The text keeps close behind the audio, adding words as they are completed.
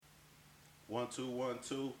1, 2, 1,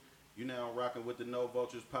 2. You now rocking with the No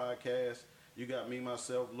Vultures podcast. You got me,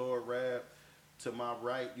 myself, Lord Rab. To my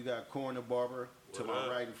right, you got Corner Barber. To my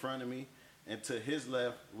right in front of me. And to his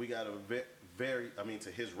left, we got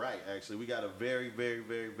to his right, actually, we got a very, very,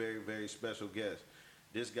 very, very, very special guest.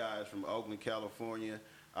 This guy is from Oakland, California.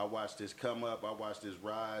 I watched this come up. I watched this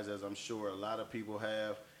rise, as I'm sure a lot of people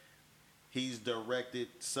have. He's directed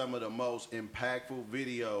some of the most impactful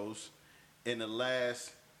videos in the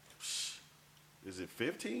last, is it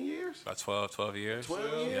 15 years? About 12 years.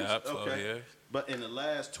 12 years? Yeah, 12 years. But in the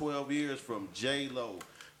last 12 years, from J-Lo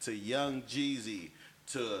to Young Jeezy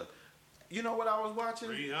to, you know what I was watching?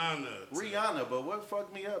 Rhianna. But what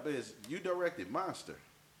fucked me up is you directed Monster.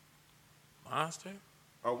 Monster?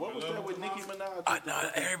 Or what was that with Nicki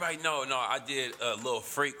Minaj? Everybody I did a Little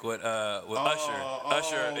Freak with Usher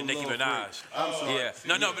and Nicki Minaj. I'm sorry. Yeah.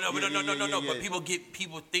 But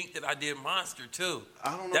people think that I did Monster too.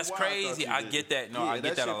 I don't know. That's crazy. I get that. I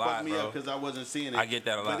get that a lot, bro. Because I wasn't seeing it. I get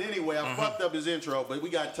that a lot. But anyway, I fucked up his intro. But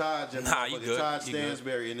we got Taj and Taj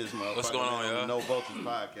Stansberry in this motherfucker. What's going on, y'all? No Vultures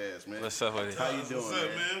podcast, man. What's up with it? How you doing,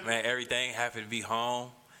 man? Man, everything. Happy to be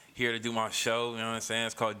home. Here to do my show, you know what I'm saying?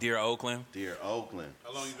 It's called Dear Oakland. Dear Oakland.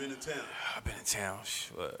 How long you been in town? I've been in town, 5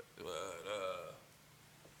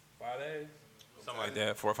 days? Something like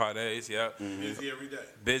that, 4 or 5 days, yeah. Mm-hmm. Busy every day?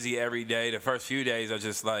 Busy every day. The first few days I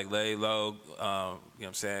just like lay low, you know what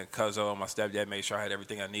I'm saying? Cuzzo, my stepdad made sure I had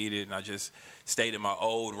everything I needed, and I just stayed in my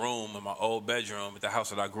old room, in my old bedroom at the house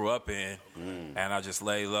that I grew up in, and I just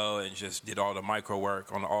lay low and just did all the micro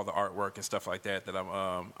work on all the artwork and stuff like that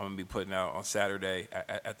I'm going to be putting out on Saturday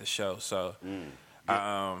at the show. So,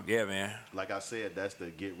 yeah, man. Like I said, that's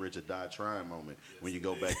the get rich or die trying moment when you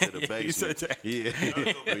go back to the basement.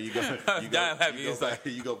 When you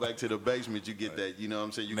go back to the basement, you get that, you know what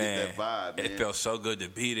I'm saying? You get that vibe, man. It felt so good to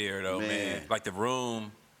be there, though, man. Like the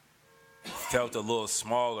room felt a little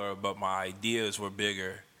smaller, but my ideas were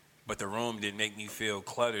bigger. But the room didn't make me feel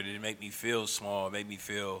cluttered. It didn't make me feel small. It made me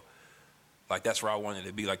feel like that's where I wanted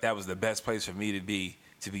to be. Like that was the best place for me to be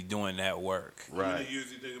doing that work. Right. How many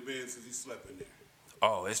years you think it's been since you slept in there?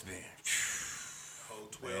 Oh, it's been. Whole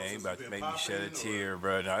 12. Man, ain't about to make me shed a tear,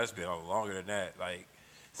 bro. No, it's been longer than that. Like,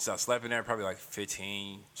 since I slept in there, probably like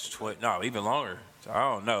 15, 20, no, even longer. So, I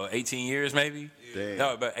don't know, 18 years maybe? Damn.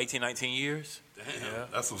 No, about 18, 19 years. Damn, yeah.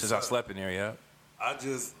 That's what's since I slept in there, yeah. I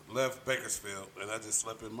just left Bakersfield, and I just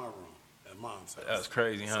slept in my room at Mom's house. That's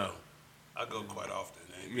crazy, huh? So, I go quite often.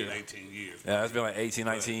 It's been 18 years. Yeah, it's been like 18,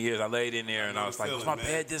 19 years. I laid in there, and I was like, was my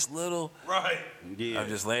bed this little? Right. Yeah. I'm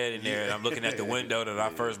just laying in there, and I'm looking at the window that I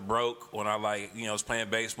first broke when I, was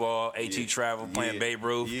playing baseball, AT travel, playing Babe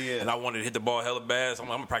Ruth, and I wanted to hit the ball hella bad, so I'm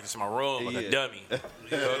going to practice in my room like a dummy.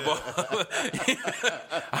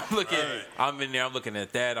 I'm in there, I'm looking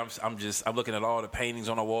at that. I'm looking at all the paintings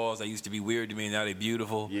on the walls that used to be weird to me, and now they're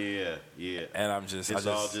beautiful. Yeah. And all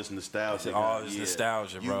just nostalgia. It's all just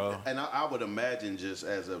nostalgia, bro. And I would imagine just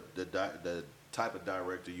as the type of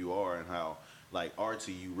director you are and how like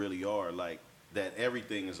artsy you really are, like that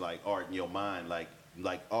everything is like art in your mind, like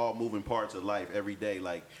all moving parts of life every day.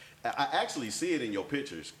 Like I actually see it in your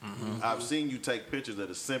pictures. Mm-hmm. I've seen you take pictures of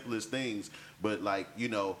the simplest things, but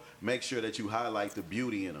make sure that you highlight the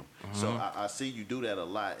beauty in them. Mm-hmm. So I see you do that a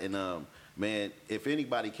lot. And man, if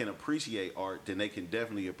anybody can appreciate art, then they can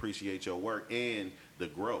definitely appreciate your work and the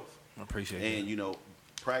growth. I appreciate it. And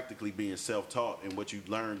practically being self-taught and what you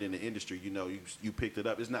learned in the industry, you picked it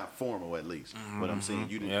up. It's not formal, at least. But I'm saying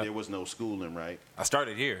there was no schooling, right? I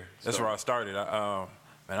started here. That's where I started. I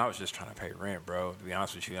was just trying to pay rent, bro, to be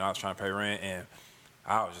honest with you. And I was trying to pay rent, and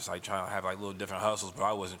I was just trying to have little different hustles, but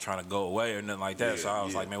I wasn't trying to go away or nothing like that. So I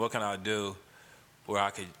was like, man, what can I do where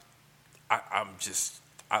I could, I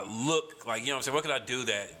look like, you know what I'm saying? What can I do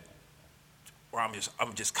that where I'm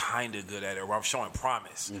just kind of good at it, where I'm showing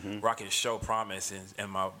promise, where I can show promise. And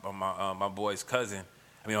my boy's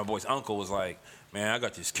my boy's uncle was like, man, I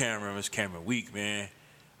got this camera weak, man.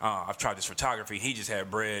 I've tried this photography. He just had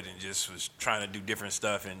bread and just was trying to do different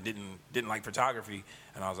stuff and didn't like photography.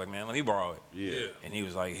 And I was like, man, let me borrow it. Yeah. And he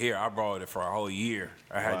was like, here, I borrowed it for a whole year.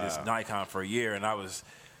 I had this Nikon for a year, and I was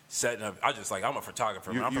setting up. I just I'm a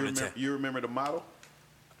photographer. You remember the model?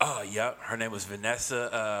 Yeah. Her name was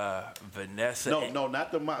Vanessa. No,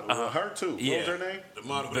 not the model. Her too. Yeah. What was her name? The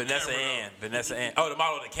model. Vanessa Ann. Oh, the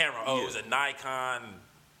model of the camera. Oh, it was a Nikon.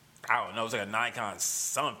 I don't know. It was like a Nikon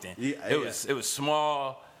something. Yeah, it was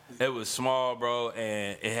small. It was small, bro,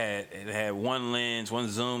 and it had one lens, one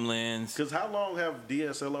zoom lens. Because how long have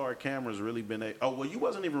DSLR cameras really been? You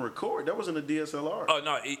wasn't even recording. That wasn't a DSLR. Oh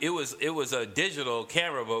no, it was a digital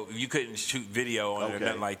camera, but you couldn't shoot video on it or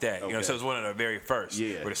nothing like that. So it was one of the very first.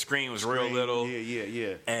 Yeah. Where the screen was real little.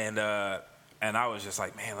 Yeah. And And I was just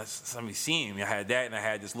like, man, let me see him. I had that, and I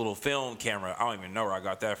had this little film camera. I don't even know where I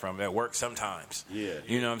got that from. At work sometimes. Yeah.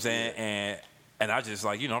 You know what I'm saying? Yeah. And I just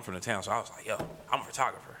like, I'm from the town, so I was like, yo, I'm a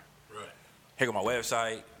photographer. Right. Here go my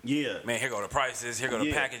website. Yeah. Man, here go the prices. Here go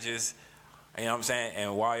the packages. You know what I'm saying?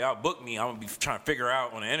 And while y'all book me, I'm going to be trying to figure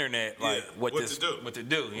out on the internet, like, what to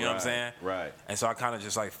do. You know what I'm saying? Right. And so I kind of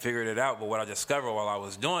just, like, figured it out. But what I discovered while I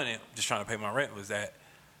was doing it, just trying to pay my rent, was that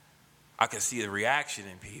I could see the reaction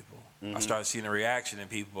in people. I started seeing the reaction in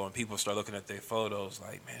people, and people start looking at their photos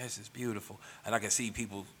like, man, this is beautiful. And I could see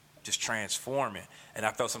people just transforming. And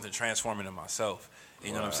I felt something transforming in myself. You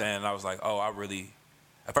know what I'm saying? And I was like, oh, I really,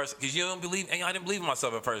 at first, because I didn't believe in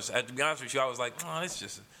myself at first. To be honest with you, I was like, oh,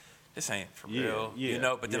 this ain't for real.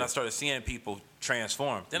 But then I started seeing people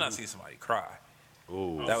transform. Then I see somebody cry.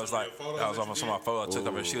 Ooh. That was almost my photo I took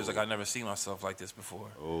of her. She was like, I never seen myself like this before.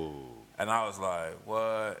 Ooh. And I was like,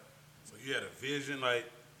 what? So you had a vision, like,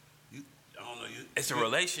 I don't know. It's a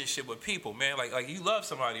relationship with people, man. Like you love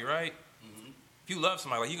somebody, right? Mm-hmm. If you love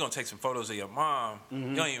somebody, like, you're going to take some photos of your mom. Mm-hmm.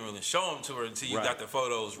 You don't even really show them to her until you got the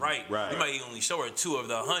photos right. You might only show her 2 of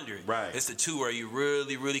the 100. Right. It's the 2 where you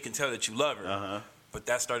really, really can tell that you love her. Uh-huh. But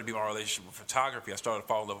that started to be my relationship with photography. I started to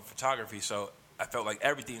fall in love with photography, so I felt like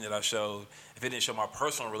everything that I showed, if it didn't show my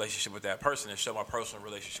personal relationship with that person, it showed my personal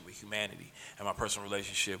relationship with humanity and my personal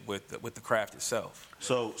relationship with the craft itself.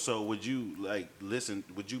 So would you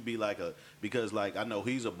would you be like because like I know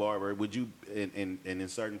he's a barber, would you, and in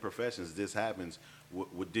certain professions this happens,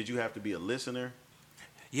 did you have to be a listener?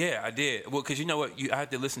 Yeah, I did. Well, because you know what, I had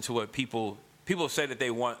to listen to what people say that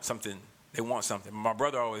they want something. My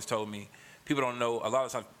brother always told me, a lot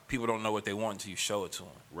of times people don't know what they want until you show it to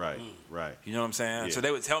them. Right, right. You know what I'm saying? Yeah. So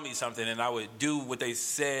they would tell me something, and I would do what they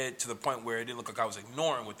said to the point where it didn't look like I was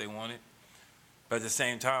ignoring what they wanted. But at the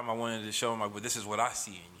same time, I wanted to show them, like, well, this is what I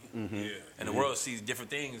see in you. Mm-hmm. Yeah. And the world sees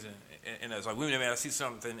different things in us. Like, we may see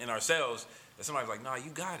something in ourselves that somebody's like, nah,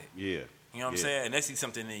 you got it. Yeah. You know what I'm saying? And they see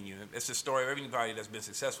something in you. It's the story of everybody that's been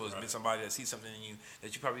successful. It's been somebody that sees something in you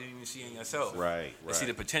that you probably didn't even see in yourself. Right, They see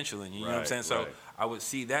the potential in you. You know what I'm saying? So I would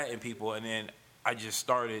see that in people, and then I just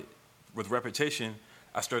started, with repetition,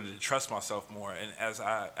 I started to trust myself more. And as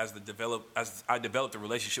I developed a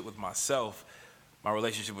relationship with myself, my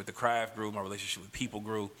relationship with the craft grew, my relationship with people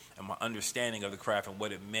grew, and my understanding of the craft and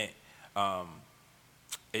what it meant,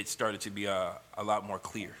 it started to be a lot more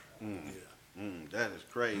clear. That is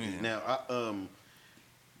crazy. Now, I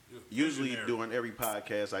usually during every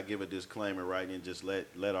podcast, I give a disclaimer, right, and just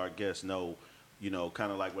let our guests know,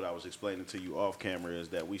 kind of like what I was explaining to you off camera, is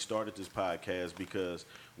that we started this podcast because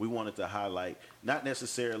we wanted to highlight not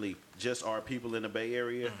necessarily just our people in the Bay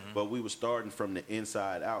Area, but we were starting from the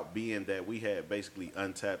inside out, being that we had basically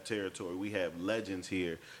untapped territory. We have legends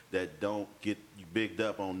here that don't get bigged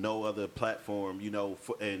up on no other platform,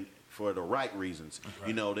 for the right reasons.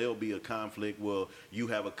 Right. There'll be a conflict. Well, you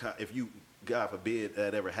have if you, God forbid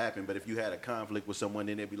that ever happened, but if you had a conflict with someone,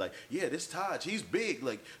 then they'd be like, yeah, this Taj, he's big.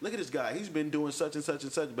 Like, look at this guy. He's been doing such and such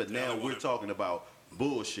and such. But now we're talking about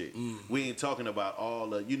bullshit. We ain't talking about all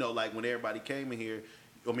the, like when everybody came in here,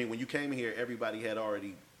 when you came in here, everybody had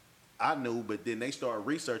already, I knew, but then they started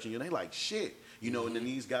researching you, and they like, shit. And then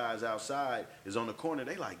these guys outside is on the corner.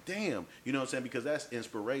 They like, damn. You know what I'm saying? Because that's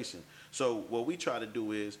inspiration. So what we try to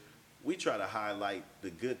do is, we try to highlight the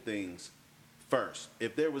good things first.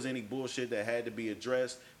 If there was any bullshit that had to be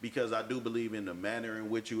addressed, because I do believe in the manner in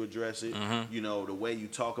which you address it, the way you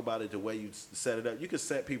talk about it, the way you set it up, you could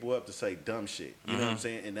set people up to say dumb shit. You know what I'm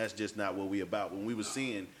saying? And that's just not what we about. When we were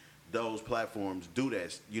seeing those platforms do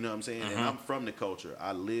that, you know what I'm saying? And I'm from the culture.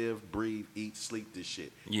 I live, breathe, eat, sleep this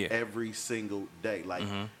shit every single day. Like,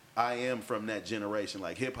 I am from that generation.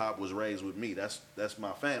 Like, hip-hop was raised with me. That's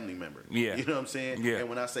my family member. Yeah. You know what I'm saying? Yeah. And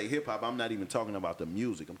when I say hip-hop, I'm not even talking about the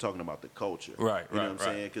music. I'm talking about the culture. Right, you know what I'm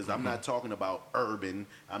saying? Because I'm not talking about urban.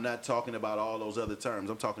 I'm not talking about all those other terms.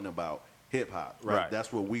 I'm talking about hip-hop, right?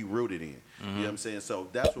 That's what we rooted in. You know what I'm saying? So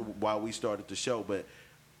that's why we started the show. But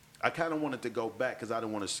I kind of wanted to go back because I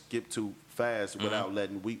didn't want to skip too fast without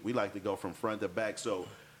letting – we like to go from front to back. So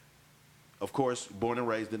 – of course, born and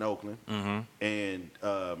raised in Oakland, and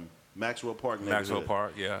Maxwell Park neighborhood. Maxwell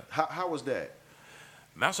Park, yeah. How was that?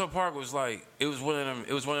 Maxwell Park was like, it was one of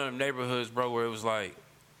them neighborhoods, bro, where it was like,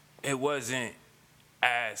 it wasn't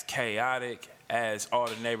as chaotic as all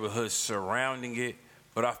the neighborhoods surrounding it,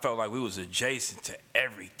 but I felt like we was adjacent to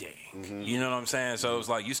everything. You know what I'm saying? So it was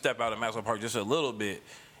like, you step out of Maxwell Park just a little bit,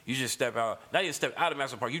 you just step out. Not even step out of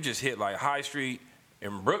Maxwell Park, you just hit like High Street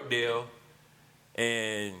and Brookdale,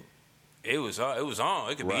 and it was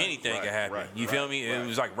on. It could be anything could happen. You feel me? It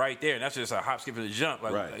was like right there, and that's just a hop, skip, and a jump.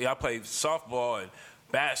 Like I played softball and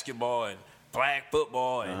basketball and flag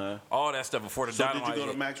football and all that stuff before the dynamite. So did you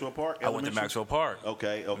go to Maxwell Park? I went to Maxwell Park.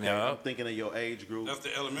 Okay. Yeah. I'm thinking of your age group. That's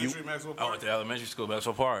the elementary Maxwell Park? I went to elementary school,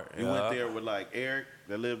 Maxwell Park. You went there with like Eric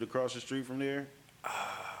that lived across the street from there?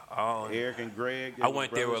 Eric and Greg. I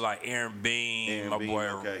went there with like Aaron Bean, my boy,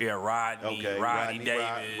 Rodney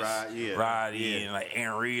Davis, Rodney, and like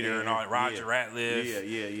Aaron Reeder and all, Roger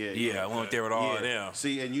Ratliff. Yeah, I went there with all of them.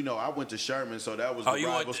 See, and I went to Sherman, so that was the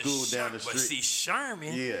rival school down the street. But see,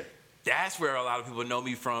 Sherman, yeah. That's where a lot of people know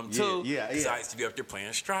me from too. Yeah. Because I used to be up there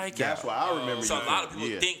playing strikeout. That's why I remember. So a lot of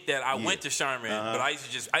people think that I went to Sherman, but I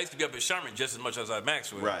used to be up at Sherman just as much as at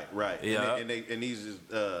Maxwell. Right. Yeah. And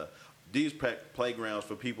these playgrounds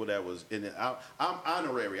for people that was in it. I'm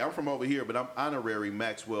honorary. I'm from over here, but I'm honorary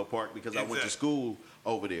Maxwell Park because I went to school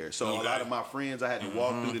over there. So a lot of my friends, I had to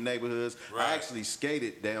walk through the neighborhoods. Right. I actually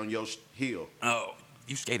skated down your hill. Oh.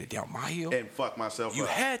 You skated down my hill? And fuck myself You up.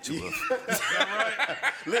 had to. Is that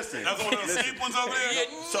right? Listen. That's one of those steep ones over there?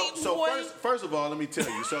 So first of all, let me tell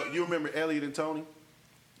you. So you remember Elliot and Tony?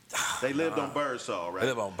 They lived on Birdsall, right? They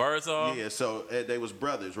lived on Birdsall? Yeah, so they was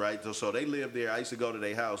brothers, right? So they lived there. I used to go to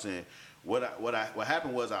their house, and what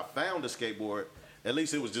happened was I found a skateboard. At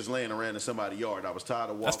least it was just laying around in somebody's yard. I was tired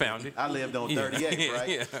of walking. I found it. I lived on 38th, right?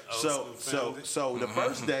 Yeah. So the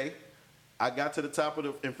first day, I got to the top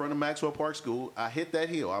in front of Maxwell Park School. I hit that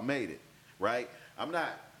hill. I made it, right? I'm not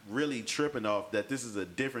really tripping off that this is a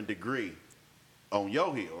different degree on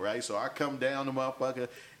your hill, right? So I come down the motherfucker,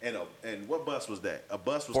 and what bus was that? A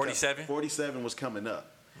bus was 47? 47 was coming up.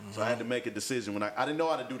 So I had to make a decision when I didn't know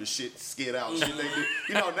how to do the shit, skid out shit they do.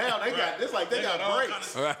 Now they got they got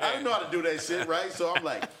brakes. Kind I didn't know how to do that shit, right? So I'm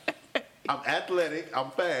like, I'm athletic, I'm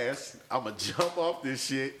fast, I'm gonna jump off this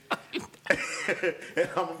shit, and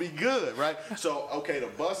I'm gonna be good, right? So okay, the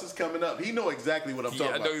bus is coming up. He know exactly what I'm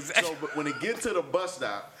talking about. Exactly. So but when it get to the bus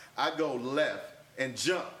stop, I go left and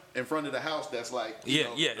jump in front of the house. That's like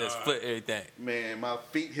that's foot everything. Man, my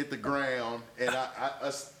feet hit the ground, and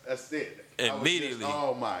that's it. Immediately.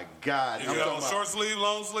 Oh my God! You got on short sleeve,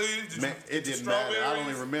 long sleeve? Man, it didn't matter. I don't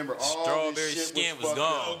even remember. All Strawberry this shit skin was fucked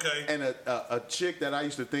gone. up. Okay. And a chick that I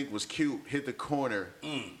used to think was cute hit the corner,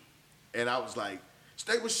 and I was like,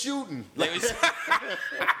 they was shooting.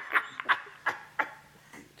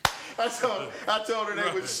 I told her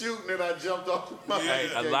they was shooting, and I jumped off my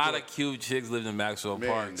A lot of cute chicks lived in Maxwell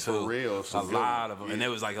Park too. For real, a lot of them, and there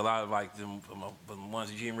was like a lot of like the ones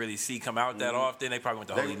that you didn't really see come out that often. They probably went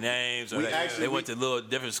to Holy Names, or they went to little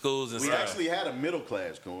different schools and we stuff. We actually had a middle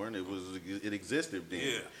class corn. It existed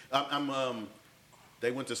then. Yeah. They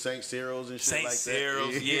went to St. Cyril's and shit like that. St.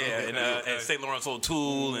 Cyril's, and St. Lawrence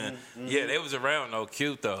O'Toole, and they was around though,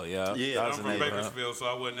 cute though, yeah. I'm from Bakersfield, so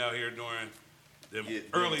I wasn't out here during them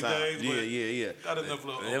early days. Yeah. Got enough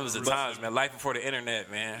little. It was the times, man. Life before the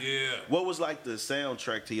internet, man. Yeah. What was like the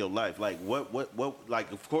soundtrack to your life? Like what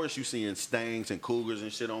like of course you seeing Stangs and Cougars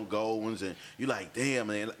and shit on Gold Ones, and you like, damn,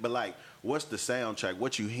 man. But like, what's the soundtrack?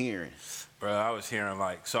 What you hearing? Bro, I was hearing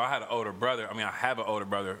so I had an older brother. I mean, I have an older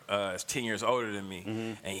brother. That's 10 years older than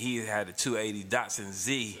me, and he had a 280 Datsun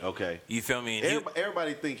Z. Okay, you feel me? And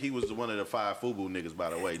everybody think he was one of the 5 FUBU niggas, by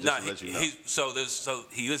the way. Just to let you know.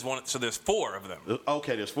 He was one. So there's 4 of them.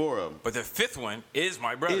 Okay, there's 4 of them. But the 5th one is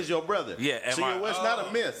my brother. Is your brother? Yeah. And so it's not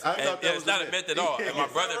a myth. I thought that was it's not a myth at all. And my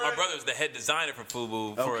brother is the head designer for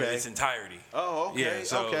FUBU for its entirety. Oh, okay. Yeah,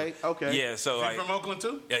 so, okay. Yeah. So he from Oakland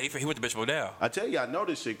too? Yeah, he went to Bishop O'Dowd. I tell you, I know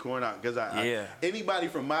this shit, Corn, because anybody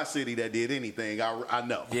from my city that did anything, I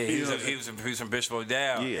know. Yeah, he was from Bishop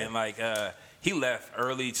O'Dowd, and he left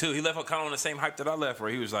early too. He left kind of on the same hype that I left, where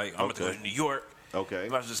he was like, "I'm going to go to New York. Okay,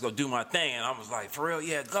 I was just go do my thing," and I was like, "For real,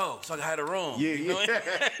 yeah, go." So I had a room. Yeah, you know Get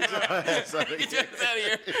your ass out of here. Yeah.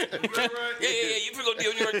 You finna go do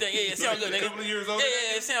your New York thing. Yeah, sound good, nigga. A couple of years older.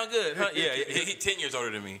 Yeah, sound good. Huh? Yeah, he's 10 years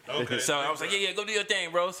older than me. Okay. So I was like, yeah, go do your thing,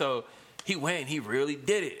 bro. So he went and he really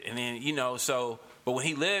did it, and then But when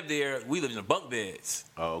he lived there, we lived in the bunk beds.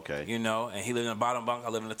 Oh, okay. And he lived in the bottom bunk. I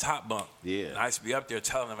lived in the top bunk. Yeah. And I used to be up there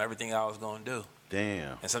telling him everything I was going to do.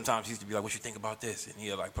 Damn. And sometimes he used to be like, "What you think about this?" And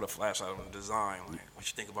he'd like put a flashlight on the design. Like, "What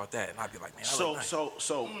you think about that?" And I'd be like, "Man, So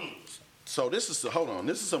this is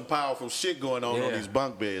This is some powerful shit going on these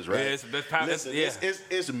bunk beds, right? Yeah,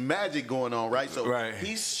 it's magic going on, right? So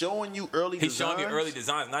he's showing you early designs. He's showing you early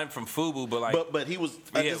designs, not even from FUBU, but like. But he was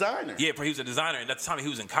a designer. Yeah, but he was a designer, and at the time he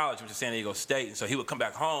was in college, he went to San Diego State, and so he would come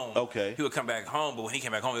back home. Okay. He would come back home, but when he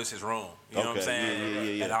came back home, it was his room. You know what I'm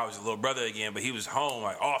saying? Yeah. And I was his little brother again, but he was home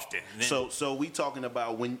like often. So we talking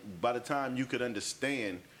about by the time you could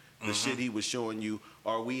understand the shit he was showing you,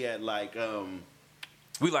 are we at like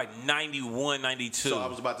we like 91, 92. So I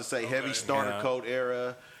was about to say heavy starter coat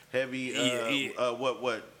era, heavy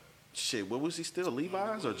what Shit, what was he still?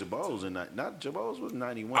 Levi's or Jabos? And not Jabos was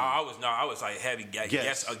 91. I was like heavy guess.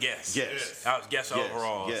 Yes. I was guess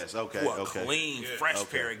overall. Yes, okay. Clean, fresh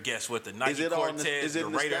pair of guess with the Nike Cortez. Is it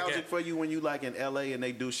the Raider nostalgic for you when you like in LA and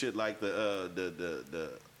they do shit like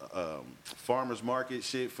the farmers market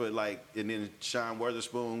shit for like, and then Sean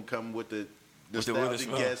Witherspoon come with the nostalgic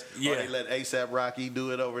guess, or they let A$AP Rocky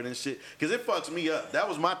do it over and shit? Because it fucks me up. That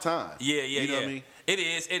was my time. You know what I mean? It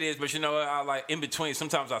is, but you know what? I like in between.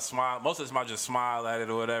 Sometimes I smile. Most of the time I just smile at it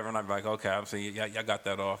or whatever, and I'm like, okay, I'm saying y'all got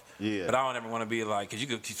that off. Yeah. But I don't ever want to be like,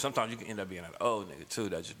 because sometimes you can end up being an old nigga too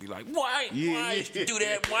that just be like, why used to do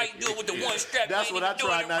that? Why you do it with the one strap? That's what I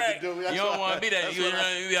try not to do. You don't want to be that. You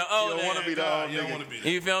don't want to be the old nigga. You don't want to be that.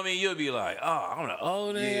 You feel me? You'll be like, oh, I'm an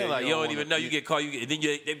old nigga. Like you don't even know. You get caught. Then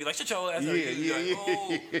they be like, shut your ass up.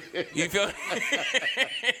 You feel me?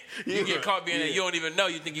 You get caught being that. You don't even know.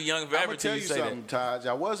 You think you're young forever till you say that. I'm gonna tell you something, Taj.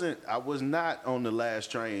 I was not on the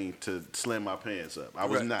last train to slim my pants up. I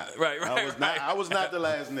was not. I was not the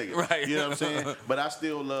last nigga. Right. You know what I'm saying? But I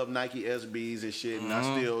still love Nike SBs and shit, and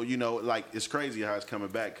I still, like, it's crazy how it's coming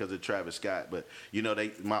back because of Travis Scott. But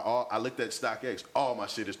I looked at StockX. All my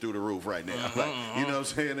shit is through the roof right now. Like, you know what I'm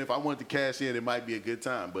saying? If I wanted to cash in, it might be a good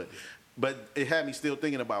time. But it had me still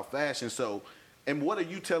thinking about fashion. So, and what are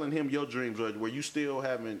you telling him your dreams were? Were you still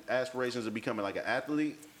having aspirations of becoming like an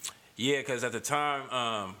athlete? Yeah, because at the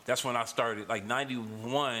time, that's when I started. Like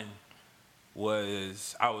 91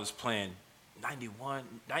 I was playing 91,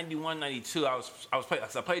 92. I was playing. I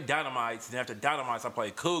played Dynamites, and after Dynamites, I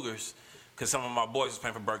played Cougars. Because some of my boys was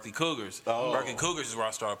playing for Berkeley Cougars. Oh. Berkeley Cougars is where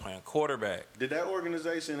I started playing quarterback. Did that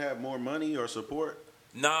organization have more money or support?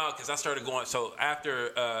 Nah, because I started going. So after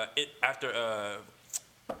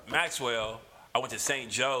Maxwell, I went to St.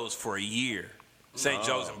 Joe's for a year. St.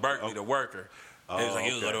 Joe's in Berkeley, the worker. It was like,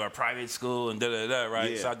 you go to a private school and da-da-da,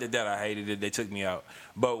 right? Yeah. So I did that. I hated it. They took me out.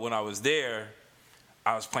 But when I was there,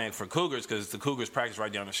 I was playing for Cougars because the Cougars practice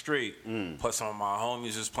right down the street. Plus some of my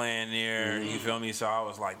homies was playing there. You feel me? So I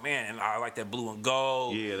was like, man, and I like that blue and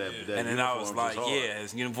gold. Yeah, that and then I was like,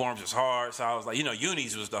 his uniforms is hard. So I was like,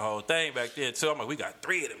 unis was the whole thing back then too. I'm like, we got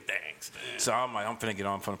 3 of them things. Man. So I'm like, I'm finna get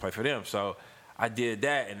on, I'm finna play for them. So I did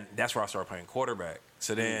that, and that's where I started playing quarterback.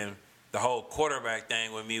 So then the whole quarterback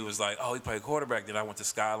thing with me was like, oh, he played quarterback. Then I went to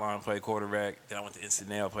Skyline, played quarterback. Then I went to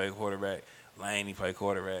Encinal, played quarterback. Laney played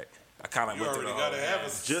quarterback. I kind of went through the whole. You already got to have a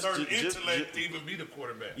certain intellect to even be the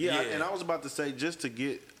quarterback. Yeah, and I was about to say, just to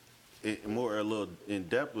get a little in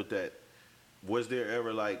depth with that, was there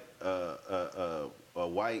ever like a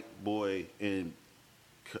white boy in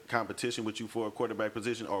competition with you for a quarterback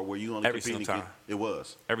position, or were you only every competing? Single time. It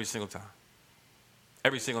was every single time.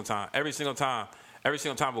 Every single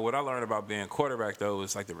time. But what I learned about being quarterback, though,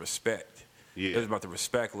 was like the respect. Yeah. It was about the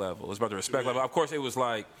respect level. Of course, it was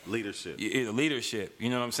like leadership. Leadership. You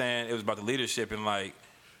know what I'm saying? It was about the leadership and like,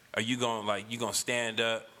 are you gonna stand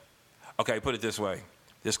up? Okay, put it this way.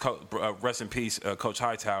 This coach, rest in peace, Coach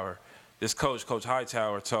Hightower. This Coach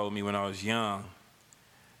Hightower told me when I was young,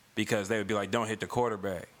 because they would be like, don't hit the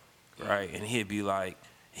quarterback, right? And he'd be like,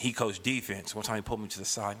 he coached defense. One time he pulled me to the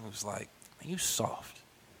side and he was like, man, you soft.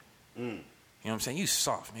 You know what I'm saying? You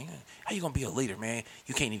soft, man. How you going to be a leader, man?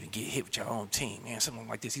 You can't even get hit with your own team, man. Something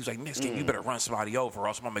like this. He was like, next game, you better run somebody over, or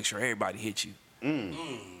else I'm going to make sure everybody hits you.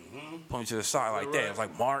 Pull me to the side like that. It was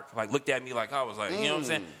like Mark, like looked at me like I was like, you know what I'm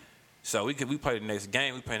saying? So we played the next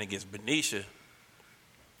game. We playing against Benicia.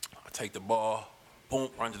 I take the ball, boom,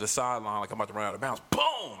 run to the sideline like I'm about to run out of bounds.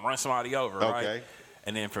 Boom, run somebody over, right?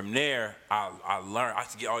 And then from there, I learned. I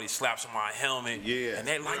used to get all these slaps on my helmet. Yeah. And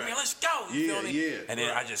they're like, man, let's go. You feel me? Yeah. And then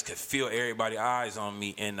I just could feel everybody's eyes on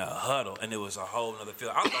me in the huddle. And it was a whole nother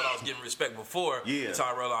feeling. I thought I was getting respect before. Yeah. Until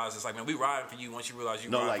I realized it's like, man, we riding for you. Once you realize you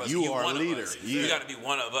riding for us, you are a leader. You got to be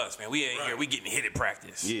one of us, man. We ain't here. We getting hit at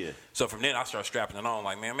practice. Yeah. So from then, I started strapping it on.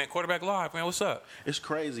 Like, man, quarterback live, man, what's up? It's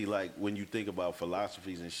crazy, like, when you think about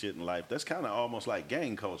philosophies and shit in life, that's kind of almost like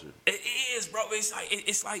gang culture. It is, bro.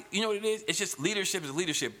 It's like, you know what it is? It's just leadership is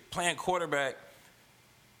leadership. Playing quarterback,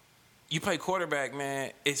 you play quarterback,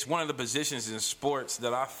 man. It's one of the positions in sports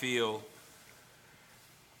that I feel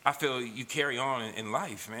you carry on in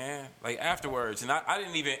life, man. Like afterwards, and it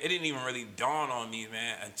didn't even really dawn on me,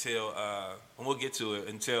 man, until and we'll get to it,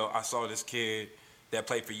 until I saw this kid that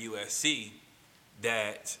played for USC.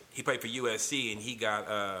 That he played for USC and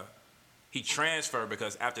he transferred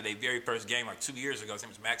because after their very first game, like 2 years ago, his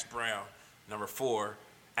name was Max Brown, number 4.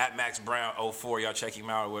 At Max Brown 04, y'all check him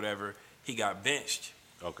out or whatever, he got benched.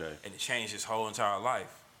 Okay. And it changed his whole entire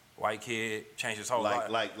life. white kid, changed his whole life.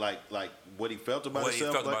 Like what he felt about what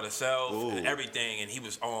himself. What he felt about himself Ooh. and everything, and he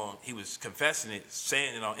was confessing it,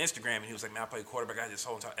 saying it on Instagram, and he was like, "Man, I played quarterback I this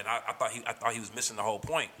whole time," and I thought he was missing the whole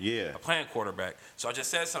point. Yeah. Of playing quarterback. So I just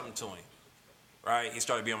said something to him. Right, he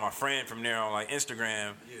started being my friend from there on like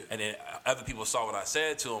Instagram, and then other people saw what I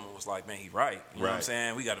said to him and was like, "Man, he right." You know what I'm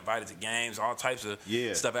saying? We got invited to games, all types of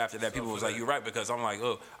stuff after that. People was like, "You're right," because I'm like,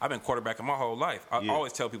 "Oh, I've been quarterbacking my whole life." I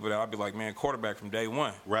always tell people that I'd be like, "Man, quarterback from day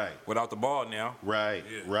one." Right. Without the ball now. Right.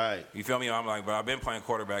 Right. You feel me? I'm like, but I've been playing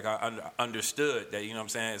quarterback. I understood that. You know what I'm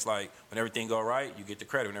saying? It's like when everything go right, you get the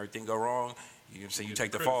credit. When everything go wrong, you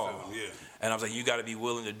take the fall. And I was like, you got to be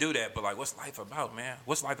willing to do that. But like, what's life about, man?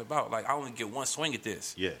 What's life about? Like, I only get one swing at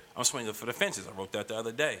this. Yeah. I'm swinging for the fences. I wrote that the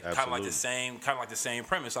other day. Kind of like the same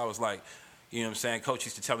premise. I was like, you know what I'm saying? Coach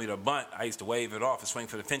used to tell me to bunt. I used to wave it off and swing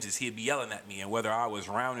for the fences. He'd be yelling at me, and whether I was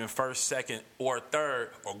rounding first, second, or third,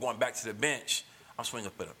 or going back to the bench, I'm swinging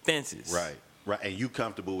for the fences. Right. Right, and you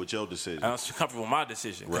comfortable with your decision? I was comfortable with my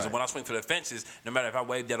decision because when I swing for the fences, no matter if I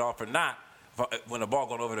wave that off or not, when the ball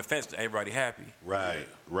going over the fence, everybody happy. Right.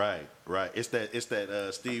 It's that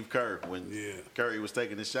Steve Kerr when Curry was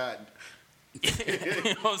taking the shot. You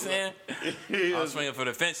know what I'm saying? I was swinging for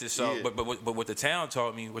the fences. So, but what the town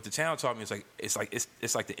taught me, is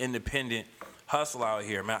it's like the independent hustle out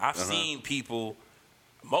here, man. I've seen people,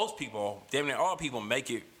 most people, damn near all people,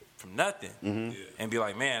 make it from nothing and be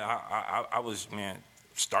like, man, I was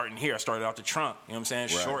starting here. I started out the trunk. You know what I'm saying?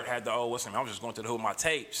 Right. Short had the I was just going to the hood with my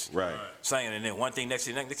tapes. Right. Saying, and then one thing next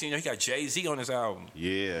thing you know, he got Jeezy on his album.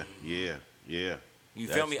 Yeah. You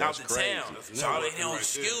feel me? Out the town. So it ain't no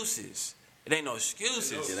excuses. It ain't no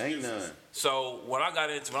excuses. It ain't none. So when I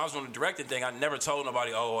was on the directing thing, I never told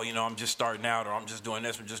nobody, oh, you know, I'm just starting out or I'm just doing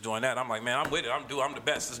this or just doing that. I'm like, man, I'm with it. I'm the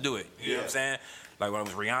best. Let's do it. You know what I'm saying? Like when it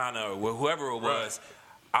was Rhianna or whoever it was,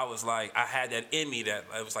 I was like, I had that in me that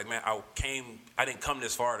I was like, man, I didn't come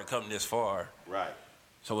this far to come this far. Right.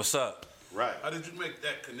 So what's up? Right. How did you make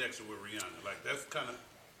that connection with Rhianna? Like that's kind of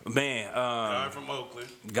guy from Oakland.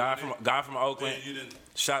 Guy from Oakland. Man, you didn't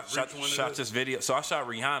shot this video. So I shot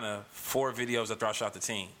Rhianna 4 videos after I shot the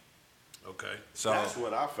team. Okay. So that's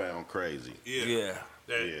what I found crazy. Yeah.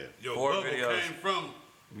 Your 4 bubble videos came from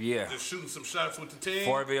just shooting some shots with the team.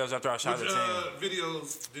 4 videos after I shot the team. Which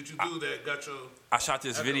videos did you do that got your? I shot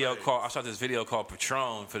this video called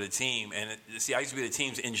Patron for the team, and I used to be the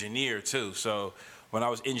team's engineer too. So when I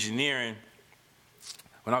was engineering,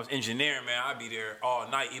 man, I'd be there all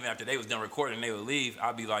night. Even after they was done recording, they would leave.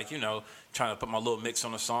 I'd be like, you know, trying to put my little mix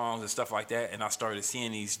on the songs and stuff like that. And I started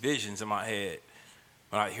seeing these visions in my head.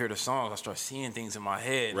 When I hear the songs, I start seeing things in my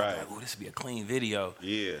head. Right. I'm like, oh, this would be a clean video.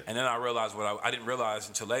 Yeah. And then I realized I didn't realize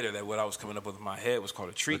until later that what I was coming up with in my head was called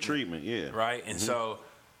a treatment. A treatment, yeah. Right? And so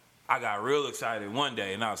I got real excited one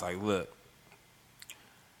day, and I was like, look,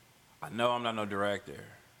 I know I'm not no director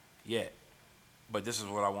yet, but this is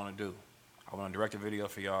what I want to do. I want to direct a video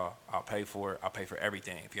for y'all. I'll pay for it. I'll pay for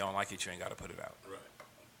everything. If you don't like it, you ain't got to put it out. Right.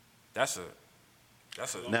 That's a.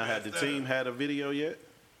 Now, had the team had a video yet?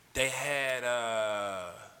 They had.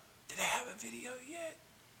 Did they have a video yet?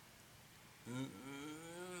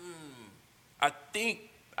 I think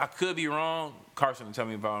I could be wrong. Carson will tell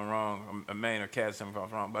me if I'm wrong. Maine or Cass tell me if I'm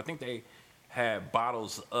wrong. But I think they had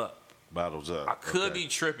Bottles Up. Bottles Up. I could be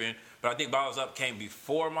tripping, but I think Bottles Up came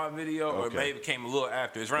before my video, or maybe came a little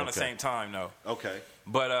after. It's around the same time, though. Okay.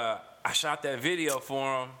 But I shot that video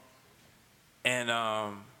for him, and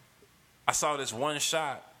I saw this one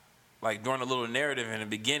shot, like during a little narrative in the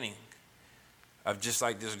beginning, of just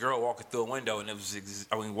like this girl walking through a window, and it was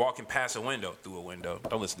walking past a window through a window.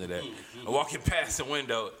 Don't listen to that. Walking past a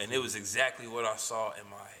window, and it was exactly what I saw in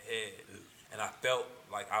my head, and I felt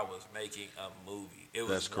like I was making a movie. It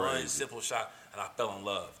was one simple shot, and I fell in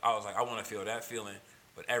love. I was like, I want to feel that feeling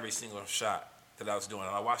with every single shot that I was doing.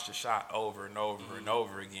 And I watched the shot over and over and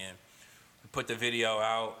over again. We put the video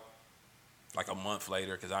out like a month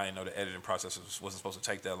later because I didn't know the editing process wasn't supposed to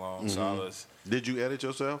take that long. So I was. Did you edit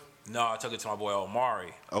yourself? No, I took it to my boy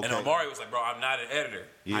Omari. Okay. And Omari was like, bro, I'm not an editor.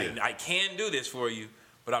 Yeah. I can do this for you,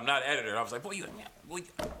 but I'm not an editor. I was like, boy,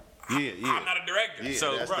 Yeah. I'm not a director. Yeah,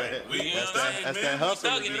 So, that's right. That's that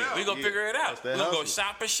hustle. We gonna figure it out. We're gonna go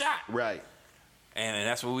shot for shot. Right. And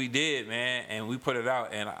that's what we did, man. And we put it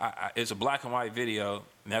out. And it's a black and white video.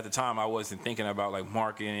 And at the time, I wasn't thinking about, like,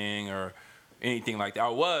 marketing or anything like that. I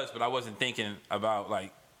was, but I wasn't thinking about,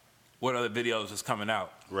 like, what other videos was coming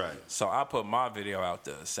out. Right. So I put my video out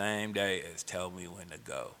the same day as Tell Me When to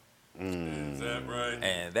Go. Is that right?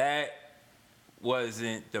 And that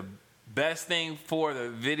wasn't the best thing for the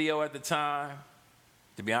video at the time,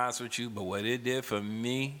 to be honest with you, but what it did for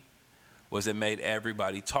me was it made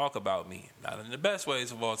everybody talk about me. Not in the best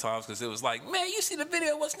ways of all times, because it was like, man, you see the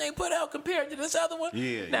video what's name put out compared to this other one?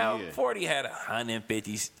 Yeah, now, yeah. 40 had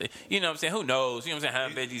 150, you know what I'm saying? Who knows? You know what I'm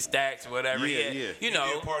saying? 150 stacks or whatever. Yeah, he yeah. You know.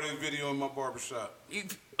 He did part of the video in my barbershop. He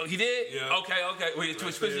did? Yeah. Okay. Were you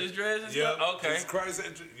twisting his dreads and Yeah. stuff? Okay. Jesus Christ,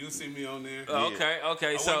 you see me on there. Okay.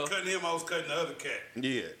 I So wasn't cutting him, I was cutting the other cat.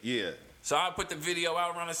 Yeah. So I put the video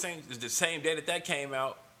out around the same day that came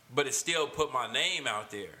out, but it still put my name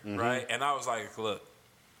out there, right? And I was like, look,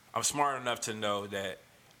 I'm smart enough to know that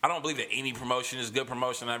I don't believe that any promotion is good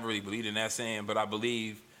promotion. I never really believed in that saying, but I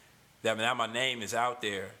believe that now my name is out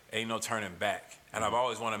there, ain't no turning back. And I've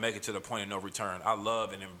always wanted to make it to the point of no return. I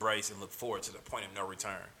love and embrace and look forward to the point of no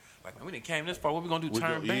return. Like, man, we done came this far. What we going to do,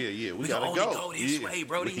 turn back? Yeah. We gotta gotta go this way,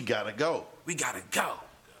 Brody. We gotta go. We got to go.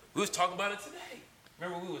 We was talking about it today.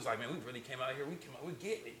 Remember, we was like, man, we really came out here. We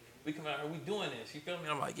getting it. We come out here, we doing this. You feel me?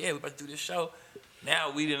 I'm like, yeah, we about to do this show.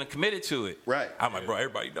 Now we done committed to it. Right. I'm like, bro,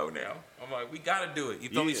 everybody know now. I'm like, we got to do it. You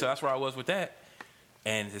feel me? So that's where I was with that.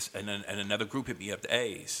 And another group hit me up, the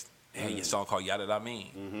A's. They had a song called Yada Da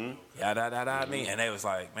Mean. Yada Da Da Mean. And they was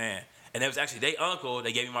like, man. And it was actually their uncle,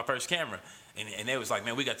 they gave me my first camera. And they was like,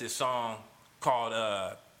 man, we got this song called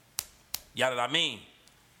Yada Da Mean.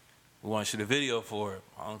 We want to shoot a video for it.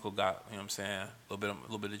 My uncle got, you know what I'm saying, a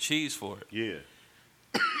little bit of cheese for it. Yeah.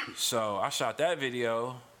 So I shot that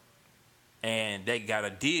video, and they got a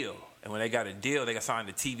deal. And when they got a deal, they got signed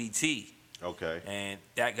to TVT. Okay. And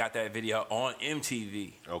that got that video on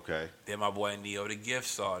MTV. Okay. Then my boy Neo the Gift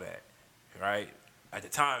saw that, right? At the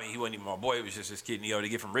time, he wasn't even my boy. He was just this kid, Neo the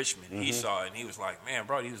Gift from Richmond. He saw it, and he was like, man,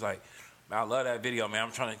 bro, he was like, man, I love that video, man.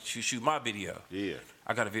 I'm trying to shoot my video. Yeah.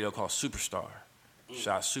 I got a video called Superstar.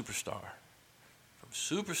 Shot Superstar. From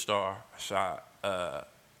Superstar,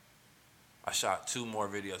 I shot 2 more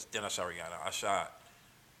videos. Then I shot Rhianna. I shot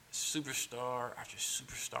Superstar. After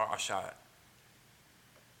Superstar, I shot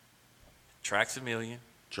Tracks a Million.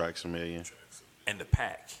 And The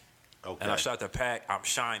Pack. Okay. And I shot The Pack, I'm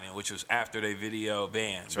Shining, which was after their video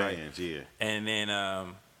Bands, right? Bands, yeah. And then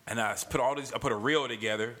and I put a reel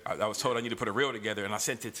together. I was told I need to put a reel together, and I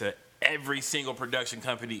sent it to every single production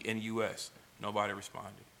company in the U.S. Nobody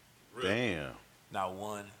responded. Really? Damn. Not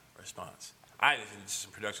one response. I even sent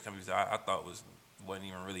some production companies that I thought wasn't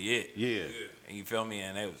even really it. Yeah. And you feel me?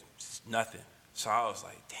 And it was just nothing. So I was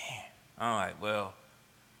like, damn. I'm like, well,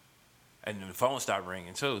 and then the phone stopped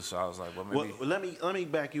ringing too. So I was like, well, maybe. Well, let me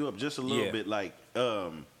back you up just a little bit. Like,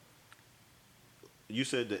 you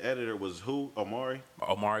said the editor was who? Omari?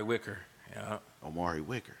 Omari Wicker. Yeah. Omari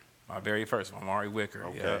Wicker. My very first, Omari Wicker.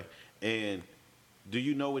 Okay. Yeah. And do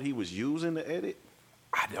you know what he was using to edit?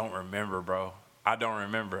 I don't remember, bro. I don't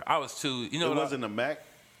remember. I was too, you know. It wasn't a Mac?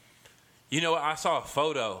 You know what? I saw a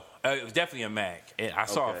photo. It was definitely a Mac. And I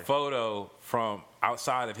saw a photo from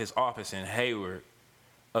outside of his office in Hayward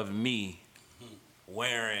of me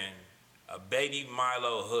wearing a Baby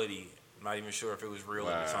Milo hoodie. I'm not even sure if it was real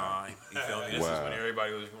at the time. You feel me? This is when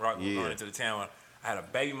everybody was running to the town. I had a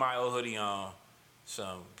Baby Milo hoodie on,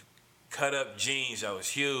 some cut-up jeans that was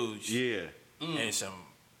huge. Yeah. And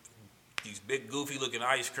these big goofy looking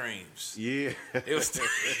ice creams. Yeah. It was. Is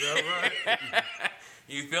that right?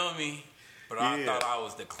 You feel me? But I thought I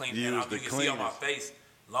was the clean man. You can see on my face,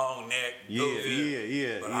 long neck,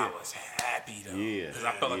 goofy. But I was happy though. Yeah. Because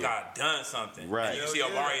I felt like I had done something. Right. And you can see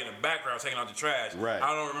Omari in the background taking out the trash. Right.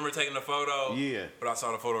 I don't remember taking the photo. Yeah. But I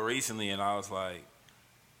saw the photo recently and I was like,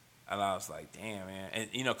 damn, man. And,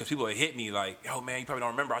 you know, because people had hit me like, yo, man, you probably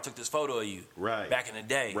don't remember. I took this photo of you. Right. Back in the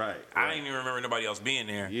day. Right. I didn't even remember nobody else being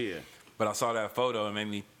there. Yeah. But I saw that photo and made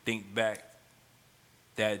me think back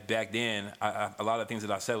that back then, a lot of things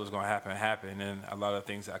that I said was going to happen, and a lot of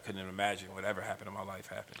things I couldn't imagine would ever happen in my life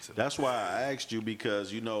happened. So. That's why I asked you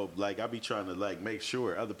because, you know, like, I be trying to, like, make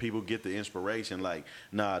sure other people get the inspiration. Like,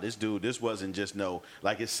 nah, this wasn't just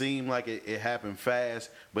like, it seemed like it happened fast,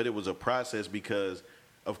 but it was a process because,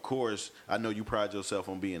 of course, I know you pride yourself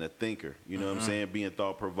on being a thinker. You know what I'm saying? Being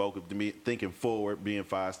thought-provoking, thinking forward, being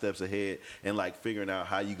 5 steps ahead, and, like, figuring out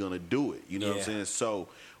how you're going to do it. You know what I'm saying? So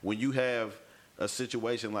when you have a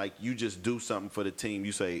situation like you just do something for the team,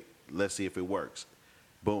 you say, let's see if it works.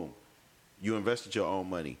 Boom. You invested your own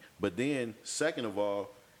money. But then, second of all,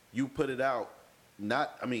 you put it out,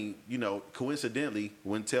 coincidentally,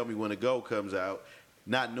 when Tell Me When to Go comes out,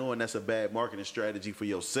 not knowing that's a bad marketing strategy for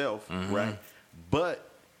yourself, right? But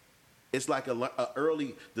it's like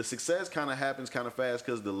the success kind of happens kind of fast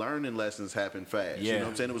because the learning lessons happen fast. Yeah. You know what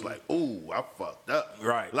I'm saying? It was like, ooh, I fucked up.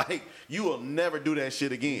 Right. Like, you will never do that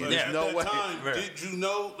shit again. There's no way. Did you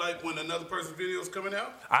know, like, when another person's video was coming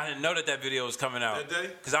out? I didn't know that video was coming out. That day?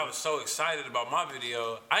 Because I was so excited about my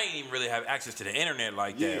video. I didn't even really have access to the internet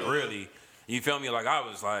like that, really. You feel me? Like I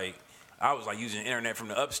was like using the internet from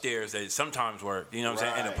the upstairs that sometimes worked. You know what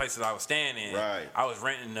I'm saying? In the places I was staying in, I was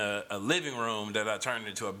renting a living room that I turned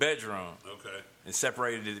into a bedroom. Okay. And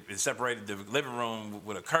separated the living room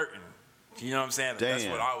with a curtain. You know what I'm saying? Damn.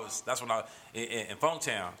 That's what I in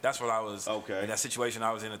Funktown. That's what I was. Okay. In that situation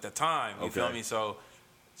I was in at the time. You feel me? So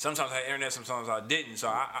sometimes I had internet, sometimes I didn't.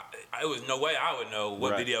 So it was no way I would know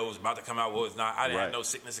what video was about to come out, what was not. I didn't have no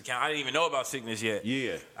Sickness account. I didn't even know about Sickness yet.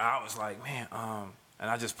 Yeah. I was like, man, and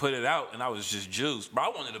I just put it out, and I was just juiced. But I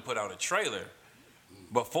wanted to put out a trailer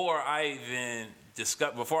before I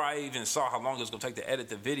even saw how long it was going to take to edit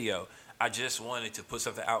the video. I just wanted to put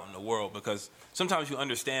something out in the world because sometimes you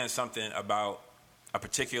understand something about a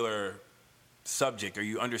particular subject or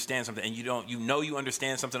you understand something and you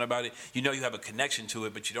understand something about it. You know you have a connection to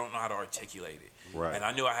it, but you don't know how to articulate it. Right. And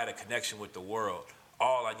I knew I had a connection with the world.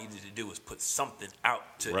 All I needed to do was put something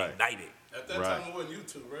out to ignite it. At that time, it wasn't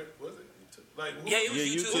YouTube, right? Was it YouTube? Like, it was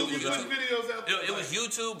YouTube. YouTube videos out there? It was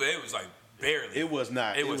YouTube, but it was like barely. It was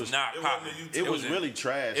not. It was not popping. It was really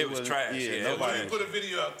trash. It was trash. Yeah, nobody. You put a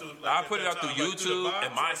video out through. I put it out through YouTube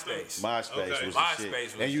and MySpace. MySpace was the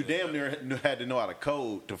shit. And you damn near had to know how to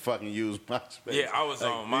code to fucking use MySpace. Yeah, I was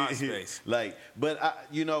on MySpace.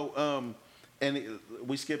 And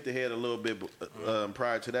we skipped ahead a little bit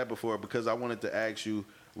prior to that before because I wanted to ask you.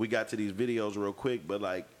 We got to these videos real quick, but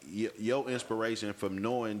like your inspiration from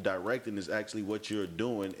knowing directing is actually what you're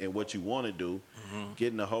doing and what you want to do. Mm-hmm.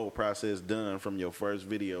 Getting the whole process done from your first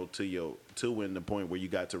video to in the point where you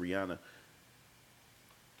got to Rhianna.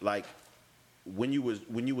 Like when you was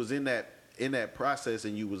in that process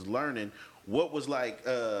and you was learning, what was like?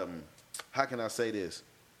 How can I say this?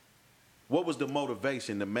 What was the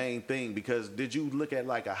motivation, the main thing? Because did you look at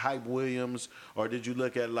like a Hype Williams or did you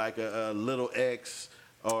look at like a Little X?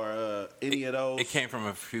 Or any of those? It came from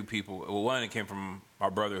a few people. Well, one, it came from my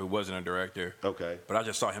brother who wasn't a director. Okay. But I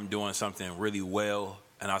just saw him doing something really well,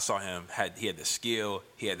 and I saw he had the skill,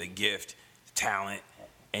 he had the gift, talent,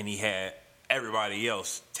 and he had everybody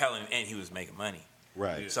else telling him, and he was making money.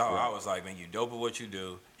 Right. So I was like, man, you dope at what you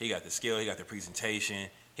do. He got the skill, he got the presentation,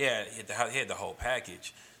 he had the whole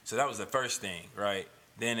package. So that was the first thing, right?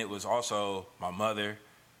 Then it was also my mother,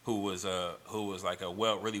 who was like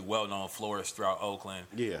a really well-known florist throughout Oakland.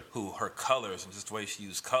 Yeah. Who her colors and just the way she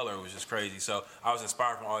used color was just crazy. So I was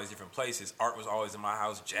inspired from all these different places. Art was always in my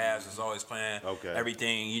house. Jazz was always playing. Okay.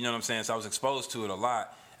 Everything, you know what I'm saying? So I was exposed to it a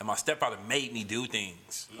lot. And my stepfather made me do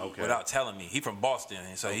things without telling me. He from Boston,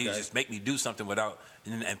 and so he just make me do something without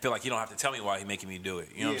and feel like you don't have to tell me why he making me do it.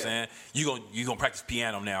 You know what I'm saying? You gonna practice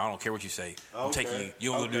piano now. I don't care what you say. I'm taking you.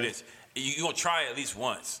 You gonna do this. You gonna try it at least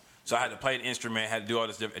once. So I had to play the instrument, had to do all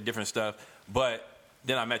this different stuff. But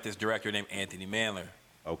then I met this director named Anthony Mandler.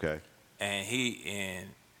 Okay. And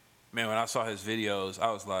man, when I saw his videos,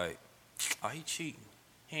 I was like, oh, he cheating.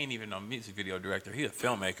 He ain't even no music video director. He a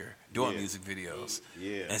filmmaker doing music videos.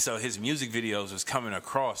 Yeah. And so his music videos was coming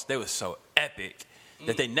across. They was so epic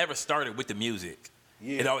that they never started with the music.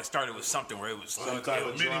 Yeah. It always started with something where it was some type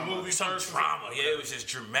of drama. Some drama. Yeah, it was just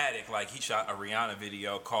dramatic. Like he shot a Rhianna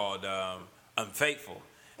video called Unfaithful.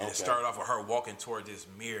 And it started off with her walking toward this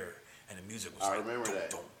mirror, and the music was like, dum,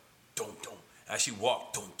 dum, dum, dum. As she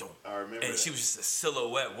walked, dum, dum. I remember and she was just a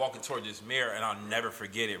silhouette walking toward this mirror, and I'll never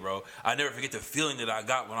forget it, bro. I'll never forget the feeling that I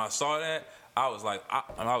got when I saw that. I was like,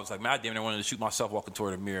 man, I damn near wanted to shoot myself walking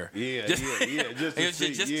toward a mirror. Yeah. I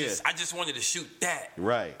just wanted to shoot that.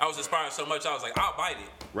 Right. I was inspired so much, I was like, I'll bite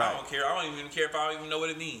it. Right. I don't care. I don't even care if I don't even know what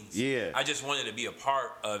it means. Yeah. I just wanted to be a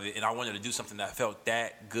part of it, and I wanted to do something that felt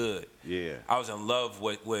that good. Yeah. I was in love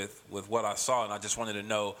with what I saw, and I just wanted to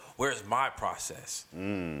know where's my process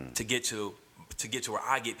to get to where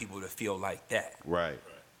I get people to feel like that. Right.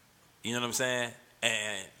 You know what I'm saying?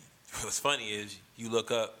 And what's funny is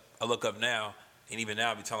I look up now, and even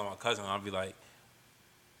now I be telling my cousin, I'll be like,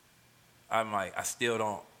 I still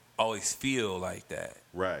don't always feel like that.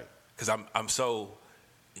 Right. Because I'm so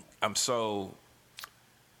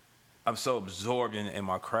absorbed in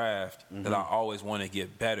my craft that I always want to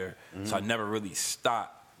get better. So I never really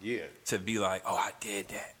stop to be like, oh, I did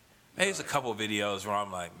that. Maybe there's a couple of videos where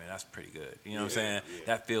I'm like, man, that's pretty good. You know what I'm saying? Yeah.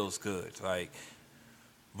 That feels good. Like,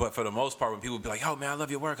 but for the most part, when people be like, "Yo, man, I love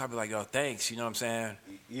your work," I'll be like, "Yo, thanks." You know what I'm saying?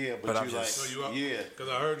 Yeah, but I'm just, because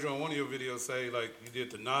I heard you on one of your videos say like you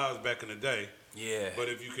did the Nas back in the day. Yeah. But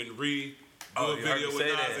if you can do a video with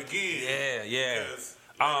Nas again,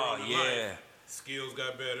 yeah. Skills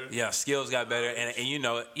got better. Yeah, skills got better, and you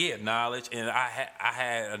know, knowledge. And I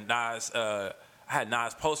had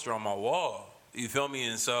Nas poster on my wall. You feel me?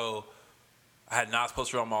 And so I had Nas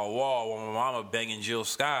poster on my wall while my mama banging Jill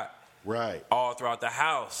Scott. Right. All throughout the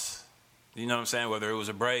house. You know what I'm saying? Whether it was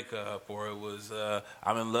a breakup or it was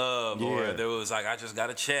I'm in love or there was like I just got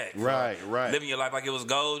a check. Right. Living your life like it was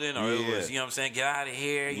golden or it was, you know what I'm saying, get out of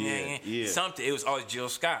here. Something. It was always Jill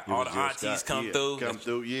Scott. All the aunties come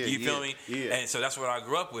through. You feel me? Yeah. And so that's what I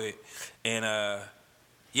grew up with. And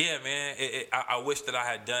man, I wish that I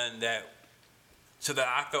had done that so that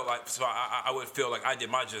I felt like, I would feel like I did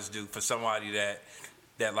my just due for somebody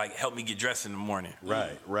that like helped me get dressed in the morning.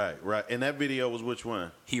 Right. And that video was which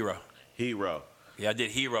one? Hero. Yeah, I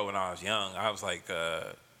did Hero when I was young. I was like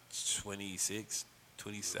 26,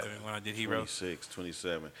 27 when I did Hero. 26,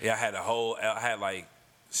 27. Yeah, I had like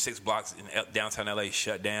 6 blocks in downtown LA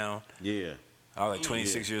shut down. Yeah. I was like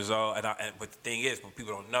 26 years old. But the thing is, what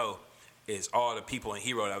people don't know is all the people in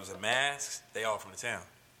Hero that was in masks, they all from the town.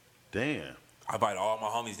 Damn. I invited all my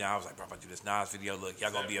homies down. I was like, bro, if I do this Nas video, look,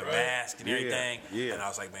 y'all gonna be a mask and everything. Yeah. And I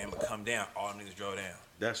was like, man, I'm gonna come down. All them niggas drove down.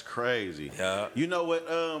 That's crazy. Yeah. You know what?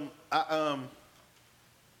 I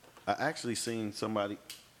actually seen somebody.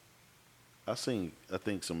 I think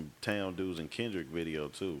some Town Dudes and Kendrick video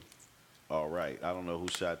too. All right. I don't know who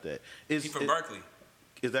shot that. He's from Berkeley.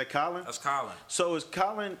 Is that Colin? That's Colin. So is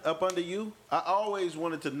Colin up under you? I always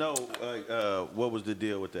wanted to know what was the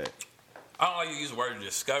deal with that. I don't like to use the word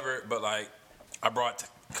discover, but like I brought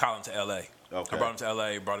Colin to LA. Okay. I brought him to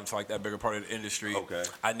LA, brought him to like that bigger part of the industry. Okay.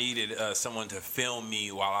 I needed someone to film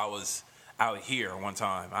me while I was out here one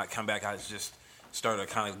time. I come back, I just started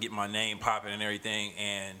to kind of get my name popping and everything,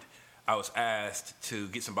 and I was asked to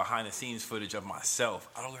get some behind the scenes footage of myself.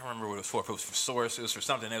 I don't remember what it was for. If it was for Source, it was for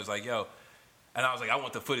something. It was like, yo. And I was like, I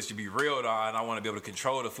want the footage to be real, dog, and I want to be able to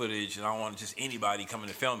control the footage, and I don't want just anybody coming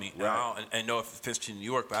to film me. Right. And no offense to New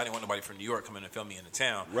York, but I didn't want nobody from New York coming to film me in the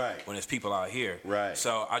town. Right. When there's people out here. Right.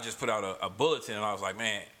 So I just put out a bulletin, and I was like,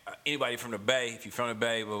 man, anybody from the Bay, if you're from the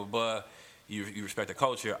Bay, blah, blah, blah, you respect the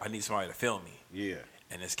culture, I need somebody to film me. Yeah.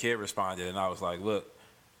 And this kid responded, and I was like, look,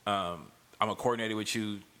 I'm going to coordinate with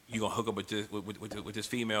you. You're going to hook up with this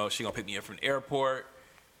female. She's going to pick me up from the airport.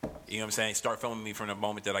 You know what I'm saying? Start filming me from the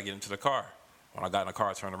moment that I get into the car. When I got in the car,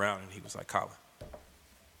 I turned around, and he was like, Colin.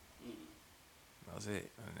 That was it.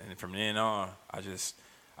 And from then on,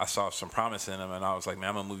 I saw some promise in him, and I was like, man,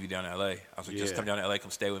 I'm going to move you down to L.A. I was like, just come down to L.A., come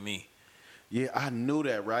stay with me. Yeah, I knew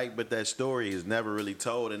that, right? But that story is never really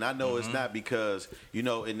told. And I know it's not because,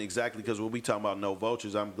 and exactly because when we talking about No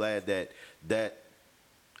Vultures, I'm glad that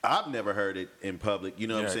I've never heard it in public, you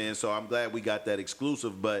know what I'm saying? So I'm glad we got that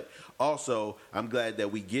exclusive, but also I'm glad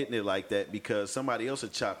that we getting it like that because somebody else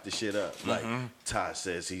had chopped the shit up. Like Taj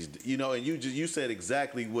says he's, and you said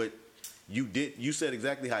exactly what you did. You said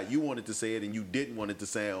exactly how you wanted to say it, and you didn't want it to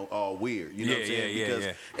sound all weird. You know what I'm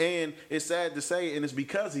saying? And it's sad to say, and it's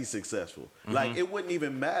because he's successful. Like it wouldn't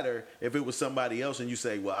even matter if it was somebody else, and you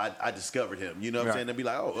say, "Well, I discovered him." You know what I'm saying? They'd be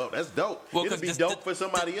like, "Oh, that's dope." Well, it'd be dope for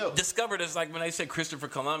somebody else. Discovered is like when they said Christopher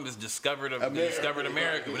Columbus discovered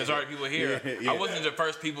America when there's already people here. I wasn't the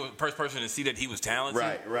first person to see that he was talented.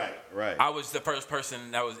 Right. I was the first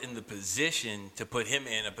person that was in the position to put him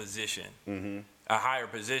in a position. A higher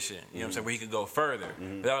position, you know what I'm saying, where he could go further.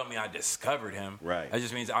 But that don't mean I discovered him. Right. That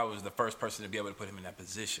just means I was the first person to be able to put him in that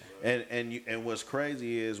position. And what's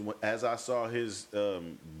crazy is as I saw his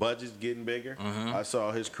budgets getting bigger, I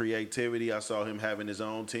saw his creativity, I saw him having his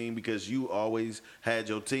own team because you always had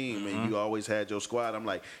your team and you always had your squad. I'm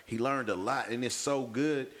like, he learned a lot, and it's so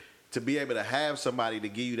good to be able to have somebody to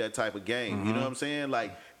give you that type of game. You know what I'm saying?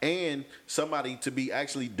 Like, and somebody to be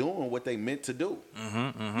actually doing what they meant to do. You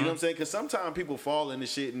know what I'm saying? Because sometimes people fall into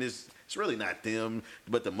shit and it's really not them,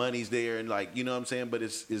 but the money's there and like, you know what I'm saying? But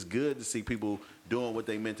it's good to see people doing what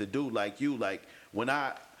they meant to do. Like you, like when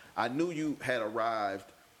I knew you had arrived,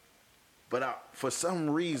 but for some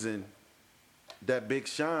reason, that Big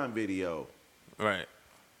Sean video. Right.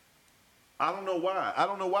 I don't know why. I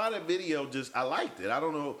don't know why that video I liked it. I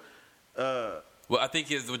don't know. Well, I think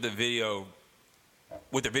it's with the video.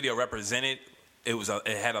 What the video represented,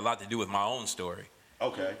 it had a lot to do with my own story.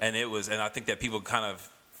 Okay. And I think that people kind of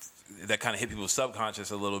hit people's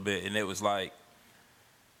subconscious a little bit, and it was like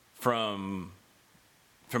from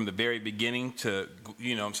the very beginning to,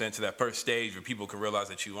 you know what I'm saying, to that first stage where people can realize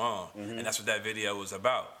that you on. And that's what that video was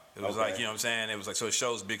about. It was like, you know what I'm saying? It was like, so it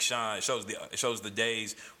shows Big Sean, it shows the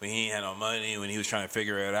days when he ain't had no money, when he was trying to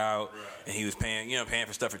figure it out, and he was paying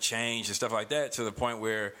for stuff for change and stuff like that, to the point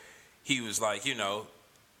where he was like, in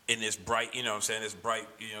this bright, this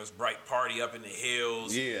bright party up in the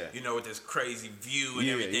hills, with this crazy view and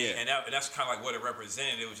everything. And that's kind of like what it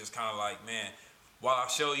represented. It was just kind of like, man, while I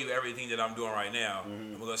show you everything that I'm doing right now,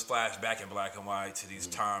 I'm going to splash back in black and white to these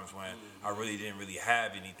times when I really didn't really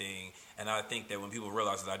have anything. And I think that when people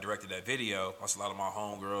realize that I directed that video, plus a lot of my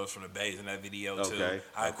homegirls from the Bay in that video too.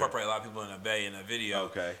 I incorporate a lot of people in the Bay in that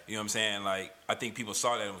video. You know what I'm saying? Like, I think people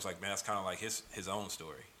saw that and was like, man, that's kind of like his own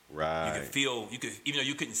story. Right. You could feel, even though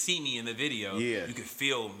you couldn't see me in the video, you could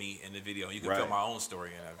feel me in the video. You could feel my own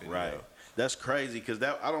story in that video. Right. That's crazy because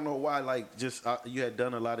I don't know why, like, just you had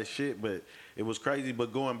done a lot of shit, but it was crazy.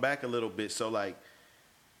 But going back a little bit, so like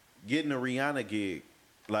getting a Rhianna gig,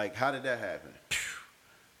 like, how did that happen?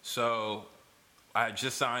 So I had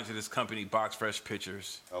just signed to this company, Box Fresh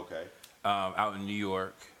Pictures. Okay. Out in New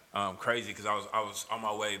York. Crazy because I was on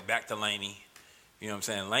my way back to Laney. You know what I'm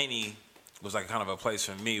saying? Laney was like kind of a place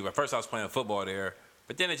for me. At first I was playing football there,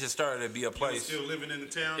 but then it just started to be a place. You were still living in the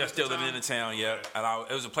town? Yeah, still living in the town, yeah. And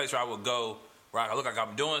it was a place where I would go where I look like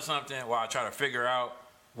I'm doing something while I try to figure out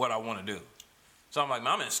what I want to do. So I'm like,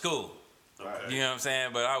 man, I'm in school. You know what I'm saying?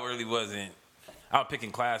 But I really wasn't. I was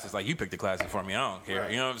picking classes. Like, you picked the classes for me. I don't care.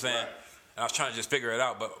 You know what I'm saying? And I was trying to just figure it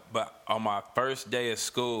out. But on my first day of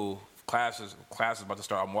school, class was about to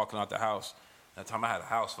start. I'm walking out the house. At the time, I had a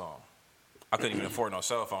house phone. I couldn't even afford no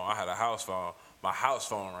cell phone. I had a house phone. My house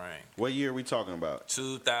phone rang. What year are we talking about?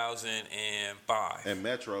 2005. And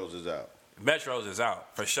Metros is out. Metros is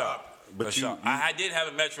out, for sure. But I did have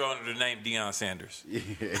a Metro under the name Deion Sanders. Yeah.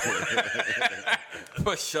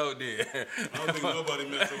 For sure did. I don't think nobody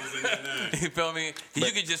Metro was in that name. You feel me?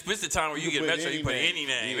 You could just, it's the time where you get Metro, you put any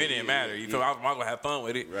name. It didn't matter. You feel me? I was going to have fun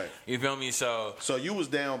with it. Right. You feel me? So you was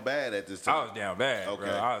down bad at this time? I was down bad, bro.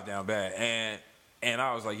 I was down bad. And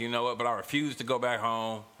I was like, you know what? But I refused to go back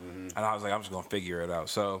home. And I was like, I'm just going to figure it out.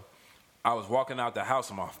 So I was walking out the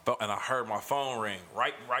house and I heard my phone ring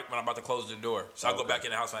right when I'm about to close the door. So I go back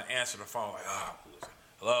in the house and I answer the phone like,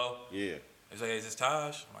 hello? Yeah. He's like, hey, is this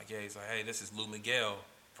Taj? I'm like, yeah. He's like, hey, this is Lou Miguel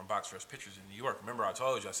from Box Fresh Pictures in New York. Remember I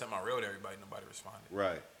told you I sent my reel to everybody, nobody responded.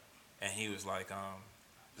 Right. And he was like,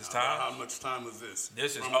 this Taj? How much time was this?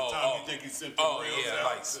 This is, from the time you think you sent the reels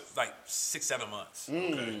out? like 6-7 months.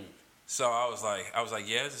 Okay. So I was like,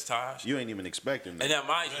 yeah, this is Taj. You ain't even expecting that. And now,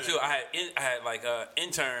 mind you, too, I had like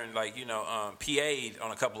intern, like, you know, PA'd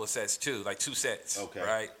on a couple of sets too, like 2 sets. Okay.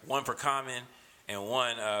 Right. One for Common and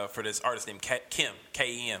one for this artist named Kim,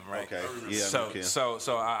 K-E-M. Right. Okay. Yeah.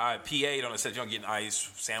 So I PA'd on a set. You know, getting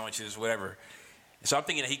ice, sandwiches, whatever. So I'm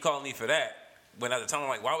thinking that he called me for that. When at the time I'm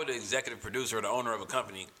like, why would the executive producer or the owner of a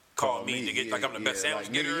company call me to get like I'm the best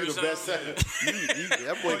sandwich getter or something?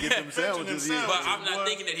 That boy get them sandwiches. But I'm not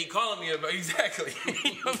thinking that he calling me about exactly.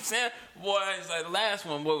 You know what I'm saying? Boy, it's like the last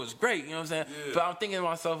one, boy, was great. You know what I'm saying? Yeah. But I'm thinking to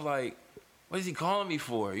myself like, what is he calling me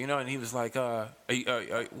for? You know? And he was like,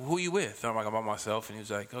 who you with? And I'm like, I'm by myself. And he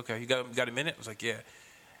was like, okay, you got a minute? I was like, yeah.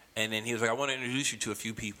 And then he was like, I want to introduce you to a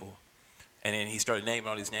few people. And then he started naming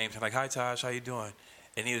all these names. I'm like, hi Taj, how you doing?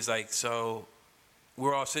 And he was like, so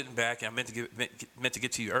we're all sitting back, and I meant to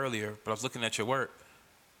get to you earlier, but I was looking at your work,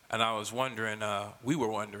 and I was wondering, we were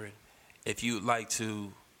wondering, if you'd like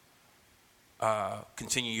to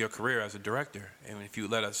continue your career as a director, and if you'd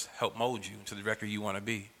let us help mold you into the director you want to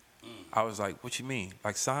be. I was like, what you mean?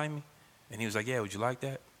 Like, sign me? And he was like, yeah, would you like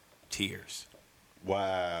that? Tears.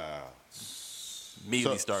 Wow.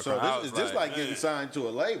 Immediately start crying. So is this like getting signed to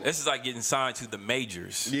a label? This is like getting signed to the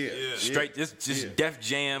majors. Yeah. Straight, just Def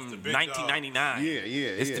Jam 1999.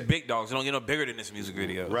 It's the big dogs. It don't get no bigger than this music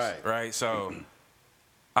video. Right. So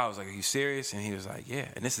I was like, are you serious? And he was like, yeah.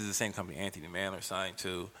 And this is the same company Anthony Mandler signed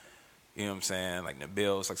to. You know what I'm saying? Like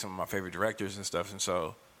Nabil's, like some of my favorite directors and stuff. And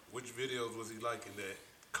so, which videos was he liking that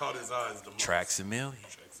caught his eyes the most? Tracks a Million.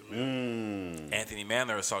 Anthony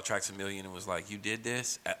Mandler saw Tracks a Million and was like, you did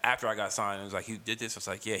this? After I got signed, it was like, you did this? I was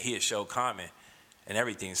like, yeah, he had showed Common and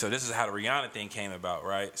everything. So this is how the Rhianna thing came about,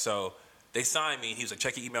 right? So they signed me. He was like,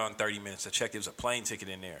 check your email in 30 minutes. I checked. There was a plane ticket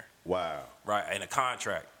in there. Wow. Right, and a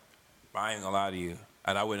contract. But I ain't gonna lie to you.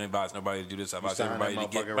 And I wouldn't advise nobody to do this. I advise everybody to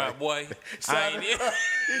get my boy. I ain't it.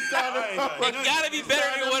 It gotta be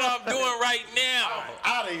better than what I'm doing right now.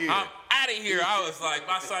 I'm out of here. Out of here. I was like,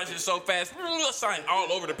 my son's just so fast. Sign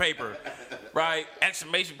all over the paper, right?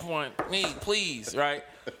 Exclamation point, me, please, right?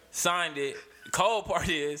 Signed it. The cold part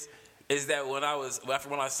is that when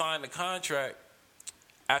I signed the contract,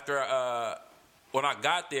 after when I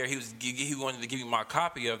got there, he wanted to give me my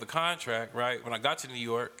copy of the contract, right? When I got to New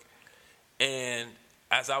York, and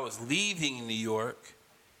as I was leaving New York,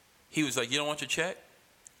 he was like, you don't want your check?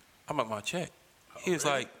 I'm like, my check. He was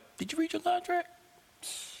like, did you read your contract?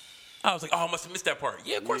 I was like, oh, I must have missed that part.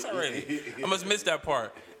 Yeah, of course I read it. I must have missed that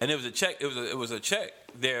part. And it was a check. It was a check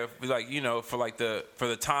there, like, you know, for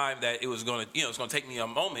the time that it was gonna, you know, it's gonna take me a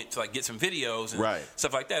moment to like get some videos and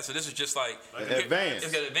stuff like that. So this was just like advance.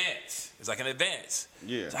 It's an advance. It's like an advance.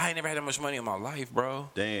 Yeah. So I ain't never had that much money in my life, bro.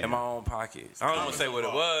 Damn. In my own pocket. I don't want to say what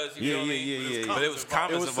it was. You feel me? But it was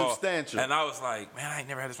comments involved. Substantial. And I was like, man, I ain't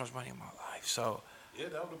never had this much money in my life. So. Yeah,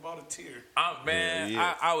 that would have bought a tear. Man,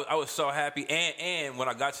 I was so happy. And when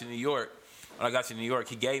I got to New York,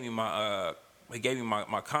 he gave me my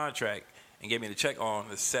contract and gave me the check on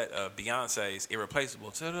the set of Beyonce's Irreplaceable.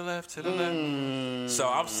 To the left, to the left. So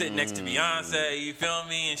I'm sitting next to Beyonce, you feel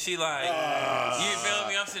me? And she like, you feel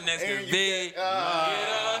me? I'm sitting next to Big. You know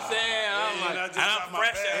what I'm saying? I'm like, I'm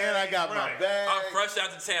fresh out. And I got my bag. I'm fresh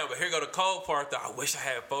out to town. But here go the cold part, though. I wish I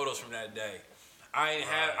had photos from that day. I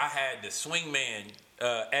had the swingman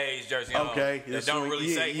A's jersey on. Okay. That don't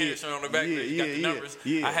really say Henderson on the back. You got the numbers.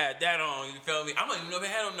 I had that on. You feel me? I don't even know if it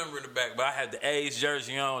had no number in the back, but I had the A's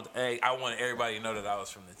jersey on. I wanted everybody to know that I was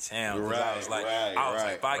from the town. Because I was like,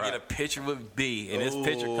 if I get a picture with B and this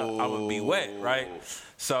picture comes, I would be wet, right?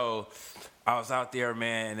 So I was out there,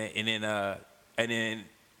 man, and then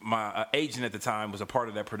my agent at the time was a part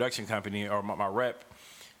of that production company, or my rep.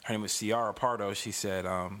 Her name was Ciara Pardo. She said,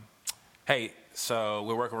 hey, so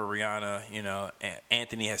we're working with Rhianna, you know, and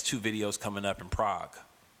Anthony has 2 videos coming up in Prague.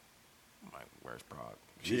 I'm like, where's Prague?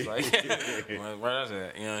 She's like, where is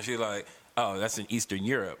that? You know, she's like, oh, that's in Eastern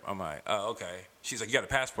Europe. I'm like, oh, okay. She's like, you got a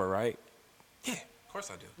passport, right? Yeah, of course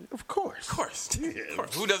I do. Of course. Of course.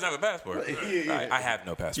 Who doesn't have a passport? I have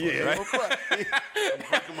no passport,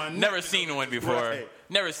 right? Never seen one before. Right.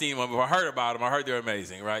 Never seen one before. I heard about them. I heard they're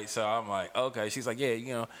amazing, right? So I'm like, okay. She's like, yeah,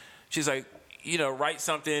 you know. She's like, you know, write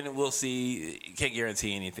something, we'll see. Can't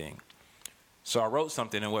guarantee anything. So I wrote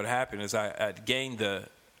something, and what happened is I gained the...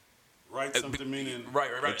 Write something meaning...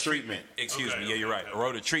 Right. A treatment. Excuse me. Yeah, you're right. I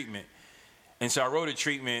wrote a treatment. And so I wrote a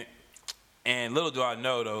treatment, and little do I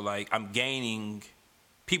know, though, like, I'm gaining...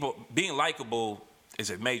 People... Being likable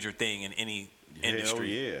is a major thing in any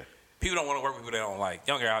industry. Hell yeah. People don't want to work with people they don't like.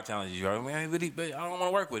 They don't care how talented you are. I mean, I don't want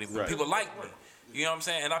to work with him. Right. People like me. You know what I'm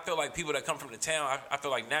saying? And I feel like people that come from the town, I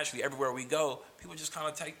feel like naturally everywhere we go, people just kind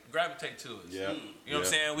of gravitate to us. Yeah. You know what I'm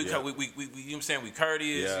saying? We you know what I'm saying? We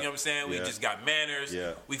courteous. You know what I'm saying? We just got manners.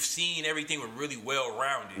 Yeah. We've seen everything. We're really well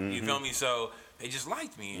rounded. Mm-hmm. You feel me? So they just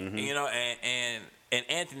liked me. Mm-hmm. You know, and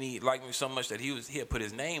Anthony liked me so much that he had put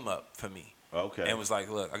his name up for me. Okay. And was like,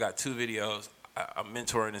 look, I got 2 videos. I'm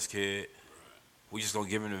mentoring this kid. We just gonna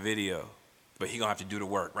give him the video. But he gonna have to do the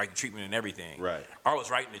work, write the treatment and everything. Right. I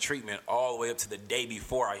was writing the treatment all the way up to the day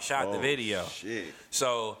before I shot the video. Shit.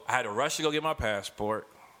 So I had to rush to go get my passport,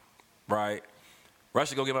 right? Rush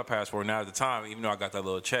to go get my passport. Now at the time, even though I got that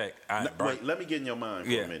little check, wait, let me get in your mind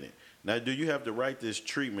for a minute. Now, do you have to write this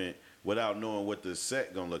treatment without knowing what the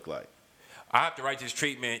set gonna look like? I have to write this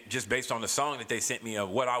treatment just based on the song that they sent me of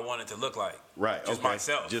what I wanted to look like. Right. Just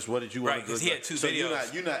myself. Just what did you want to look like? Because he had 2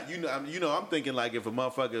 videos. You know, I'm thinking like if a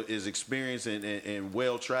motherfucker is experienced and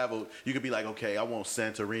well-traveled, you could be like, okay, I want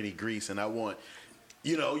Santorini, Greece, and I want,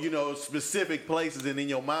 you know, specific places, and in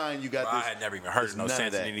your mind you got this. I had never even heard of no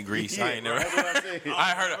Santorini, Greece. Yeah, I ain't never.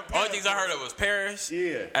 I heard of, only things I heard of was Paris.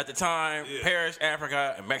 Yeah. At the time, Paris,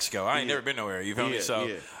 Africa, and Mexico. I ain't never been nowhere. You feel me? So,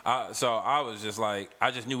 so I was just like, I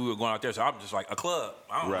just knew we were going out there. So I'm just like a club.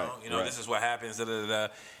 I don't know. You know, this is what happens. Da, da, da.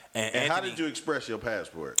 And Anthony, how did you express your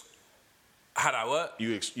passport? How did I what?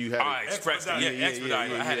 You had it expedited.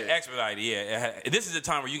 Expedited. I had it expedited. Yeah. This is the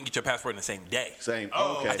time where you can get your passport in the same day. Okay.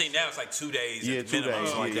 I think now it's like 2 days. Yeah, 2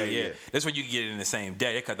 days. Like that. Yeah. This is when you can get it in the same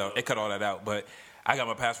day. They cut all that out. But I got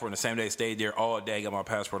my passport in the same day. Stayed there all day. Got my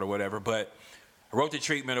passport or whatever. But I wrote the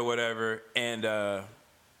treatment or whatever, and I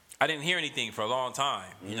didn't hear anything for a long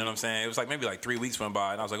time. You know what I'm saying? It was like maybe like 3 weeks went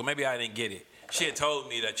by, and I was like, well, maybe I didn't get it. She had told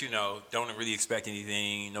me that, you know, don't really expect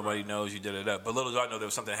anything. Nobody knows you did it up. But little do I know there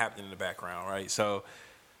was something happening in the background, right? So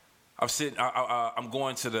I'm sitting. I'm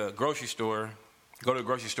going to the grocery store. Go to the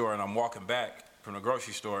grocery store, and I'm walking back from the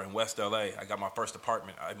grocery store in West LA. I got my first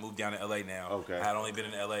apartment. I moved down to LA now. Okay. I had only been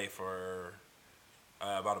in LA for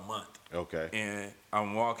about a month. Okay. And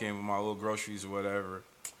I'm walking with my little groceries or whatever.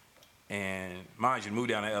 And mind you,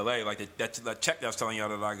 moved down to LA. Like that check that I was telling y'all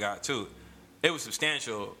that I got too. It was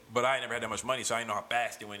substantial, but I ain't never had that much money, so I didn't know how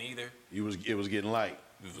fast it went either. It was getting light.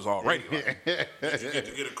 It was already light. Did you get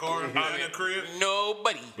to get a car and buy a crib?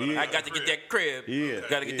 Nobody. I got to get that crib. Yeah.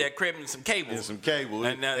 Got to get that crib and some cable. And some cable.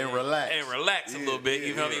 And relax. And relax a little bit.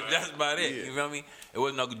 You feel me? That's about it. You feel me? It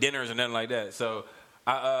wasn't no dinners or nothing like that. So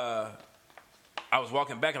I was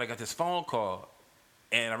walking back, and I got this phone call.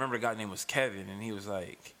 And I remember the guy's name was Kevin, and he was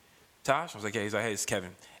like, Tosh? I was like, yeah. He's like, hey, it's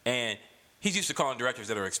Kevin. And he's used to calling directors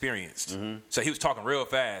that are experienced. So he was talking real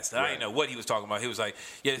fast. I didn't know what he was talking about. He was like,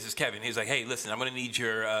 yeah, this is Kevin. He was like, hey, listen, I'm going to need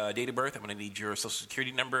your date of birth. I'm going to need your social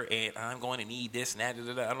security number. And I'm going to need this and that.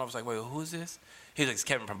 I was like, wait, who is this? He was like, it's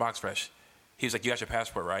Kevin from Box Fresh. He was like, you got your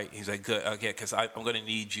passport, right? He's like, good. Okay, because I'm going to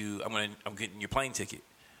need you. I'm getting your plane ticket.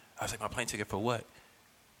 I was like, my plane ticket for what?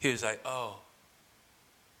 He was like,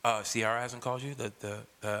 Ciara hasn't called you?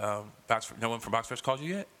 No one from Box Fresh called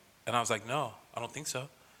you yet? And I was like, no, I don't think so.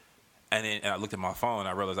 And then I looked at my phone. And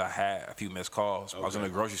I realized I had a few missed calls. Okay. I was in the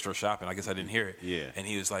grocery store shopping. I guess I didn't hear it. Yeah. And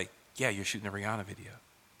he was like, yeah, you're shooting a Rhianna video.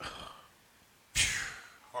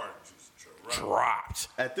 Heart just dropped.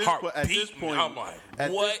 At this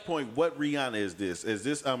point, what Rhianna is this? Is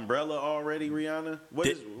this Umbrella already, Rhianna?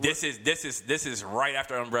 This is right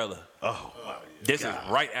after Umbrella. Oh my This is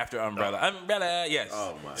right after Umbrella. Umbrella, yes.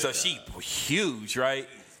 Oh my so God. She huge, right?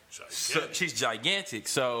 She's gigantic.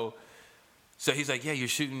 So he's like, yeah, you're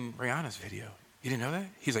shooting Rihanna's video. You didn't know that?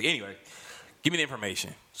 He's like, anyway, give me the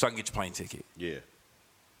information so I can get your plane ticket. Yeah.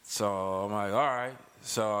 So I'm like, all right.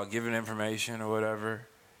 So I'll give him the information or whatever.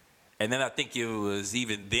 And then I think it was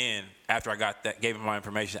even then, after I gave him my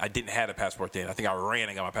information, I didn't have a passport then. I think I ran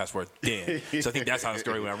and got my passport then. So I think that's how the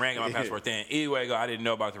story went. I ran and got my passport then. Either way, I didn't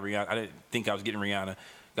know about the Rihanna. I didn't think I was getting Rihanna.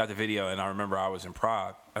 Got the video, and I remember I was in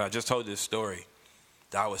Prague. And I just told this story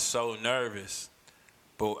that I was so nervous,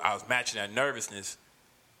 but I was matching that nervousness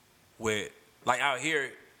with, like out here,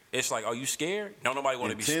 it's like, are you scared? No, nobody want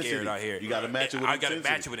to be scared out here. You got to match it with intensity. I got to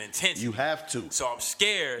match it with intensity. You have to. So I'm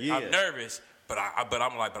scared. Yeah. I'm nervous. But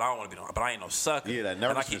I'm like, but I don't want to be, but I ain't no sucker. Yeah, that And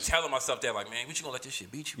nervousness. I keep telling myself that, like, man, what you gonna let this shit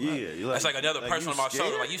beat you? Yeah, That's like another person on my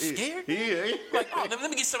shoulder. Like, you scared? Yeah. Like, oh, let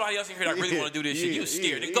me get somebody else in here that really want to do this shit. You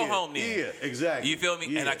scared? Then go home then. Yeah, exactly. You feel me?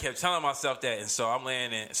 Yeah. And I kept telling myself that, and so I'm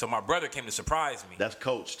laying in. So my brother came to surprise me. That's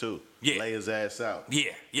coach too. Yeah, lay his ass out.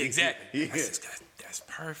 Yeah, exactly. Yeah. That's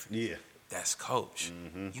perfect. Yeah. That's coach.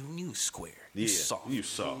 You square. Yeah. You soft. You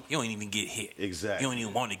soft. You don't even get hit. Exactly. You don't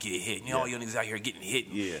even want to get hit. You know, all you niggas out here getting hit.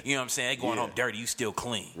 Yeah. You know what I'm saying? They going home dirty. You still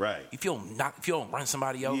clean. Right. If you don't run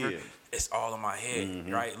somebody over, it's all in my head.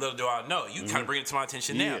 Right. Little do I know, you kind of bring it to my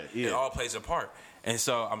attention now. Yeah. It all plays a part. And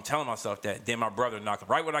so I'm telling myself that. Then my brother knocked.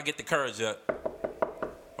 Right when I get the courage up,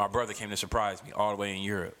 my brother came to surprise me all the way in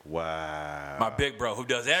Europe. Wow. My big bro who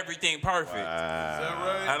does everything perfect. Wow. Is that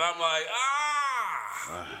right? And I'm like,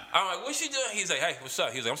 I'm like, what you doing? He's like, hey, what's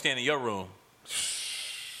up? He's like, I'm staying in your room.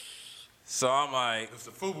 So I'm like, it's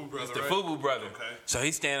the Fubu brother. It's the Fubu brother. Okay. So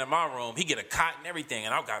he's staying in my room. He get a cot and everything,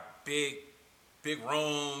 and I've got big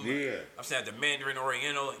room. Yeah. I'm staying at the Mandarin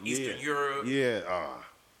Oriental in Eastern Europe. Yeah.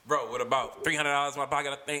 Bro, with about $300 in my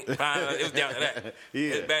pocket, I think. It was down to that. Yeah.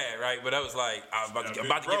 It's bad, right? But I was like, I'm about to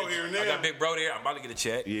get I got big bro there. I'm about to get a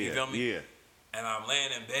check. Yeah. You feel me? Yeah. And I'm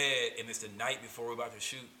laying in bed, and it's the night before we're about to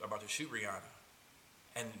shoot Rhianna.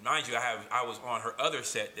 And mind you, I was on her other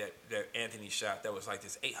set that Anthony shot. That was like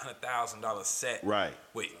this $800,000 set, right?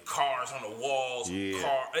 With cars on the walls.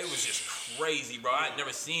 Yeah. It was just crazy, bro. I had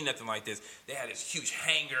never seen nothing like this. They had this huge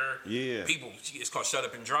hangar. Yeah. People, it's called Shut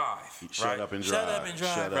Up and Drive. Shut Up and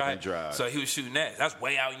Drive. So he was shooting that. That's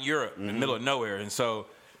way out in Europe, in the middle of nowhere. And so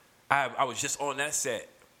I was just on that set,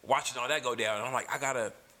 watching all that go down. And I'm like, I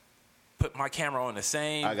gotta put my camera on the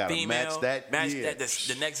same. I gotta female, match that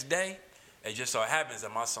the next day. It just so happens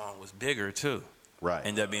that my song was bigger too. Right.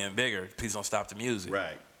 Ended up being bigger. Please Don't Stop the Music.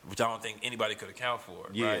 Right. Which I don't think anybody could account for.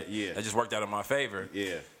 Yeah, right? yeah. That just worked out in my favor.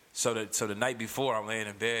 Yeah. So the night before, I'm laying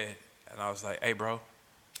in bed, and I was like, hey, bro.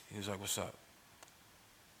 He was like, what's up?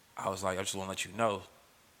 I was like, I just want to let you know,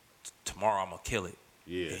 tomorrow I'm going to kill it.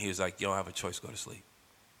 Yeah. And he was like, you don't have a choice, go to sleep.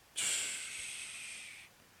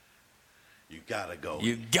 You gotta go.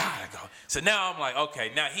 So now I'm like,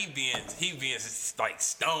 okay, now he being like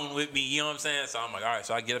stoned with me, you know what I'm saying? So I'm like, all right.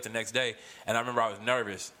 So I get up the next day, and I remember I was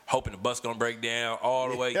nervous, hoping the bus gonna break down all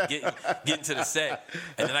the way, getting to the set.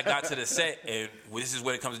 And then I got to the set, and this is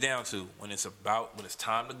what it comes down to: when it's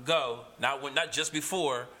time to go, not just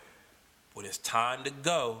before, when it's time to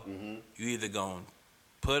go, you either gonna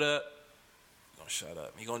put up, you're gonna shut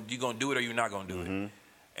up. You gonna do it, or you're not gonna do it.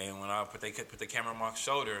 And when I put the camera on my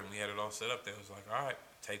shoulder and we had it all set up, they was like, all right,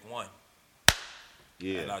 take one.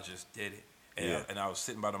 Yeah. And I just did it. And I was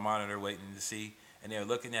sitting by the monitor waiting to see, and they were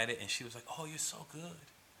looking at it, and she was like, oh, you're so good.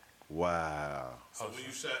 Wow. So when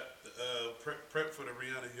you shot prep for the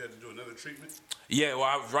Rhianna, you had to do another treatment? Yeah, well,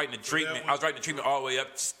 I was writing the treatment. I was writing the treatment all the way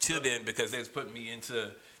up to then because they was putting me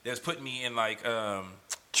in like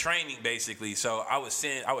training basically. So I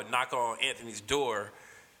would knock on Anthony's door.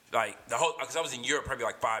 Like because I was in Europe probably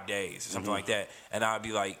like 5 days or something like that, and I'd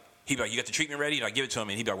be like, he'd be like, you got the treatment ready? And I give it to him,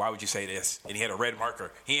 and he'd be like, why would you say this? And he had a red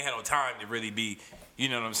marker. He ain't had no time to really be, you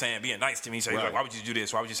know what I'm saying, being nice to me. So he's like, why would you do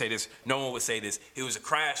this? Why would you say this? No one would say this. It was a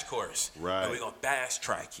crash course. Right. And we're going to fast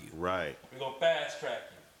track you. Right. We're going to fast track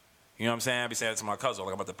you. You know what I'm saying? I be saying that to my cousin,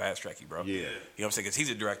 like, I'm about to fast track you, bro. Yeah. You know what I'm saying? Because he's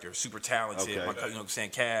a director, super talented. Okay. My cousin, you know what I'm saying,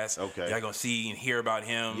 Cass. Okay. Y'all going to see and hear about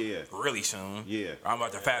him really soon. Yeah. I'm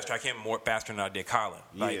about to fast track him more faster than I did Colin.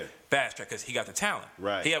 Like, fast track, because he got the talent.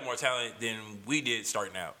 Right. He had more talent than we did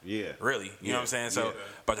starting out. Yeah. Really. You know what I'm saying? So,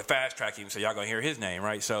 about to fast track him, so y'all going to hear his name,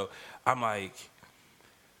 right? So, I'm like,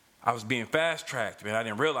 I was being fast tracked, man. I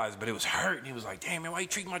didn't realize it, but it was hurting. He was like, damn, man, why you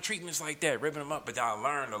treating my treatments like that? Ripping them up. But I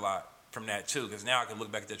learned a lot from that, too, because now I can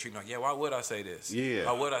look back at that treatment like, yeah, why would I say this? Yeah.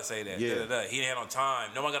 Why would I say that? Yeah. Da-da-da. He didn't have no time.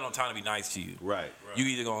 No one got no time to be nice to you. Right. You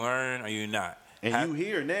either going to learn or you not. And you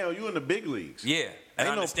here now. You in the big leagues. Yeah. And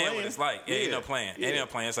I no understand playing. what it's like. Yeah, ain't no playing. Ain't no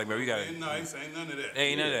playing. It's like, bro, we got to. Ain't nice. Ain't none of that.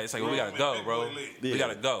 Ain't none of that. It's like, well, we got to go, bro. We got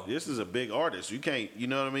to go. This is a big artist. You can't, you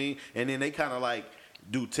know what I mean? And then they kind of like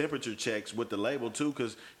do temperature checks with the label, too,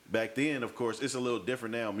 because back then, of course, it's a little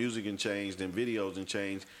different now. Music and changed and videos and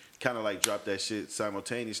changed. Kind of like drop that shit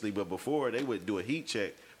simultaneously. But before, they would do a heat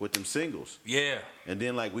check with them singles. Yeah. And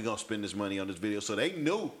then, like, we going to spend this money on this video. So they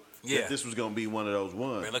knew that this was going to be one of those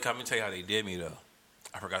ones. Man, look, I'm going to tell you how they did me, though.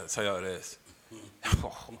 I forgot to tell y'all this.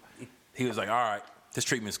 He was like, all right, this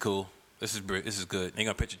treatment's cool. This is good. They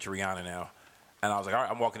going to pitch it to Rhianna now. And I was like, all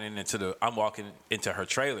right, I'm walking into her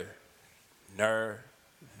trailer.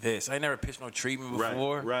 Nervous. I ain't never pitched no treatment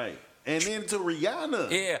before. Right. And then to Rihanna.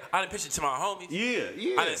 Yeah, I didn't pitch it to my homies.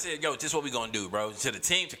 Yeah. I didn't say, yo, this is what we gonna do, bro. To the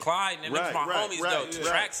team, to Clyde, and them, to my homies, though. To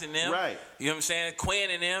Trax and them. Right. You know what I'm saying? Quinn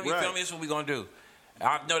and them. You feel me? This is what we gonna do.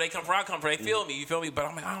 I know they come from, they feel me, you feel me? But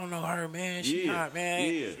I'm like, I don't know her, man. She not,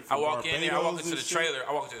 man. Yeah. I walk in there, I walk into the trailer,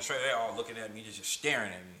 they're all looking at me, just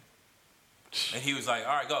staring at me. And he was like,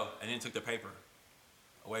 all right, go. And then took the paper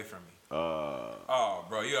away from me. Oh,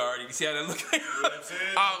 bro, you see how that look like? You know what I'm saying?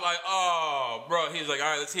 I was like, oh, bro. He was like, all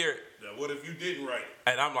right, let's hear it. Now, what if you didn't write it?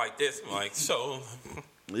 And I'm like this. I'm like, so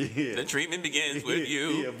the treatment begins with you.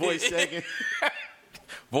 Yeah, voice shaking.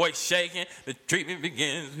 Voice shaking. The treatment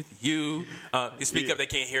begins with you. Speak up, they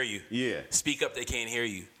can't hear you. Yeah. Speak up, they can't hear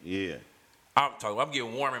you. Yeah. I'm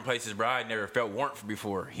getting warm in places, bro. I never felt warmth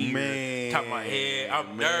before. Here, top of my head.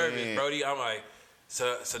 I'm nervous, Brody. I'm like,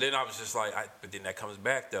 so then I was just like, but then that comes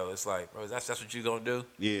back though. It's like, bro, that's what you gonna do?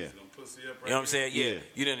 Yeah. You know what I'm saying? Yeah.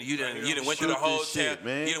 You didn't went through the whole town.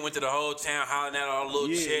 Man. You done went to the whole town hollering at all the little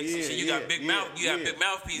chicks. And shit. You got big mouth. You got big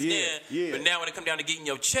mouthpiece then. Yeah. But now when it come down to getting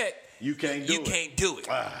your check, you can't do it.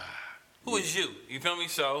 Who is you? You feel me?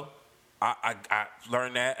 So I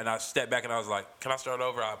learned that, and I stepped back, and I was like, can I start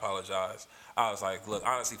over? I apologize. I was like, look,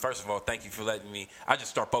 honestly, first of all, thank you for letting me. I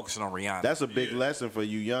just start focusing on Rhianna. That's a big lesson for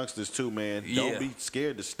you youngsters, too, man. Don't be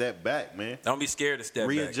scared to step back, man. Don't be scared to step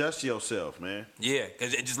back. Readjust yourself, man. Yeah,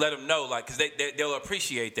 and just let them know, like, because they'll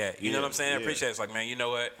appreciate that. You know what I'm saying? They appreciate it. It's like, man, you know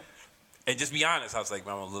what? And just be honest. I was like,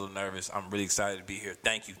 man, I'm a little nervous. I'm really excited to be here.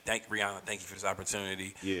 Thank you. Thank Rhianna. Thank you for this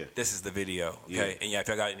opportunity. Yeah. This is the video. Okay. And if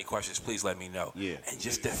y'all got any questions, please let me know. Yeah. And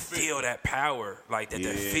just to feel that power, like that,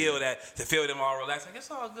 to feel them all relaxed. Like,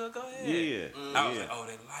 it's all good. Go ahead. Yeah. I was like, oh,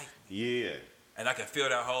 they like me. Yeah. And I could feel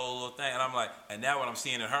that whole little thing. And I'm like, and now what I'm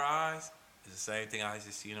seeing in her eyes is the same thing I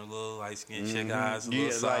just see in a little light skinned chick eyes, a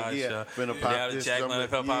little side show. Down the check,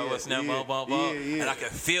 what's that, and I can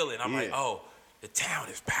feel it. I'm like, oh. The town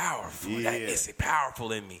is powerful. Yeah. It's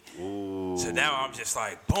powerful in me. Ooh. So now I'm just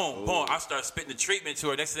like, boom, boom. I start spitting the treatment to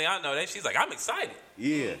her. Next thing I know, she's like, I'm excited.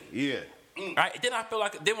 Yeah. Right? Then I feel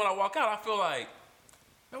like, when I walk out, I feel like,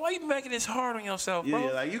 man, why you making this hard on yourself, bro?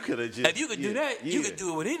 Yeah, like you could have just. If you could do that, you could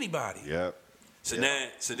do it with anybody. Yep. So then,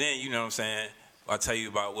 you know what I'm saying? I'll tell you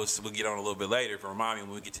about we'll get on a little bit later. But remind me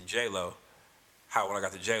when we get to J-Lo. How when I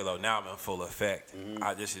got to J-Lo, now I'm in full effect.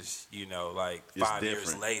 This is, like 5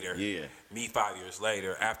 years later. Yeah. Me 5 years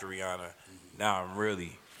later, after Rhianna, now I'm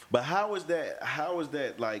really. But how is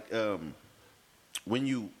that like when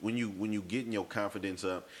you getting your confidence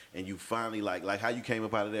up and you finally like how you came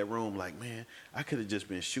up out of that room, like, man, I could have just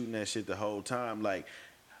been shooting that shit the whole time. Like,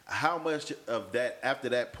 how much of that after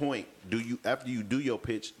that point after you do your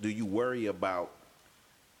pitch, do you worry about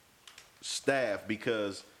staff?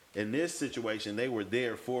 Because in this situation, they were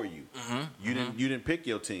there for you. You didn't pick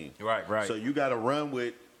your team. Right. So you got to run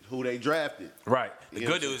with who they drafted. Right. The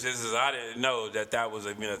good news is I didn't know that was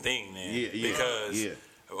a thing then. Yeah. Because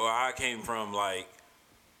I came from like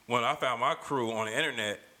when I found my crew on the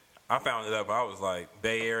internet, I found it up. I was like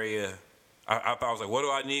Bay Area. I was like, what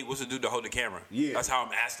do I need? What's to do to hold the camera? Yeah. That's how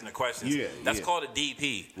I'm asking the questions. Yeah. That's called a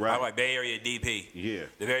DP. Right. I'm like Bay Area DP. Yeah.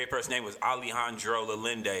 The very first name was Alejandro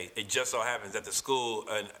Lalinde. It just so happens that the school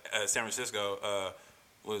in San Francisco,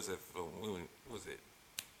 what was it?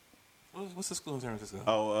 What's the school in San Francisco?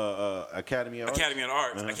 Oh, Academy of Arts. Academy of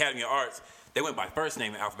Arts. Academy of Arts. They went by first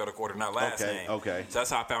name in alphabetical order, not last name. Okay. So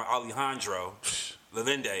that's how I found Alejandro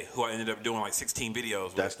Levende, who I ended up doing like 16 videos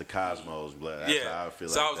with. That's the Cosmos, blood. That's how I feel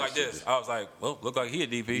so I was like this. I was like, well, look like he a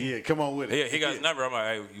DP. Yeah, come on with it. Yeah, he got his number. I'm like,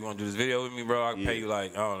 hey, you want to do this video with me, bro? I can pay you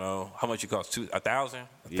like, I don't know, how much it cost? $1,000?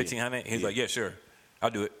 $1,500? He's like, yeah, sure. I'll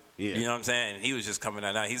do it. Yeah. You know what I'm saying? And he was just coming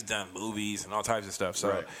out now. He's done movies and all types of stuff.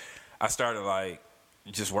 So I started like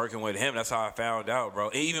just working with him. That's how I found out, bro.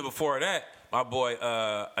 And even before that, my boy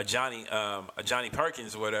Johnny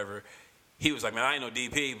Perkins or whatever, he was like, man, I ain't no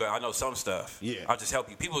DP, but I know some stuff. Yeah, I'll just help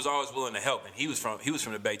you. People was always willing to help, and he was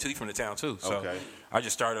from the Bay too. He's from the town too. So I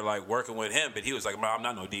just started like working with him, but he was like, man, I'm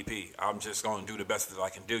not no DP. I'm just gonna do the best that I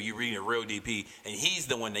can do. You reading a real DP, and he's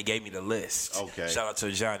the one that gave me the list. Okay, shout out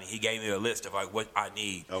to Johnny. He gave me the list of like what I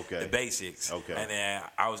need. Okay, the basics. Okay, and then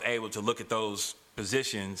I was able to look at those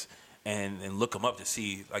positions and look them up to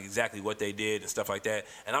see like exactly what they did and stuff like that.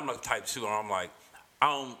 And I'm like type 2, and I'm like, I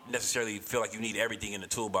don't necessarily feel like you need everything in the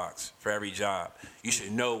toolbox for every job. You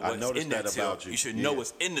should know what's in that tool. You should know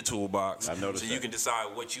what's in the toolbox, so you can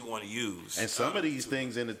decide what you want to use. And some of these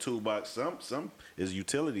things in the toolbox, some is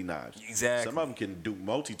utility knives. Exactly. Some of them can do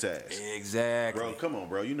multitask. Exactly. Bro, come on,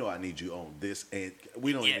 bro. You know I need you on this, and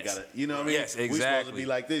we don't even gotta. You know what I mean? Yes, exactly. We supposed to be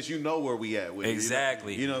like this. You know where we at with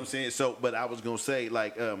exactly. You know what I'm saying? So, but I was gonna say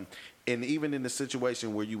like. And even in the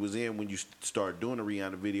situation where you was in when you started doing the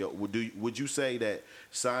Rhianna video, would you say that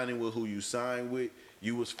signing with who you signed with,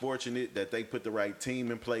 you was fortunate that they put the right team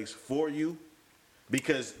in place for you?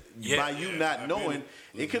 Because by you not knowing,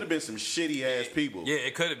 it could have been some shitty ass people. Yeah,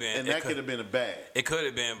 it could have been, and that could have been a bad. It could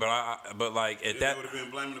have been, but like at that would have been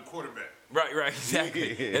blaming the quarterback. Right, exactly.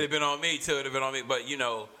 It'd have been on me too. It'd have been on me, but you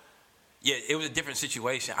know. Yeah, it was a different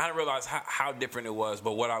situation. I didn't realize how different it was,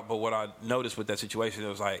 but what I noticed with that situation, it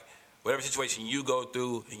was like, whatever situation you go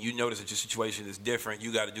through and you notice that your situation is different,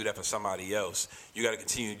 you got to do that for somebody else. You got to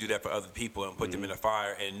continue to do that for other people and put them in the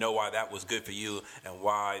fire and know why that was good for you and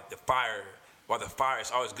why the fire,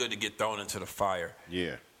 it's always good to get thrown into the fire.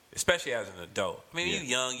 Yeah. Especially as an adult. I mean, you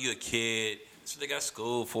young, you a kid. So they got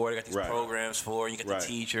school for it. They got these programs for it. You got the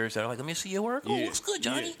teachers that are like, let me see your work. Oh, what's good,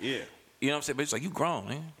 Johnny? Yeah. You know what I'm saying? But it's like, you grown,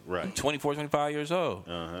 man. Right. You're 24, 25 years old.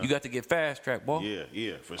 You got to get fast track, boy.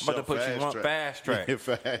 Yeah, for sure. I'm about to put you on fast track.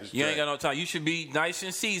 You ain't got no time. You should be nice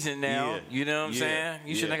and seasoned now. You know what I'm saying?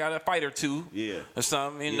 You should have got a fight or two or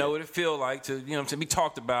something and know what it feel like to, you know what I'm saying, be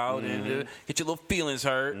talked about and get your little feelings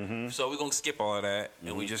hurt. So we're going to skip all of that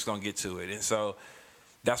and we just going to get to it. And so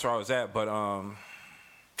that's where I was at. But,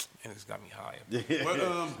 and it's got me high.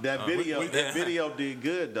 But, that video did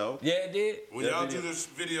good though. Yeah, it did. When y'all do this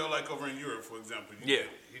video, like over in Europe, for example, he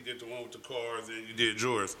did the one with the cars, and you did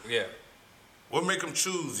yours. Yeah. What make them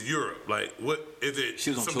choose Europe? Like, what is it?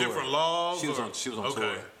 She was some on tour. Different laws? She was on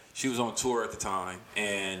tour. She was on tour at the time,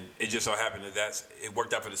 and it just so happened that it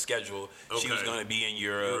worked out for the schedule. Okay. She was going to be in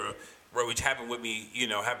Europe. Which happened with me, you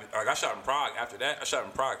know, like I shot in Prague after that. I shot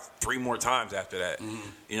in Prague 3 more times after that.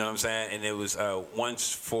 You know what I'm saying? And it was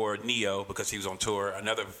once for Neo because he was on tour,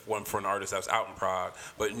 another one for an artist that was out in Prague.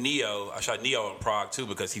 But I shot Neo in Prague too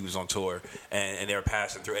because he was on tour and they were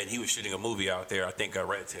passing through, and he was shooting a movie out there, I think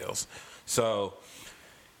Red Tails. So,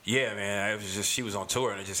 yeah, man, it was just, she was on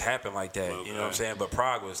tour and it just happened like that. Okay. You know what I'm saying? But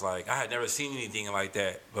Prague was like, I had never seen anything like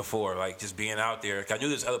that before, like just being out there. I knew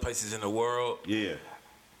there's other places in the world. Yeah.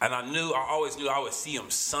 And I always knew I would see him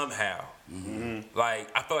somehow. Like,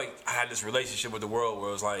 I felt like I had this relationship with the world where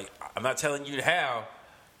it was like, I'm not telling you how,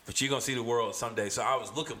 but you're going to see the world someday. So I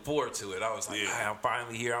was looking forward to it. I was like, I'm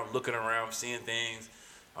finally here. I'm looking around, I'm seeing things.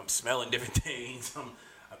 I'm smelling different things. I'm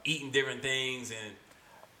eating different things.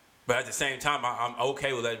 But at the same time, I'm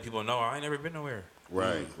okay with letting people know I ain't never been nowhere.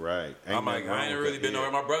 Right. I'm like, I ain't really been nowhere.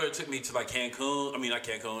 My brother took me to like Cancun. I mean, not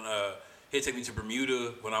Cancun. He'd take me to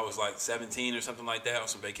Bermuda when I was like 17 or something like that on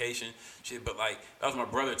some vacation shit. But like, that was my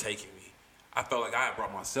brother taking me. I felt like I had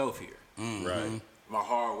brought myself here. Right. My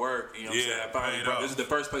hard work, you know what I'm saying? This is the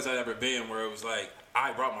first place I'd ever been where it was like,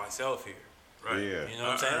 I brought myself here. Right. Yeah. You know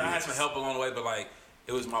what I'm saying? I had some help along the way, but like,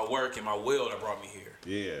 it was my work and my will that brought me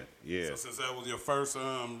here. Yeah. So since that was your first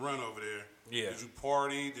run over there, did you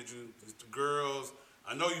party? Did the girls?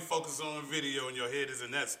 I know you focus on the video and your head is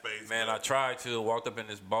in that space. Man, I tried to. Walked up in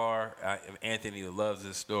this bar. Anthony loves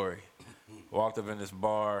this story. Walked up in this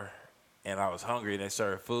bar, and I was hungry, and they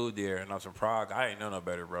served food there, and I was from Prague. I didn't know no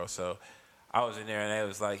better, bro. So I was in there, and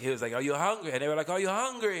he was like, are you hungry? And they were like, are you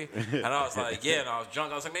hungry? And I was like, yeah. And I was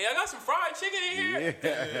drunk. I was like, man, I got some fried chicken in here. Yeah.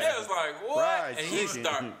 It was like, what? Fried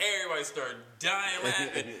and everybody started dying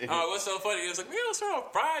laughing. What's so funny? He was like, man, what's wrong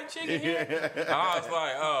with fried chicken here? And I was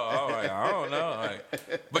like, oh, all right, I don't know.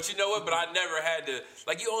 Like, But you know what? But I never had to,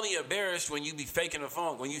 like, you only embarrassed when you be faking a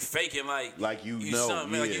phone, when you faking, like you know.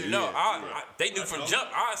 Something, like, you know. They knew from jump.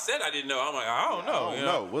 I said I didn't know. I'm like, I don't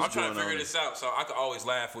know. I'm trying to figure this out. So I could always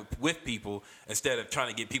laugh with people instead of trying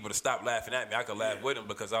to get people to stop laughing at me. I could laugh with them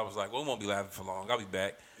because I was like, well, we won't be laughing for long. I'll be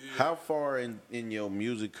back. How far in your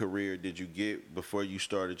music career did you get before you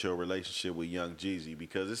started your relationship with Young Jeezy?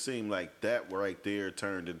 Because it seemed like that right there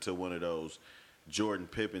turned into one of those Jordan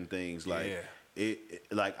Pippen things. Like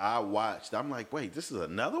like I watched, I'm like, wait, this is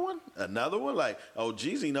another one? Like, oh,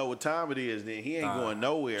 Jeezy know what time it is. Then he ain't going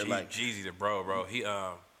nowhere. Like Jeezy, the bro. He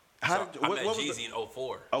I met Jeezy in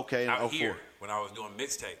 04. Okay, in out 04. Here when I was doing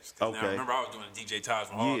mixtapes. Okay. Now, remember I was doing the DJ Taj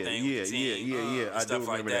Mahal thing with the team. I stuff do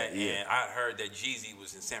like remember that. that. Yeah. And I heard that Jeezy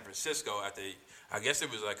was in San Francisco at the, I guess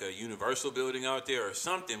it was like a Universal building out there or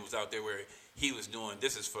something was out there where he was doing,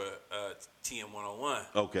 this is for TM 101.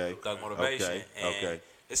 Okay. Thug Motivation. And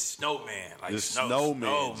it's Snowman. Like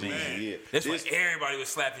Snowman. Yeah. This when everybody was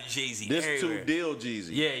slapping Jeezy. This everywhere. 2 Deal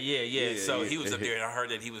Jeezy. Yeah. So he was up there and I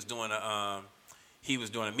heard that he was doing a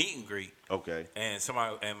meet and greet. Okay. And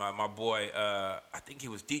somebody and my boy, I think he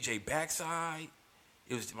was DJ Backside.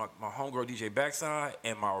 It was my homegirl DJ Backside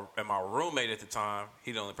and my roommate at the time.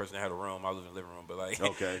 He the only person that had a room. I lived in the living room, but like,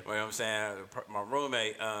 okay. You know what I'm saying? My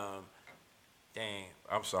roommate, dang,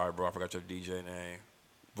 I'm sorry, bro, I forgot your DJ name,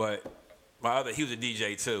 but he was a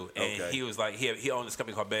DJ too, and he was like, he owned this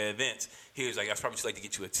company called Bad Events. He was like, I'd probably just like to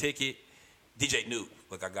get you a ticket. DJ Noob,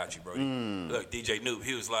 look, I got you, bro. Look, DJ Noob.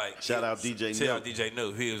 He was like, shout out DJ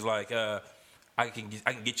Noob. He was like, I can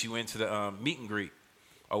get you into the meet and greet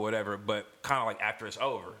or whatever, but kind of like after it's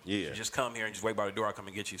over. Yeah. So just come here and just wait by the door. I'll come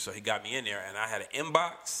and get you. So he got me in there, and I had an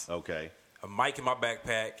inbox. Okay. A mic in my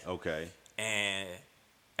backpack. Okay. And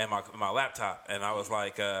my laptop, and I was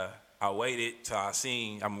like, I waited till I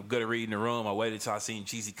seen, I'm good at reading the room. I waited till I seen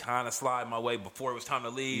Jeezy kind of slide my way before it was time to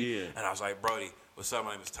leave. Yeah. And I was like, Brody, what's up?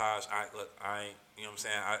 My name is Taj. I ain't, you know what I'm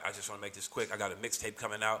saying? I just want to make this quick. I got a mixtape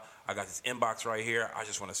coming out. I got this inbox right here. I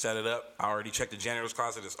just want to set it up. I already checked the janitor's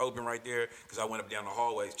closet. It's open right there because I went up down the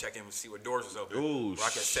hallways, checking to see what doors was open. Ooh, where I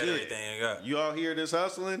could set everything up. You all hear this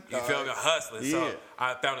hustling? You feel me? Hustling. Yeah. So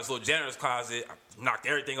I found this little janitor's closet. I knocked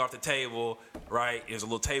everything off the table, right? There's a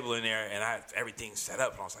little table in there, and I had everything set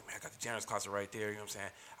up. And I was like, man, I got the janitor's closet right there. You know what I'm saying?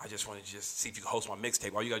 I just want to just see if you can host my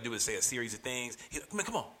mixtape. All you got to do is say a series of things. He's like, man,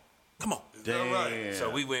 come on. Damn. Right.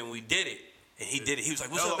 So we went and we did it. And he did it. He was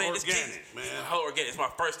like, what's up, man? This Jeezy. Man. Hella organic. It's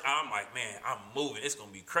my first time. I'm like, man, I'm moving. It's going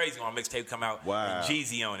to be crazy when my mixtape come out. Wow. And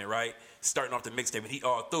Jeezy on it, right? Starting off the mixtape. And he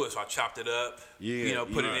all through it. So I chopped it up. Yeah.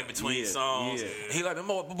 Put it in between songs. Yeah. And he like, my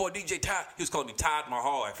boy DJ Taj. He was calling me Taj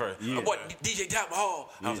Mahal at first. Yeah. My boy DJ Taj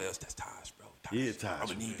Mahal. I was like, that's Taj, bro. Taj. Yeah, Taj. I'm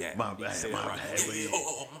going to need that. My bad. For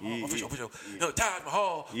sure. No, Taj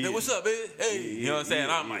Mahal. Yeah. Man, what's up, man? Hey. You know what I'm saying?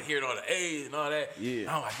 I'm like hearing all the A's and all that. Yeah. And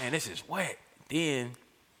I'm like, man, this is whack. Then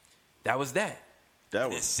that was that.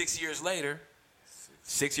 And then 6 years later,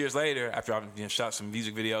 after I've shot some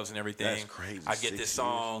music videos and everything, that's crazy. I get this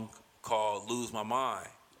song called "Lose My Mind."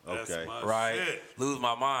 Okay, right? Shit. "Lose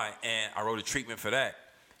My Mind," and I wrote a treatment for that.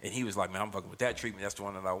 And he was like, "Man, I'm fucking with that treatment. That's the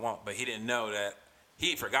one that I want." But he didn't know that he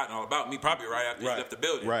had forgotten all about me. Probably right after he left the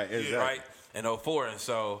building, right? Exactly. Right in 04. And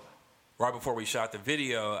so, right before we shot the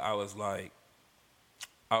video, I was like,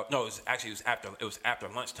 no, it was after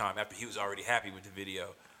lunchtime. After he was already happy with the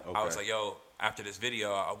video, I was like, "Yo, after this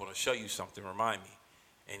video, I want to show you something. Remind me."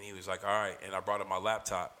 And he was like, "All right." And I brought up my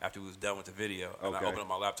laptop after we was done with the video. And I opened up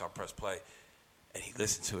my laptop, pressed play, and he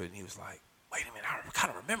listened to it, and he was like, "Wait a minute, I kind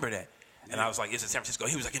of remember that." And I was like, "It's in San Francisco."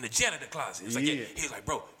 He was like, "In the janitor closet." He was like, "Yeah." He was like,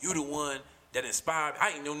 "Bro, you the one that inspired me." I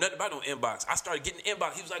ain't know nothing about no inbox. I started getting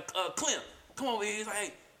inbox. He was like, "Clint, come over here." He's like,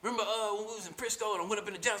 "Hey, remember when we was in Frisco and I went up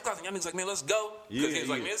in the janitor's closet?" And y'all niggas like, "Man, let's go." Because he was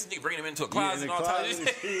like, "Man, this nigga bringing him into a closet and all types of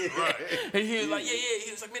shit." Right. And he was like, "Yeah."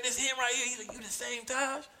 He was like, "Man, this him right here." He's like, "You the same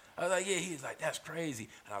Taj?" I was like, "Yeah." He was like, "That's crazy."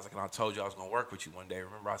 And I was like, "And I told you I was going to work with you one day.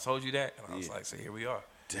 Remember I told you that?" And I was like, "So here we are."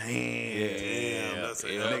 Damn.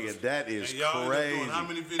 Nigga, that is crazy. How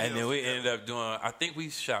many videos? And then we ended up doing, I think we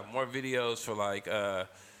shot more videos for like a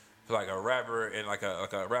rapper and like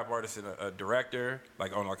a rap artist and a director,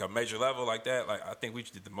 like on like a major level like that. Like I think we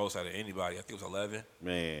did the most out of anybody. I think it was 11.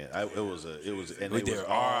 Man, it was. And we did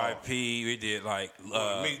R.I.P. We did like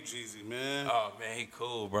meet Jeezy, man. Oh man, he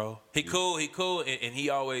cool, bro. He cool, and he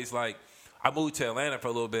always like. I moved to Atlanta for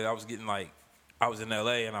a little bit. I was in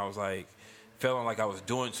L.A. and I was like. Feeling like I was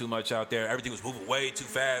doing too much out there. Everything was moving way too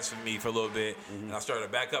fast for me for a little bit. Mm-hmm. And I started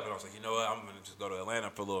to back up, and I was like, you know what? I'm going to just go to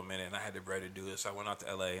Atlanta for a little minute. And I had the bread to do this. So I went out to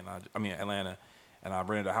Atlanta, and I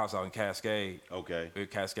rented a house out in Cascade. Okay.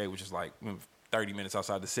 Cascade, which is like 30 minutes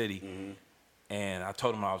outside the city. Mm-hmm. And I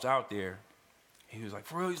told him I was out there. He was like,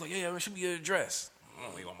 for real? He's like, yeah, shoot me your address.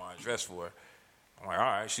 what you want my address for? I'm like, all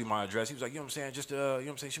right, shoot my address. He was like, you know what I'm saying? Just, you know what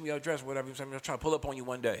I'm saying? Shoot me your address or whatever. You know what I'm saying? I'm trying to pull up on you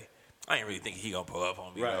one day. I ain't really thinking he gonna pull up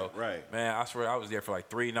on me, though. Right. Man, I swear I was there for like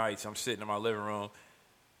 3 nights. I'm sitting in my living room.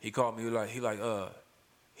 He called me he like,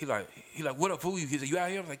 what up, fool? He said, you out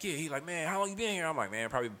here? I was like, yeah. He like, man, how long you been here? I'm like, man,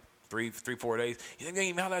 probably 3-4 days. He said, you ain't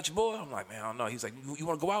even holler at your boy? I'm like, man, I don't know. He's like, you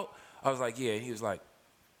want to go out? I was like, yeah. He was like,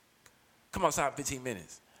 come outside in 15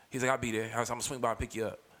 minutes. He's like, I'll be there. I was like, I'm gonna swing by and pick you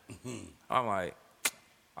up. I'm like,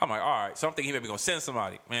 all right. So I'm thinking he may be gonna send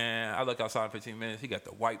somebody. Man, I look outside in 15 minutes. He got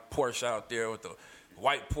the white Porsche out there with the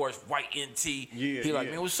white Porsche, white NT. Yeah, he like,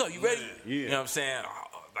 man, what's up? You ready? Yeah. You know what I'm saying?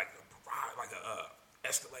 Like a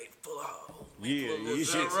Escalade full of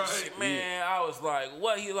right. Man, I was like,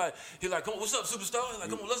 what? He like, come on, what's up, superstar? He's like,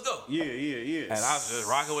 come on, let's go. Yeah. And I was just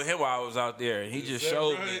rocking with him while I was out there, and he just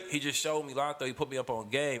showed me. I thought he put me up on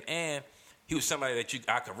game, and he was somebody that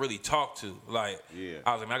I could really talk to. Like,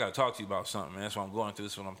 I was like, man, I got to talk to you about something, man. That's what I'm going through.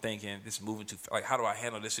 This is what I'm thinking. This is moving to, like, how do I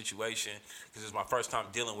handle this situation? Because it's my first time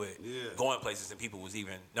dealing with going places and people was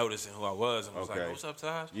even noticing who I was. And I was like, what's up,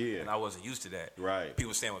 Taj? Yeah. And I wasn't used to that. Right.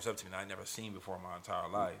 People saying what's up to me that I never seen before in my entire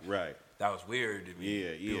life. Right. That was weird to me.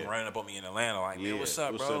 Yeah. People running up on me in Atlanta like, man, what's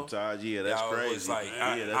up, bro? What's up, Taj? Yeah, that's crazy. Was like,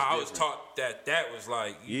 that's I was taught that was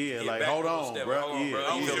like, like, hold on, bro.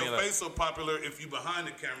 How was your face so popular if you behind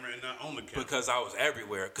the camera and not on the camera? Because I was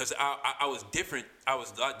everywhere. Because I was different. I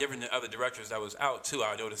was a lot different than other directors that was out, too.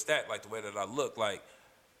 I noticed that, like, the way that I looked. Like,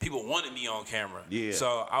 people wanted me on camera. Yeah.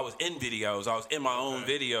 So I was in videos. I was in my own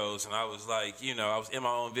videos. And I was like, I was in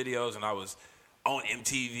my own videos. And I was on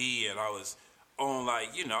MTV. And I was on, like,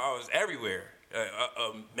 I was everywhere.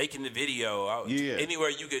 Making the video, anywhere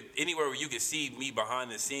where you could see me behind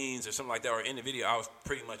the scenes or something like that, or in the video, I was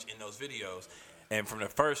pretty much in those videos. And from the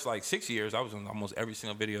first 6 years, I was in almost every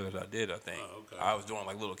single video that I did. I think I was doing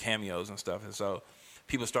like little cameos and stuff, and so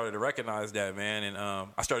people started to recognize that, man. And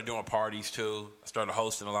I started doing parties too. I started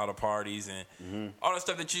hosting a lot of parties and all the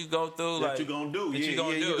stuff that you go through, that you're gonna do.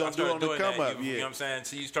 I started doing that. You know what I'm saying?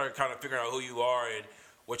 So you start kind of figuring out who you are and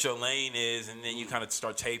what your lane is, and then you kind of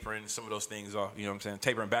start tapering some of those things off. You know what I'm saying?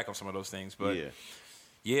 Tapering back on some of those things. But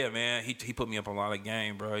yeah, man, he put me up on a lot of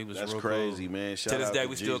game, bro. He was that's real crazy, cool. Man. Shout to this out day, to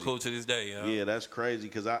we Jeezy. still cool to this day. Yeah, that's crazy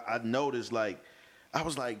because I noticed I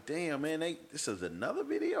was like, damn, man, this is another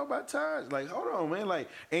video by Taj. Like, hold on, man. Like,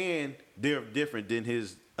 and they're different than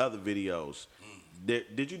his other videos.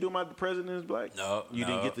 Did you do The President is Black? No, you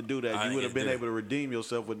didn't get to do that. You would have been able to redeem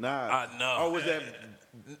yourself with Nas. I know. Or was that?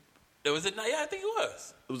 Was it? Yeah, I think it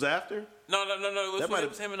was. It was after? No. It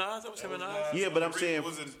was him and Nas. That was him and Nas. Yeah, but I'm saying,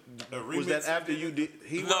 was that after you did?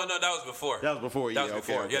 No, that was before. That was before. That was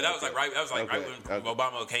before. Yeah, that was like right. That was like right when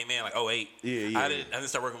Obama came in, like 08. Yeah. I didn't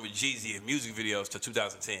start working with Jeezy in music videos till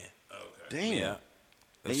 2010. Okay. Damn. Yeah.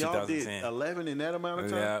 And y'all did 11 in that amount of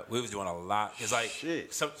time? Yeah, we was doing a lot. It's like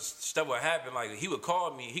some stuff would happen. Like he would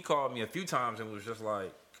call me. He called me a few times and was just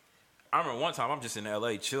like. I remember one time I'm just in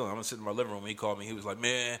LA chilling. I'm sitting in my living room and he called me. He was like,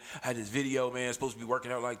 man, I had this video, man, supposed to be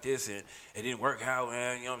working out like this and it didn't work out,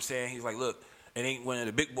 man. You know what I'm saying? He's like, look, it ain't one of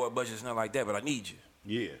the big boy budgets, nothing like that, but I need you.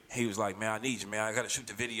 Yeah. He was like, man, I need you, man. I got to shoot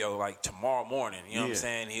the video like tomorrow morning. You know what I'm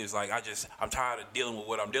saying? He was like, I'm tired of dealing with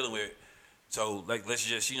what I'm dealing with. So like, let's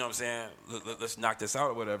just, you know what I'm saying? Let's knock this out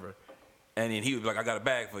or whatever. And then he would be like, I got a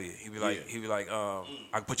bag for you. He'd be like, I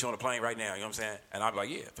can put you on a plane right now. You know what I'm saying? And I'd be like,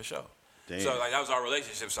 yeah, for sure. Damn. So like that was our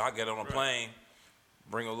relationship. So I get on a plane,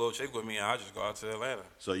 bring a little chick with me, and I just go out to Atlanta.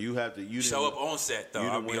 So you have to show up on set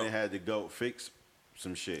though. You had to go fix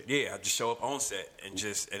some shit. Yeah, I just show up on set and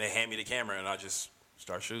they hand me the camera and I just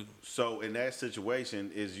start shooting. So in that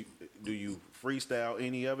situation, do you freestyle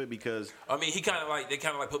any of it? Because I mean, they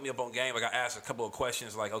kind of put me up on game. Like I asked a couple of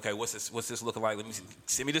questions, like, okay, what's this looking like? Let me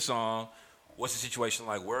send me the song. What's the situation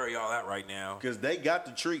like? Where are y'all at right now? Because they got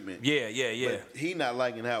the treatment. Yeah. But he not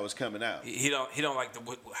liking how it's coming out. He don't like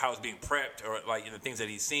how it's being prepped or like the things that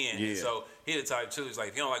he's seeing. Yeah. And so he the type too. Is like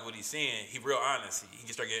if you don't like what he's seeing, he real honest. He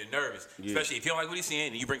can start getting nervous. Yeah. Especially if you don't like what he's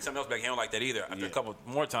seeing and you bring something else back, he don't like that either. After a couple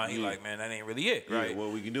more times, he like, man, that ain't really it, right?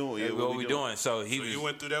 What we can do? What we doing? So you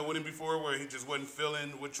went through that with him before, where he just wasn't feeling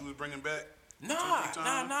what you was bringing back. Nah.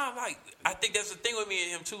 Like I think that's the thing with me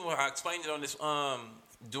and him too. I explained it on this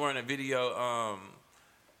during a video.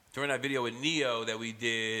 During that video with Neo that we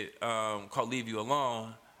did called "Leave You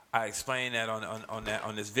Alone," I explained that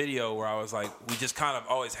on this video where I was like, we just kind of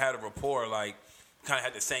always had a rapport, like kind of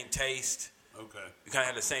had the same taste. Okay. We kind of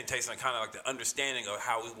had the same taste and kind of like the understanding of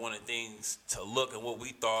how we wanted things to look and what we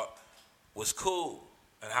thought was cool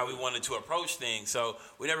and how we wanted to approach things. So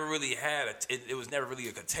we never really had it was never really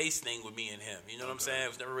a taste thing with me and him. You know what I'm saying? It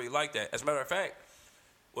was never really like that. As a matter of fact,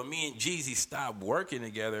 when me and Jeezy stopped working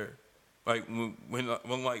together, like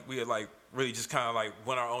when like we had like really just kind of like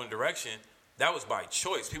went our own direction, that was by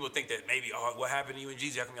choice. People think that maybe, oh, what happened to you and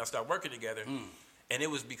Jeezy? How come y'all stopped working together? And it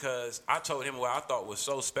was because I told him what I thought was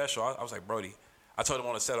so special. I was like, Brody, I told him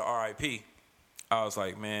on a set of R.I.P. I was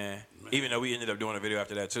like, man, even though we ended up doing a video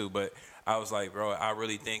after that too, but I was like, bro, I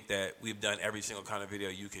really think that we've done every single kind of video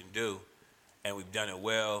you can do, and we've done it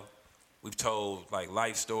well. We've told like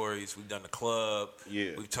life stories. We've done the club.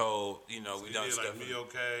 Yeah. We've told, we've done did, stuff. Like Me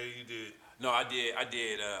Okay, you did. No, I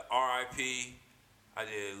did R.I.P. I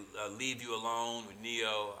did Leave You Alone with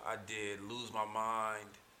Neo. I did Lose My Mind.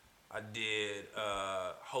 I did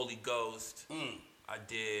Holy Ghost. I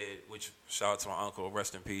did, which shout out to my uncle,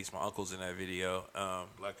 rest in peace. My uncle's in that video.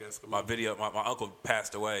 Black Eskimo. My uncle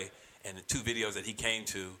passed away, and the two videos that he came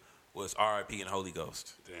to was R.I.P. and Holy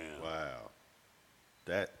Ghost. Damn. Wow.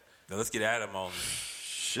 Now let's get at a moment.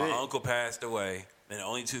 Shit. My uncle passed away, and the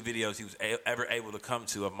only two videos he was ever able to come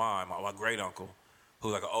to of mine, my great uncle,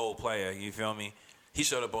 who's like an old player, you feel me? He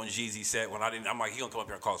showed up on Jeezy set when I didn't. I'm like, he gonna come up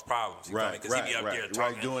here and cause problems. You feel me? Because he be up there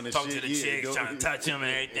talking to the chicks, trying to touch him and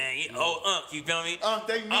everything. You feel me?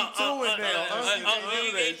 They me too in there.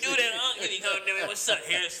 You do that, He come up there, what's up?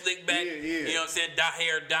 Hair slicked back. You know what I'm saying?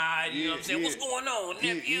 Hair dyed. You know what I'm saying? What's going on,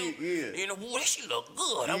 nephew? You know, that shit look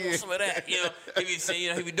good. I want some of that. You know, he be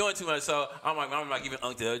saying, he be doing too much. So I'm not giving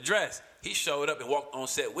Unc the address. He showed up and walked on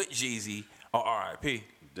set with Jeezy on R.I.P.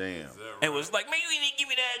 Damn. Right? And was like, man, you didn't give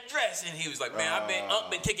me that address. And he was like, man, I've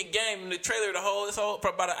been kicking game in the trailer for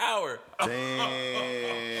about an hour.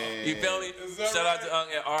 Damn. You feel me? Shout out to Unc.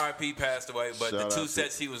 R.I.P. passed away, but the two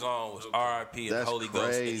sets he was on was R.I.P. and Holy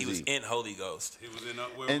Ghost. And he was in Holy Ghost. He was in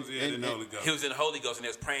where was he in Holy Ghost? He was in Holy Ghost, and they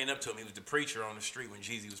was praying up to him. He was the preacher on the street when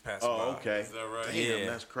Jeezy was passing by. Oh, okay. Is that right? Damn,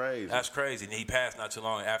 that's crazy. That's crazy. And he passed not too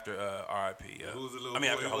long after R.I.P. Who was the little boy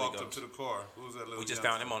who walked up to the car? Who was that little We just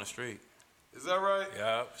found him on the street. Is that right?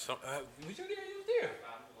 Yeah. He was there.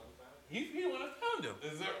 He the one that found him.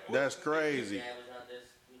 That's crazy. His dad was out there,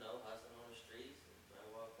 hustling on the streets. And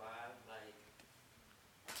I walked by,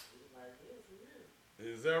 he was like, yeah, for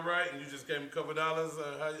real. Is that right? And you just gave him a couple dollars?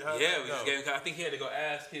 Yeah, we just gave him. I think he had to go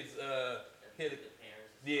ask his.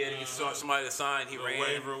 He saw somebody to sign. He ran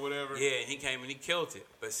waiver or whatever. Yeah, and he came and he killed it.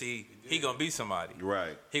 But see, he gonna be somebody.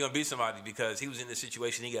 Right. He gonna be somebody because he was in this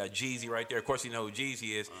situation. He got Jeezy right there. Of course, you know who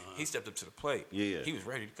Jeezy is. He stepped up to the plate. Yeah. He was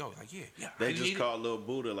ready to go. Like, yeah. They just called Lil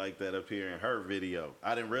Buddha like that up here in her video.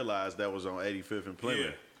 I didn't realize that was on 85th and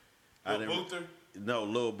Plymouth. Yeah. Lil Booter? No,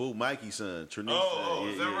 Lil Boo, Mikey's son, Trini's son.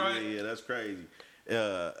 Is that right? Yeah, that's crazy.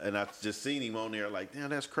 And I just seen him on there like,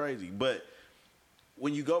 damn, that's crazy. But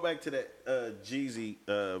when you go back to that Jeezy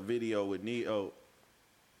video with Neo,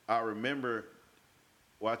 I remember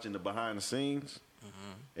watching the behind the scenes,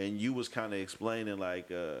 and you was kind of explaining like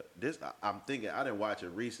this. I'm thinking I didn't watch it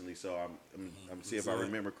recently, so I'm see if I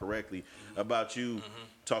remember correctly about you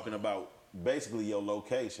talking about basically your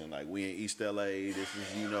location. Like, we in East LA. This is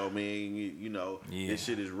this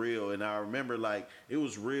shit is real. And I remember like it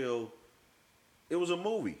was real. It was a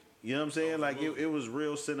movie. You know what I'm saying? Like it was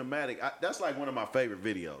real cinematic. That's like one of my favorite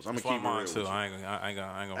videos. I'm gonna keep it real too. I ain't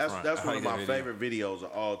gonna front. That's one of my favorite videos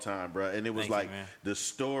of all time, bro. And it was the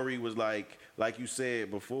story was like you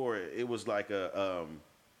said before. It was like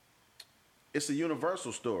it's a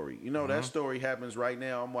universal story. You know, that story happens right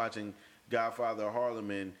now. I'm watching Godfather of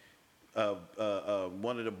Harlem, and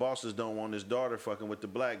one of the bosses don't want his daughter fucking with the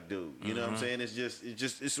black dude. You know what I'm saying?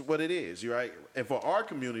 It's what it is, right? And for our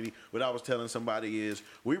community, what I was telling somebody is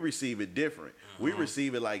we receive it different. We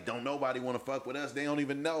receive it like, don't nobody want to fuck with us. They don't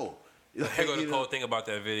even know. Here go the cool thing about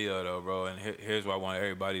that video, though, bro. And here's what I want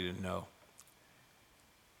everybody to know.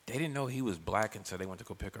 They didn't know he was black until they went to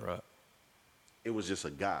go pick her up. It was just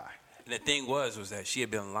a guy. And the thing was that she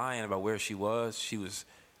had been lying about where she was. She was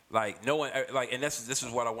like, no one, like, and this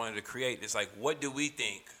is what I wanted to create. It's like, what do we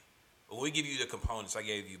think? When we give you the components, I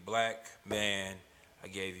gave you black man, I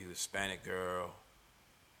gave you Hispanic girl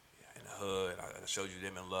in the hood, I showed you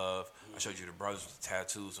them in love, I showed you the brothers with the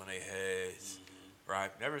tattoos on their heads,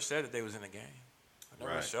 right? Never said that they was in a gang. I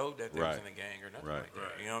never showed that they was in a gang or nothing like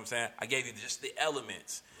that. You know what I'm saying? I gave you just the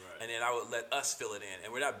elements. And then I would let us fill it in.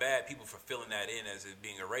 And we're not bad people for filling that in as it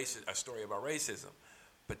being a story about racism.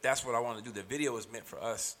 But that's what I want to do. The video is meant for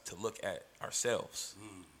us to look at ourselves.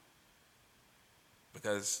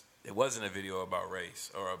 Because it wasn't a video about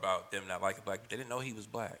race or about them not liking black. They didn't know he was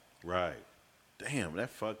black. Right. Damn,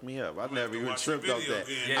 that fucked me up. I never even tripped off that.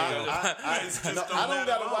 I don't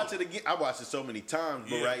got to watch it again. I watched it so many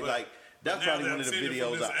times, but like, that's probably one of the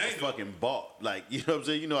videos I fucking bought. Like, you know what I'm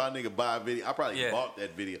saying? You know how nigga buy a video. I probably bought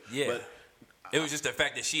that video. Yeah. But It was just the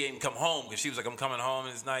fact that she ain't come home because she was like, I'm coming home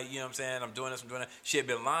this night, you know what I'm saying? I'm doing this, I'm doing that. She had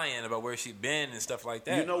been lying about where she'd been and stuff like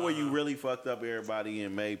that. You know where you really fucked up everybody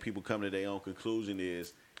and made people come to their own conclusion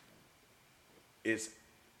is it's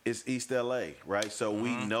East LA, right? So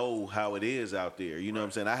we know how it is out there. You know what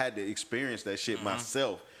I'm saying? I had to experience that shit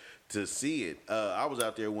myself to see it. I was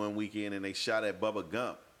out there one weekend and they shot at Bubba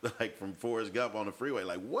Gump. Like from Forrest Gump on the freeway,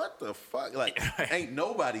 like what the fuck? Like ain't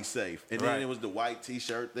nobody safe. And then it was the white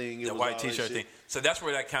T-shirt thing. The white T-shirt thing. So that's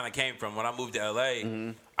where that kind of came from. When I moved to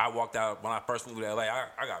LA, I walked out. When I first moved to LA,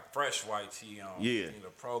 I got fresh white tee on. Yeah. You know,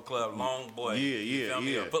 Pro Club, Long Boy.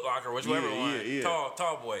 Yeah. Foot Locker, whichever one. Yeah.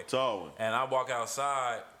 Tall boy. Tall one. And I walk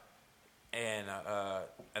outside, and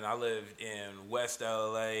I lived in West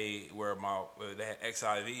LA where they had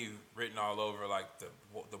XIV written all over like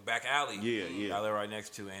the back alley. I live right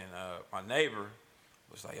next to, and my neighbor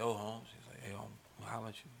was like, "Yo, Holmes," he was like, "Hey, Holmes, I'll holler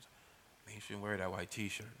at you." Man, you shouldn't wear that white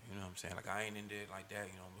T-shirt. You know what I'm saying? Like I ain't into it like that,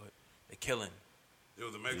 you know. But they killing. It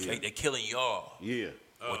was a Mexican. They killing y'all. Yeah.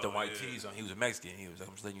 With the white tees on. He was a Mexican. He was like,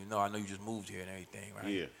 "I'm just letting you know. I know you just moved here and everything,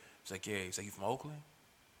 right?" Yeah. He's like, "Yeah." He's like, "You from Oakland?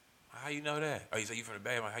 How you know that?" Oh, he's like, "You from the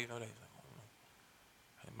Bay?" I'm like, "How you know that?" He's like,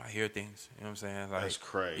 I hear things, you know what I'm saying? Like, that's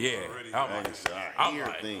crazy. Yeah, I hear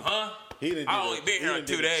things. Huh? I only been here in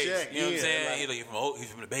 2 days. You know what I'm saying? Like, he's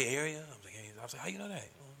from the Bay Area. I was like, how you know that?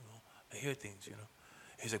 I hear things, you know.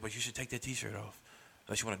 He's like, but you should take that T-shirt off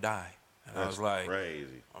unless you want to die. And I was like,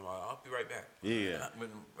 crazy. I'm like, I'll be right back. Yeah.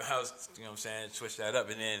 I was, you know what I'm saying, switch that up,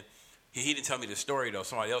 and then. He didn't tell me the story, though.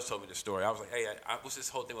 Somebody else told me the story. I was like, hey, what's this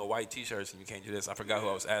whole thing with white T-shirts and you can't do this? I forgot who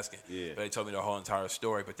I was asking. Yeah. But they told me the whole entire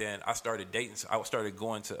story. But then I started dating. I started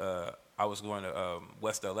going to,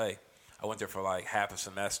 West L.A. I went there for like half a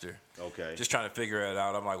semester. Okay. Just trying to figure it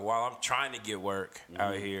out. I'm like, while I'm trying to get work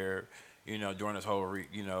out here, you know, during this whole,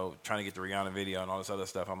 trying to get the Rhianna video and all this other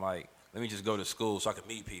stuff, I'm like, let me just go to school so I can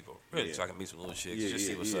meet people. Really, so I can meet some little chicks. Just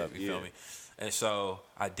see what's up, you feel me? And so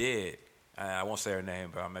I did. I won't say her name,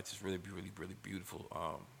 but I met this really, really, really beautiful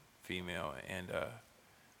female, and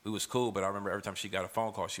we was cool. But I remember every time she got a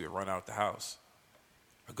phone call, she would run out the house,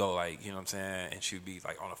 or go like, you know what I'm saying, and she would be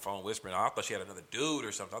like on the phone whispering. I thought she had another dude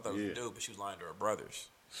or something. I thought it was a dude, but she was lying to her brothers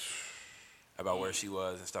about where she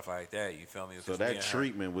was and stuff like that. You feel me? So that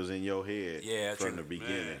treatment was in your head from the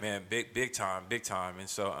beginning. Man, big time. And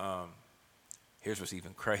so here's what's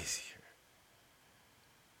even crazier.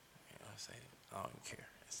 You know what I'm saying? I don't even care.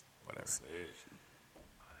 Whatever.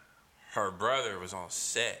 Her brother was on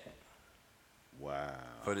set. Wow.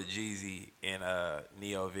 For the Jeezy and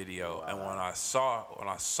Neo video, and when I saw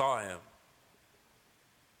him,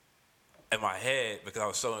 in my head, because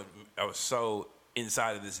I was so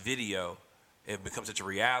inside of this video, it becomes such a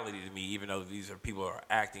reality to me. Even though these are people who are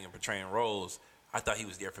acting and portraying roles, I thought he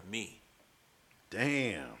was there for me.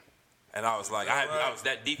 Damn. And I was like, I was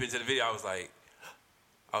that deep into the video. I was like,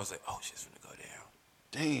 oh, shit's finna go down.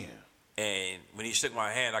 Damn. And when he shook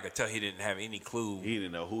my hand, I could tell he didn't have any clue. He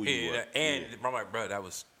didn't know who you were. And I'm like, bro, that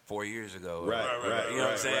was 4 years ago. Right. You know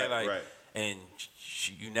what I'm saying? And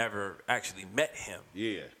you never actually met him.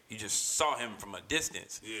 Yeah. You just saw him from a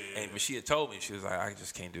distance. Yeah. And when she had told me, she was like, I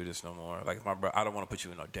just can't do this no more. Like, my bro, I don't want to put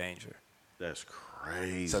you in no danger. That's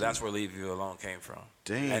crazy. So that's where Leave You Alone came from.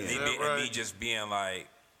 Damn. And me just being like,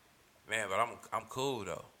 man, but I'm cool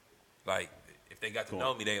though. Like, if they got to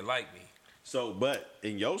know me, they like me. So, but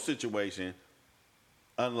in your situation,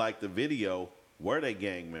 unlike the video, were they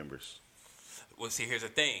gang members? Well, see, here's the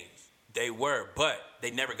thing. They were, but they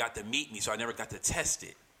never got to meet me, so I never got to test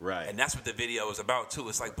it. Right. And that's what the video was about, too.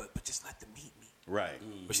 It's like, but just let them meet me. Right.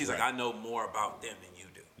 But she's like, I know more about them than you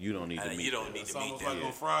do. You don't need to meet them. You don't need to meet them. Like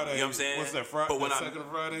on Friday. You know what I'm saying? What's that, Friday? But second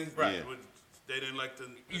Friday? Right. Yeah. They didn't like the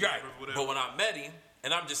right. But when I met him,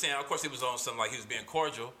 and I'm just saying, of course, he was on something like he was being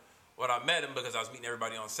cordial. When I met him, because I was meeting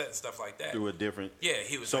everybody on set and stuff like that. Through a different... Yeah,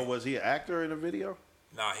 he was... So was he an actor in the video?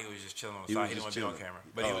 Nah, he was just chilling on the side. He didn't want to be on camera.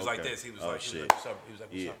 But he was like this. He was like, shit. What's up? He was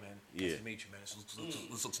like, what's up, man? Nice to meet you, man.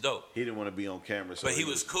 This looks dope. He didn't want to be on camera. So but he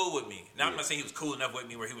was cool with me. Now, I'm not saying he was cool enough with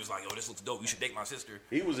me where he was like, oh, this looks dope. You should date my sister.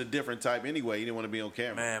 He was a different type anyway. He didn't want to be on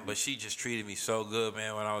camera. Man, but she just treated me so good,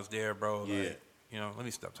 man, when I was there, bro. Yeah. Like, you know, let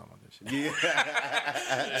me stop talking about this shit. Yeah.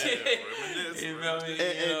 You know what I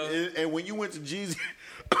mean? And when you went to Jeezy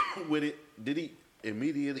with it, did he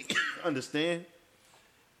immediately understand?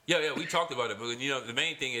 Yeah, we talked about it, but you know, the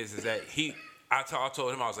main thing is that I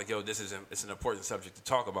told him, I was like, yo, it's an important subject to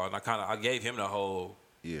talk about, and I gave him the whole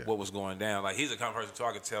what was going down. Like, he's the kind of person, so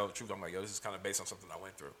I could tell the truth. I'm like, yo, this is kind of based on something I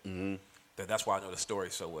went through. Mm-hmm. That's why I know the story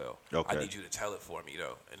so well. Okay. I need you to tell it for me,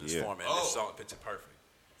 though, in this format. And this song fits it perfect.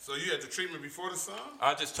 So you had the treatment before the song?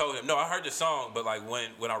 I just told him, no, I heard the song, but like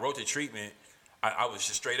when I wrote the treatment, I was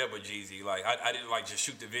just straight up with Jeezy. Like I didn't like just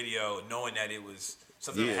shoot the video knowing that it was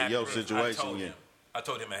something that happened. Your situation. I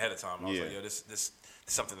told him ahead of time. I was like, yo, this is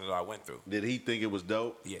something that I went through. Did he think it was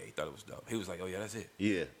dope? Yeah, he thought it was dope. He was like, oh yeah, that's it.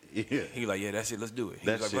 Yeah. He like, yeah, that's it. Let's do it. He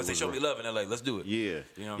was like, plus they showed me love in LA. Let's do it. Yeah.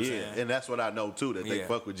 You know what I'm saying? And that's what I know too, that they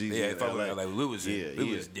fuck with Jeezy. Yeah, in fuck LA. with LA. We was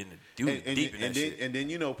deep in that shit. And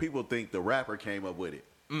then people think the rapper came up with it.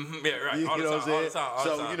 Mm-hmm. Yeah, right. You know what I'm saying?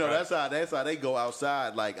 So that's how they go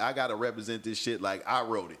outside. Like, I gotta represent this shit. Like, I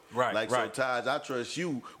wrote it. Right. Like, so Taj, I trust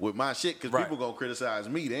you with my shit because people gonna criticize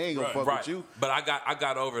me. They ain't gonna fuck with you. But I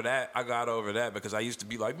got over that. I got over that because I used to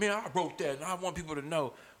be like, man, I wrote that and I want people to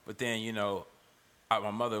know. But then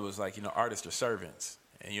my mother was like, artists are servants.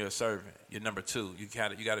 And you're a servant. You're number two. You got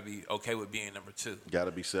to be okay with being number two. Got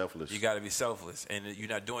to be selfless. You got to be selfless, and you're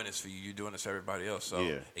not doing this for you. You're doing this for everybody else. So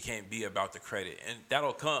it can't be about the credit, and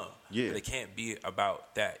that'll come. Yeah. But it can't be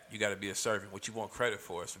about that. You got to be a servant. What you want credit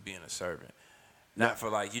for is for being a servant, not for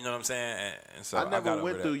you know what I'm saying. And so I never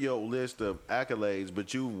went through your list of accolades,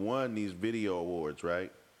 but you won these video awards,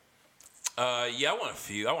 right? Yeah, I won a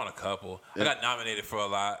few. I won a couple. I got nominated for a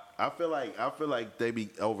lot. I feel like they be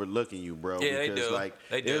overlooking you, bro. Yeah, because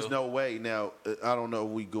they do. There's no way. Now, I don't know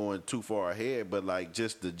if we going too far ahead, but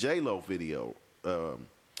just the J-Lo video,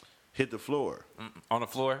 Hit the Floor. On the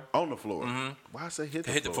floor? On the floor. Mm-hmm. Why I say Hit the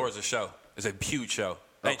Floor? Hit the Floor is a show. It's a huge show.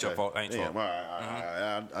 Ain't your fault. Ain't your fault. All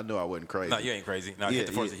right. I know I wasn't crazy. No, you ain't crazy. No, Hit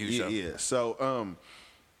the Floor is a huge show. Yeah. So,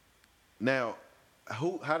 now,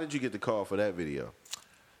 how did you get the call for that video?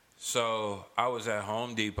 So I was at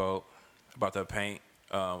Home Depot about to paint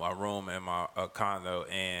a room in my condo,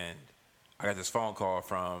 and I got this phone call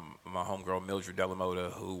from my homegirl Mildred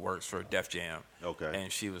Delamota, who works for Def Jam. Okay.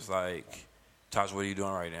 And she was like, Taj, what are you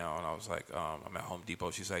doing right now? And I was like, I'm at Home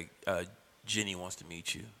Depot. She's like, Jenny wants to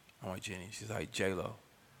meet you. I'm like, Jenny? She's like, J-Lo.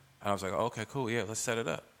 And I was like, okay, cool, yeah, let's set it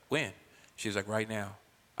up. When? She was like, right now.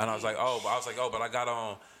 And I was like, but I got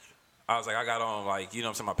on, you know what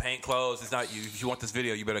I'm saying, my paint clothes. It's not you. If you want this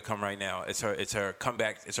video, you better come right now. It's her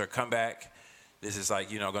comeback. It's her comeback. This is going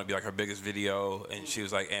to be her biggest video. And she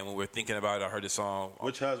was like, and when we're thinking about it, I heard the song.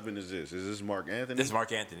 Which husband is this? Is this Mark Anthony? This is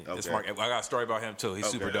Mark Anthony. Okay. I got a story about him too. He's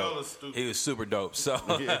super dope. He was super dope. So,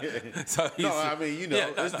 it's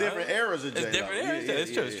different eras of J-Lo. It's different eras.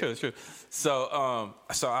 It's true. So,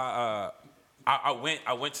 I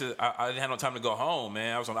went to. I didn't have no time to go home,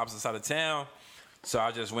 man. I was on the opposite side of town. So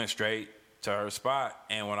I just went straight to her spot,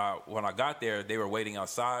 and when I got there, they were waiting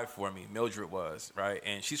outside for me. Mildred was, right,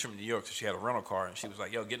 and she's from New York, so she had a rental car, and she was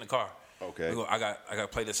like, "Yo, get in the car. Okay, I got to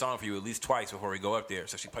play this song for you at least twice before we go up there."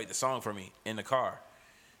 So she played the song for me in the car,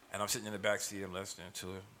 and I'm sitting in the back seat, I'm listening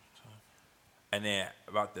to it, and then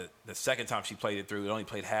about the second time she played it through, it only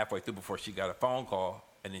played halfway through before she got a phone call,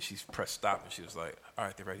 and then she pressed stop, and she was like, "All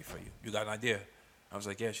right, they're ready for you. You got an idea?" I was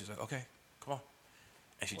like, "Yeah." She's like, "Okay, come on."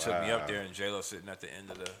 And she took me up there, and J-Lo sitting at the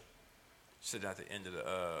end of the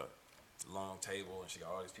long table, and she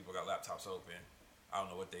got all these people got laptops open. I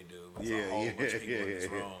don't know what they do. There's a whole bunch of people in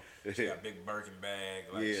this room. She got a big Birkin bag.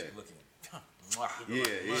 She looking.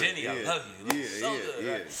 Jenny, I love you. You look so good.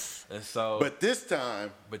 Yeah. Right? And so, but this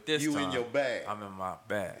time, in your bag. I'm in my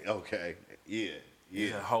bag. Okay. Yeah.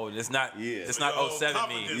 It's not 07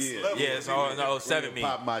 me. It's all 07 me.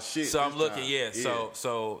 Pop my shit. So I'm looking.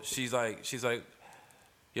 So she's like,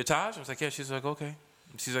 "You're Taj?" I was like, "Yeah." She's like, "Okay."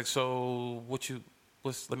 She's like, "So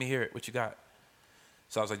let me hear it. What you got?"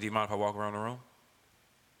 So I was like, "Do you mind if I walk around the room?"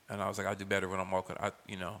 And I was like, "I do better when I'm walking. I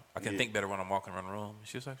can think better when I'm walking around the room." And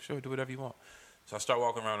she was like, "Sure, do whatever you want." So I start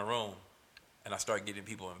walking around the room, and I start getting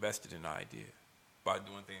people invested in the idea by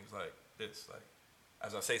doing things like this. Like,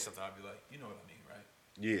 as I say something, I'll be like, "You know what I mean, right?"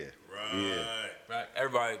 Yeah. Right.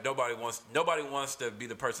 Everybody, nobody wants to be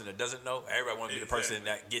the person that doesn't know. Everybody wants to be the person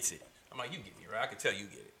that gets it. I'm like, "You get me, right? I can tell you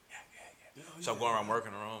get it." Yeah. So I'm going around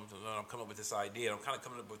working rooms, and I'm coming up with this idea. I'm kind of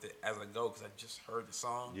coming up with it as I go because I just heard the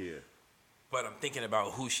song. Yeah. But I'm thinking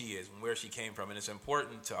about who she is and where she came from, and it's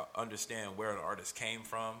important to understand where an artist came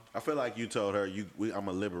from. I feel like you told her, I'm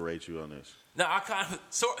gonna liberate you on this. No, I kind of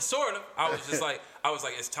sort of. I was just like,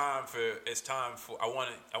 it's time for. I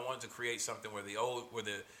wanted to create something where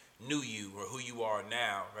the new you or who you are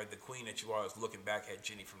now, right, the queen that you are, is looking back at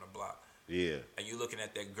Jenny from the block. Yeah. And you're looking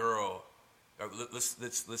at that girl.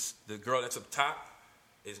 The girl that's up top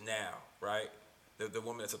is now, right? The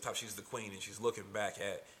woman that's up top, she's the queen, and she's looking back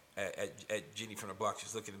at Jenny from the block.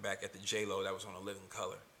 She's looking back at the J-Lo that was on A Living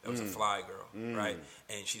Color. That was a fly girl, right?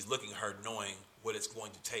 And she's looking at her knowing what it's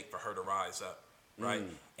going to take for her to rise up, right?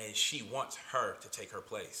 And she wants her to take her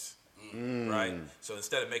place, right? So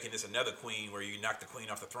instead of making this another queen where you knock the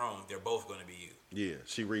queen off the throne, they're both going to be you. Yeah,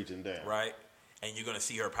 she reaching down. Right? and you're gonna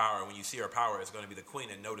see her power. And when you see her power, it's gonna be the queen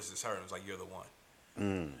that notices her, and it's like you're the one.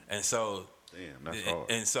 And so, damn, that's hard.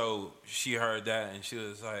 And so she heard that, and she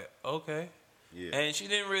was like, okay. Yeah. And she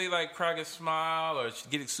didn't really like crack a smile or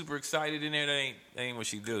get super excited in there. That ain't what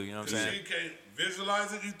she do. You know what I'm saying? She can't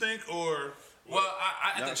visualize it, you think, or well,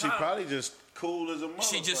 at the time, she probably just cool as a motherfucker.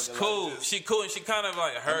 She just cool. Like she cool, and she kind of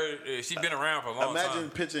like heard. She been around for a long time. Imagine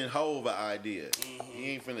pitching Hove an idea.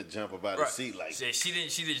 He ain't finna jump about his seat like. She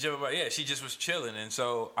didn't jump about. Yeah, she just was chilling, and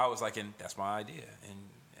so I was like, and that's my idea, and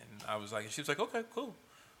I was like, and she was like, okay, cool.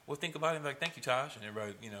 We'll think about it. And like, thank you, Taj, and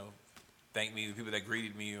everybody, thank me, the people that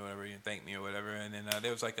greeted me or whatever, and thanked me or whatever. And then they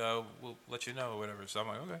was like, we'll let you know or whatever. So I'm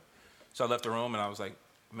like, okay. So I left the room and I was like,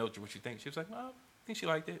 Mildred, what you think? She was like, well, I think she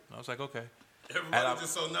liked it. And I was like, okay. Everybody's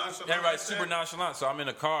just so nonchalant. Everybody's super nonchalant. So I'm in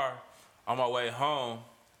the car on my way home,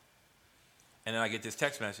 and then I get this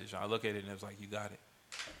text message. I look at it and it was like, you got it.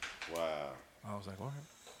 Wow. I was like, all right.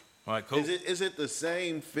 I'm like, cool. Is it the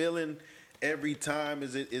same feeling every time?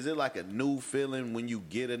 Is it like a new feeling when you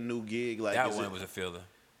get a new gig? Like that one was a feeling.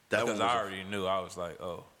 Because I already knew. I was like,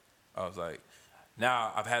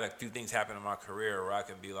 now I've had a few things happen in my career where I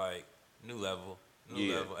can be like, new level.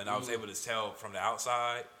 And I was able to tell from the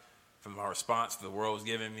outside, from my response the world was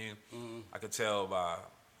giving me, I could tell by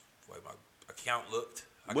the way my account looked.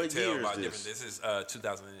 I could tell by different. This is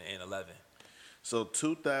 2011. So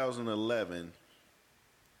 2011.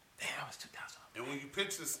 Damn, it was 2000. And when you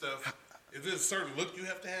pitch this stuff, is there a certain look you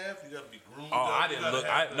have to have? You got to be groomed. Oh, I didn't look.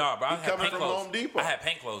 But I had paint clothes. Home Depot. I had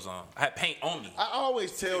paint clothes on. I had paint on me. I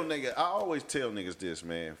always tell niggas this,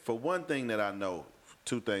 man. For one thing that I know,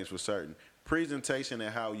 two things for certain: presentation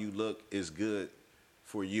and how you look is good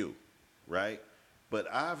for you, right? But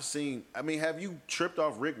I've seen. I mean, have you tripped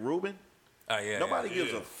off Rick Rubin? Yeah. Nobody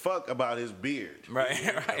gives a fuck about his beard. Right.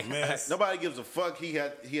 Right. Nobody gives a fuck. He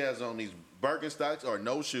has on these Birkenstocks or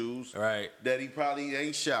no shoes. Right. That he probably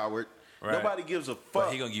ain't showered. Right. Nobody gives a fuck.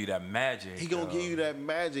 But he gonna give you that magic. He gonna give you that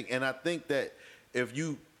magic, and I think that if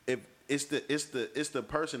it's the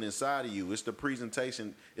person inside of you, it's the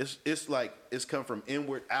presentation. It's like it's come from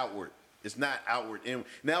inward outward. It's not outward inward.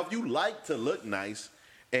 Now, if you like to look nice,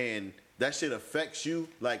 and that shit affects you,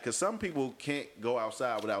 like, cause some people can't go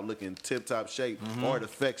outside without looking tip top shape, or it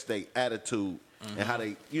affects their attitude and how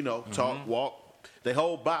they talk, walk. Their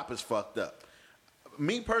whole bop is fucked up.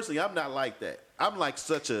 Me personally, I'm not like that. I'm like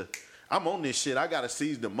I'm on this shit. I gotta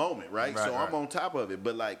seize the moment, right? So I'm on top of it.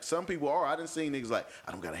 But like some people are. I done seen niggas like,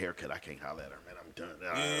 I don't got a haircut. I can't holler at her, man. I'm done.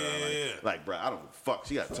 Like, bro, I don't fuck.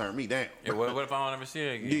 She gotta turn me down. Yeah, what if I don't ever see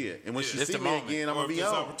her again? Yeah, and when she see me again, I'm gonna be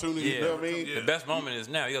on. Opportunity. Yeah. You know what I mean? The best moment is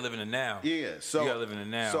now. You gotta live in the now. Yeah, so you gotta live in the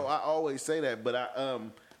now. So I always say that, but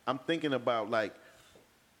I'm thinking about like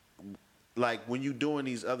when you doing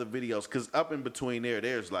these other videos, because up in between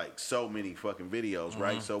there's like so many fucking videos,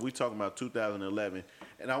 right? So we talking about 2011,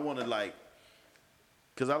 and I want to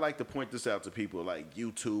because I like to point this out to people, like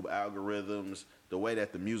YouTube algorithms, the way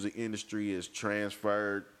that the music industry is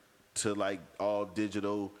transferred to like all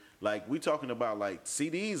digital. Like we talking about like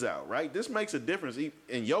CDs out, right? This makes a difference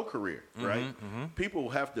in your career, right? People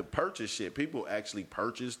have to purchase shit. People actually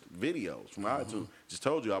purchased videos from iTunes. Just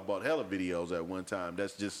told you I bought hella videos at one time.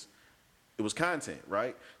 That's just, it was content,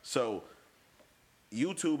 right? So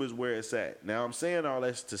YouTube is where it's at. Now I'm saying all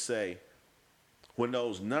this to say, when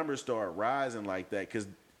those numbers start rising like that, because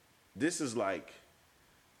this is like,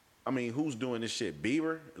 I mean, who's doing this shit?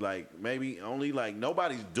 Bieber? Like, maybe only, like,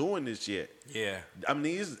 nobody's doing this yet. Yeah. I mean,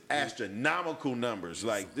 these astronomical numbers.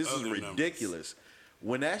 Like, this is ridiculous.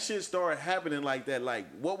 When that shit started happening like that, like,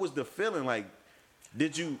 what was the feeling? Like,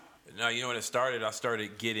 did you... No, you know when it started? I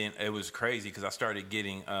started getting... It was crazy because I started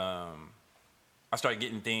getting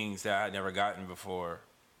things that I had never gotten before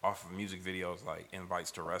off of music videos, like invites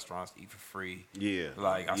to restaurants to eat for free. Yeah.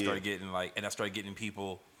 Like, I started getting, and I started getting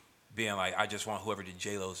people being like, I just want whoever did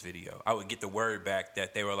J-Lo's video. I would get the word back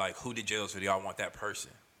that they were like, who did J-Lo's video? I want that person.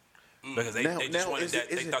 Because they just wanted that.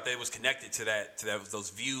 They thought that it was connected to those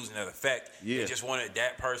views and that effect. Yeah. They just wanted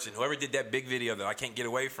that person. Whoever did that big video that I can't get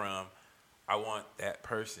away from, I want that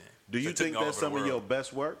person. Do you think that's some of your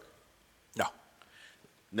best work? No.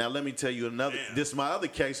 Now, let me tell you another. Damn. This is my other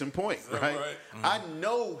case in point, right? I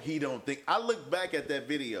know he don't think. I look back at that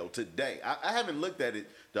video today. I haven't looked at it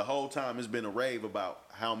the whole time. It's been a rave about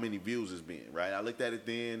how many views it's been, right? I looked at it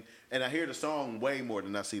then, and I hear the song way more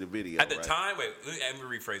than I see the video. At the time, wait, let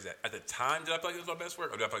me rephrase that. At the time, did I feel like it was my best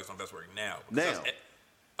work, or do I feel like it's my best work now? Now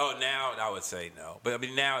I would say no. But I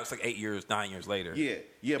mean, now it's like 9 years later.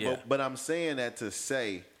 Yeah. But I'm saying that to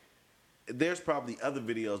say, there's probably other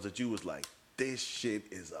videos that you was like, this shit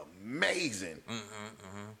is amazing.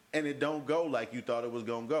 And it don't go like you thought it was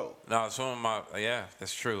going to go. No, some of my,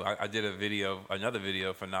 that's true. I did another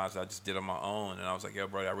video for Nas I just did on my own, and I was like, yo,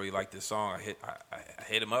 bro, I really like this song. I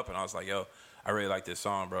hit him up, and I was like, yo, I really like this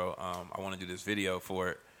song, bro. I want to do this video for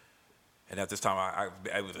it. And at this time, I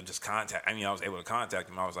was able to just contact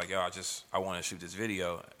him. I was like, yo, I want to shoot this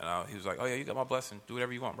video. And he was like, oh, yeah, you got my blessing. Do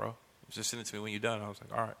whatever you want, bro. Just send it to me when you're done. I was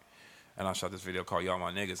like, all right. And I shot this video called Y'all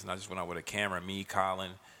My Niggas, and I just went out with a camera, me,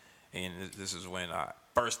 Colin, and this is when I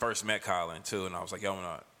first met Colin, too, and I was like, yo, I'm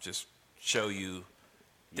going to just show you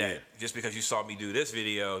that just because you saw me do this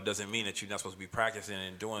video doesn't mean that you're not supposed to be practicing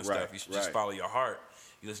and doing stuff. You should just follow your heart.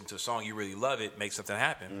 You listen to a song, you really love it, make something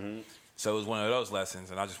happen. So it was one of those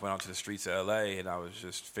lessons, and I just went out to the streets of L.A., and I was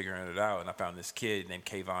just figuring it out, and I found this kid named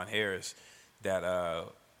Kayvon Harris that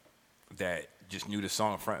just knew the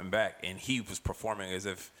song front and back, and he was performing as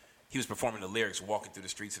if he was performing the lyrics walking through the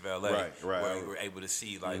streets of L.A. Where we were able to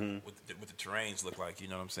see like what the terrains look like, you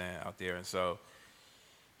know what I'm saying, out there. And so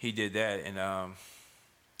he did that, and I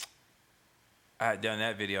had done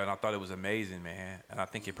that video, and I thought it was amazing, man. And I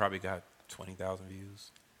think it probably got 20,000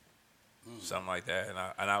 views, something like that.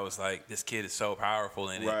 And I was like, this kid is so powerful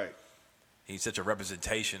in it. He's such a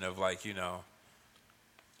representation of like, you know,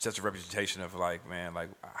 man, like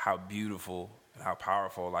how beautiful and how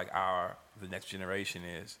powerful like the next generation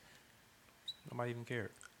is. Nobody even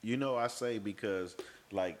cared. You know, I say because,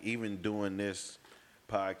 like, even doing this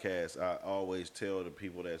podcast, I always tell the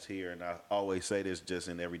people that's here, and I always say this just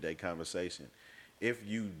in everyday conversation. If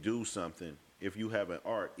you do something, if you have an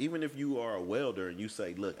art, even if you are a welder and you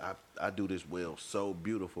say, look, I do this well, so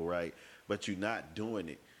beautiful, right? But you're not doing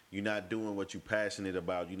it. You're not doing what you're passionate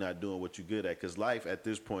about. You're not doing what you're good at. Because life at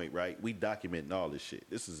this point, right, we documenting all this shit.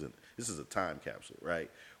 This is a time capsule,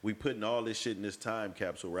 right? We putting all this shit in this time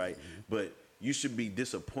capsule, right? But you should be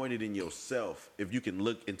disappointed in yourself if you can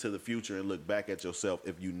look into the future and look back at yourself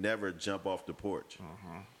if you never jump off the porch.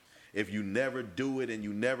 If you never do it and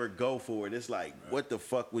you never go for it, it's like, what the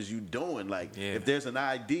fuck was you doing? Like, if there's an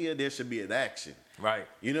idea, there should be an action. Right.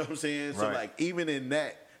 You know what I'm saying? So, like, even in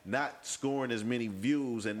that, not scoring as many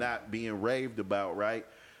views and not being raved about, right?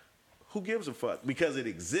 Who gives a fuck? Because it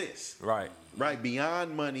exists. Right.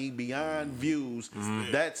 Beyond money, beyond views,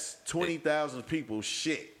 that's 20,000 people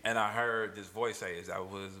shit. And I heard this voice say, is that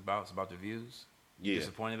what it's about? It's about the views? You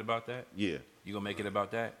disappointed about that? Yeah. You gonna make it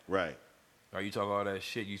about that? Right. Are you talking all that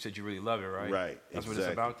shit? You said you really love it, right? Right. That's what it's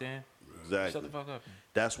about then? Exactly. Shut the fuck up.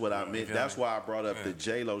 That's what I meant. That's why I brought up the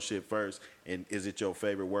J-Lo shit first. And is it your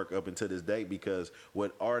favorite work up until this day? Because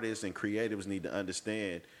what artists and creatives need to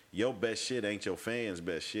understand, your best shit ain't your fans'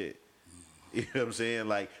 best shit. You know what I'm saying?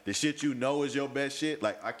 Like, the shit you know is your best shit.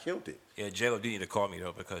 Like, I killed it. Yeah, J-Lo did need to call me,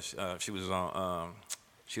 though, because she was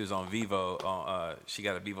on Vivo. She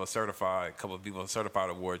got a Vivo Certified, a couple of Vivo Certified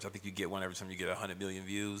awards. I think you get one every time you get 100 million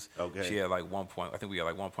views. Okay. She had like I think we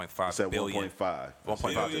got like 1.5 billion. 1.5.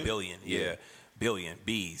 1.5 billion. Yeah. Billion.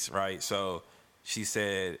 B's, right? So she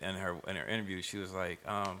said in her interview, she was like,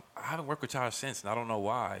 I haven't worked with Taj since, and I don't know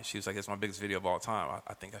why. She was like, it's my biggest video of all time.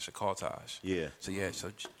 I think I should call Taj. Yeah. So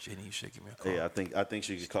Jenny, you should give me a call. Yeah, I think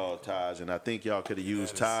she could call Taj, and I think y'all could have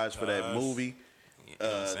used Taj for that movie.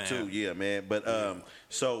 Too, yeah, man. But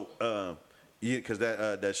because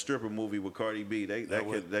that stripper movie with Cardi B,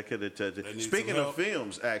 that could have touched it. Speaking of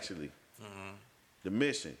films, actually, The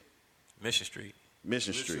Mission Street.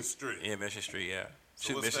 Yeah, Mission Street. Yeah.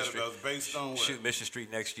 So what's that about? It's based on what? Shoot Mission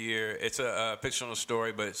Street next year. It's a fictional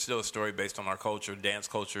story, but it's still a story based on our culture, dance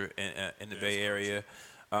culture in the Bay Area.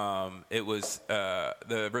 It was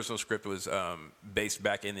the original script was based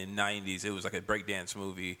back in the 90s. It was like a breakdance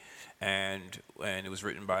movie, and it was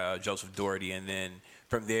written by Joseph Doherty. And then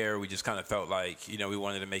from there, we just kind of felt like, we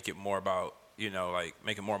wanted to make it more about, like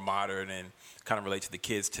make it more modern and kind of relate to the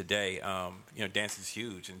kids today. Dance is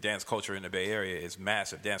huge, and dance culture in the Bay Area is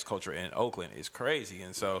massive. Dance culture in Oakland is crazy,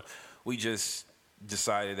 and so we just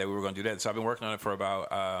decided that we were going to do that. So I've been working on it for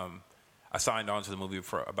about. I signed on to the movie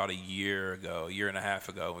for about a year and a half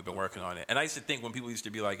ago. We've been working on it. And I used to think when people used to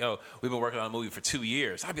be like, oh, we've been working on a movie for 2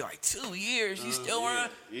 years. I'd be like, 2 years? You still on?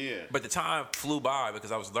 Yeah. But the time flew by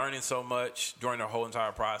because I was learning so much during the whole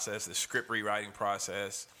entire process, the script rewriting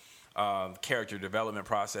process, character development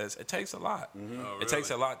process. It takes a lot. Mm-hmm. Oh, really? It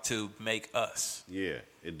takes a lot to make us. Yeah,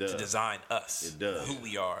 it does. To design us. It does. Who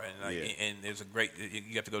we are. And, and there's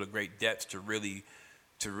you have to go to great depths to really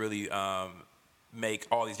make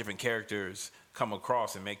all these different characters come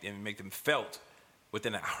across and make them felt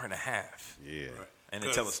within an hour and a half. Yeah, right. And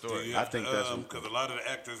to tell a story. I think that's because a lot of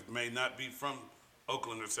the actors may not be from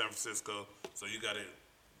Oakland or San Francisco, so they got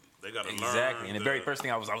to learn. Exactly. And the very first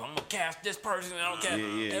thing I was like, I'm gonna cast this person. And I don't cast.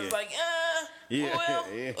 It was like, Yeah.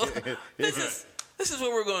 Well, this is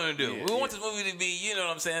what we're going to do. We want this movie to be, you know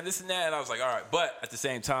what I'm saying, this and that. And I was like, all right. But at the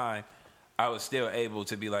same time, I was still able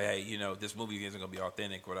to be like, hey, you know, this movie isn't going to be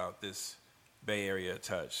authentic without this Bay Area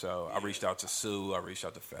touch. So I reached out to Sue. I reached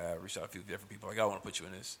out to Fab. I reached out to a few different people. Like, I want to put you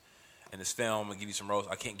in this film and give you some roles.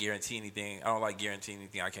 I can't guarantee anything. I don't like guaranteeing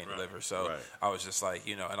anything I can't deliver. So I was just like,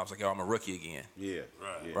 you know, and I was like, yo, I'm a rookie again. Yeah.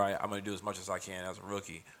 Right? I'm going to do as much as I can as a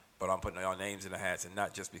rookie. But I'm putting y'all names in the hats, and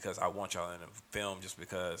not just because I want y'all in the film, just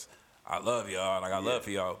because I love y'all, like I love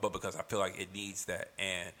for y'all, but because I feel like it needs that.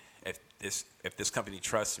 And if this company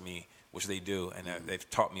trusts me, which they do, and they've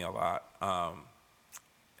taught me a lot,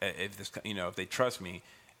 if they trust me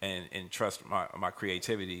and trust my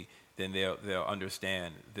creativity, then they'll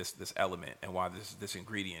understand this element and why this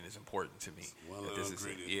ingredient is important to me.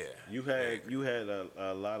 You had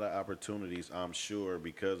a lot of opportunities, I'm sure,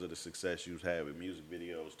 because of the success you've had with music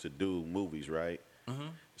videos to do movies, right? Mm-hmm.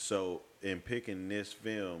 So in picking this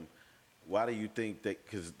film, why do you think that?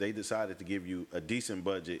 Because they decided to give you a decent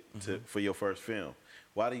budget for your first film.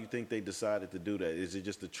 Why do you think they decided to do that? Is it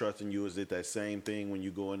just the trust in you? Is it that same thing when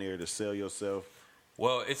you go in there to sell yourself?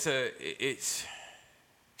 Well, I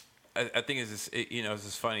think it's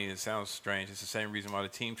just funny. It sounds strange. It's the same reason why the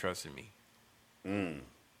team trusted me.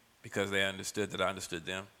 Because they understood that I understood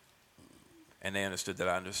them, and they understood that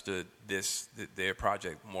I understood their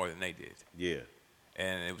project more than they did. Yeah.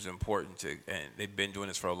 And it was important and they've been doing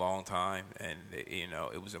this for a long time, and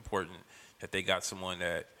it was important that they got someone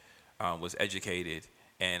that was educated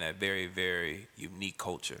in a very, very unique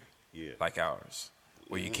culture, like ours,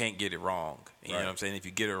 where you can't get it wrong. You know what I'm saying? If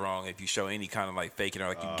you get it wrong, if you show any kind of like faking or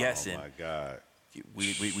like you guessing, oh my God,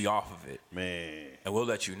 we off of it, man. And we'll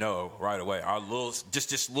let you know right away. Our little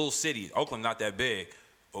city, Oakland, not that big.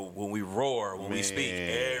 But when we roar, when we speak,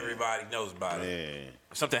 everybody knows about it.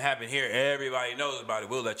 If something happened here, everybody knows about it.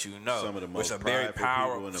 We'll let you know. Some of the most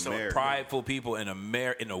prideful people in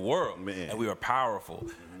the world, and we are powerful,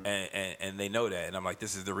 and they know that. And I'm like,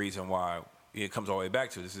 this is the reason why it comes all the way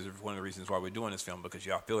back to. This is one of the reasons why we're doing this film, because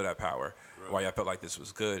y'all feel that power, why y'all felt like this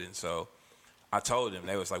was good. And so I told them,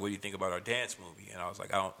 they was like, what do you think about our dance movie? And I was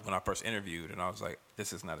like, when I first interviewed, and I was like,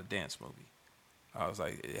 this is not a dance movie. I was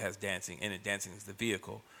like, it has dancing in it. Dancing is the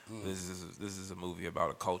vehicle. This is a movie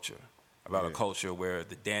about a culture, a culture where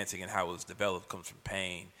the dancing and how it's developed comes from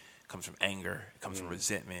pain, comes from anger, it comes from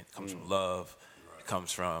resentment, it comes from love, it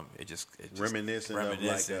comes from reminiscent of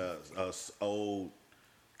like a old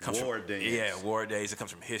war days. Yeah, war days. It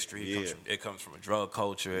comes from history. It comes from a drug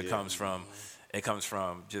culture. It comes from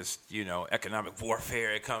just economic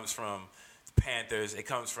warfare. It comes from Panthers. It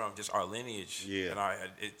comes from just our lineage and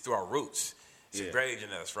through our roots. It's engraved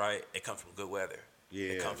in us, right? It comes from good weather.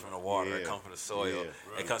 It comes from the water. It comes from the soil.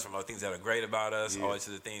 It comes from the things that are great about us, all to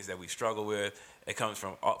the things that we struggle with. It comes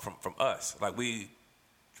from us. Like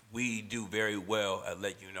we do very well at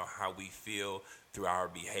letting you know how we feel through our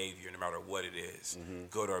behavior, no matter what it is,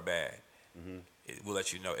 good or bad. We'll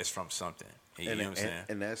let you know it's from something. You know what I'm saying?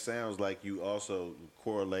 And that sounds like you also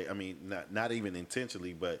correlate. I mean, not even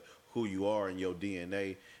intentionally, but who you are in your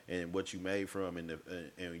DNA and what you made from, and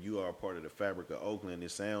you are a part of the fabric of Oakland.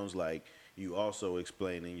 It sounds like you also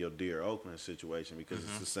explaining your Dear Oakland situation, because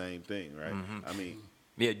it's the same thing, right? I mean,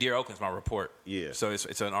 Dear Oakland's my report. Yeah. So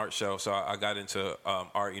it's an art show. So I got into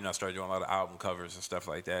art. I started doing a lot of album covers and stuff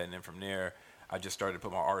like that, and then from there, I just started to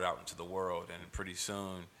put my art out into the world. And pretty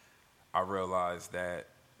soon, I realized that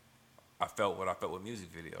I felt what I felt with music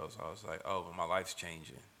videos. I was like, oh, my life's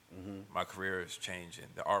changing. My career is changing.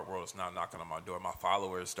 The art world is now knocking on my door. My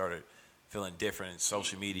followers started feeling different in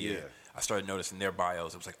social media. I started noticing their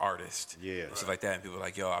bios. It was like artist. And stuff like that. And people were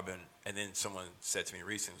like, yo, and then someone said to me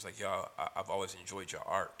recently, it was like, yo, I've always enjoyed your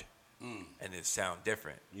art. And it sound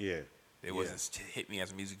different. It wasn't hit me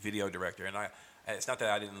as a music video director. And it's not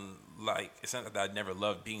that it's not that I never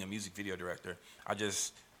loved being a music video director. I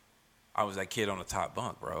was that kid on the top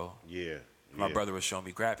bunk, bro. My brother was showing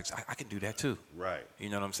me graphics. I can do that too. Right. You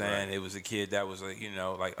know what I'm saying? It was a kid that was like,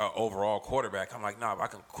 like an overall quarterback. I'm like, nah, I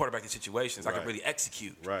can quarterback the situations. I can really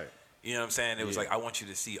execute. Right. You know what I'm saying? It was like, I want you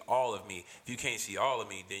to see all of me. If you can't see all of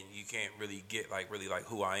me, then you can't really get really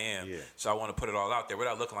who I am. So I want to put it all out there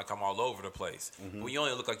without looking like I'm all over the place. When you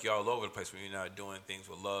only look like you're all over the place when you're not doing things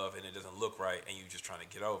with love and it doesn't look right and you're just trying to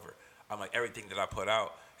get over. I'm like, everything that I put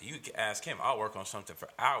out, you can ask him. I'll work on something for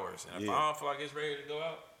hours. And if I don't feel like it's ready to go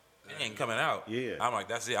out, it ain't coming out. I'm like,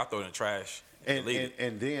 that's it. I throw it in the trash.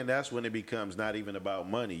 And then that's when it becomes not even about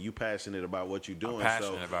money. You passionate about what you're doing.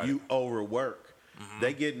 About you overwork.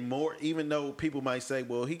 They get more, even though people might say,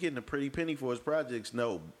 well, he getting a pretty penny for his projects.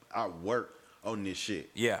 No, I work on this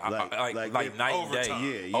shit. Like night and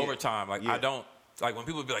day. Overtime. Overtime. I don't, like when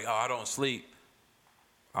people be like, oh, I don't sleep.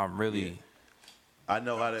 I'm really. Yeah. I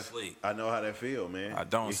know how that sleep. I know how that feel, man. I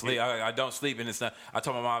don't sleep. I don't sleep, and it's not. I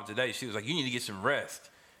told my mom today. She was like, "You need to get some rest,"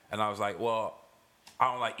 and I was like, "Well,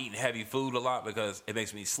 I don't like eating heavy food a lot because it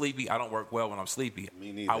makes me sleepy. I don't work well when I'm sleepy.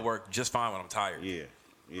 Me neither. I work just fine when I'm tired. Yeah.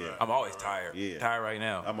 I'm always tired. Yeah. Tired right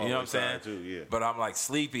now. I'm you know what I'm saying? Too, yeah. But I'm like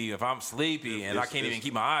sleepy. If I'm sleepy and I can't even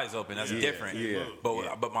keep my eyes open, that's different. Yeah.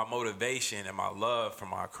 But my motivation and my love for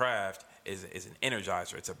my craft is an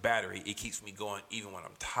energizer. It's a battery. It keeps me going even when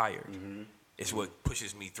I'm tired. Mm-hmm. It's what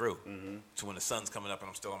pushes me through. Mm-hmm. So when the sun's coming up and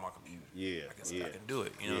I'm still on my computer, I can do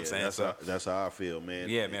it. You know what I'm saying? That's how I feel, man.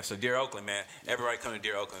 Yeah, man. So Dear Oakland, man. Everybody come to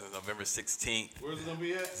Dear Oakland on November 16th. Where's it gonna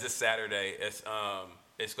be at? This Saturday.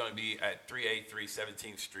 It's going to be at 383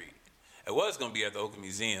 17th Street. It was going to be at the Oakland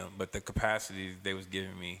Museum, but the capacity they was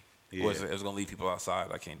giving me was going to leave people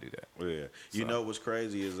outside. I can't do that. Yeah. So. You know what's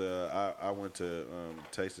crazy is I went to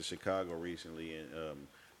Taste of Chicago recently, and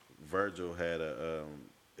Virgil had a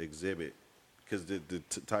exhibit. Because the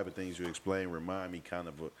type of things you explain remind me kind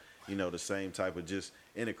of, the same type of just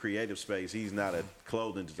in a creative space. He's not a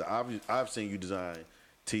clothing designer. I've seen you design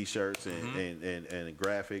T-shirts and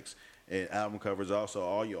graphics and album covers. Also,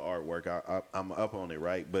 all your artwork. I'm up on it,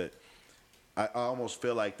 right? But I almost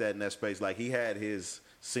feel like that in that space. Like he had his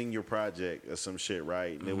senior project or some shit,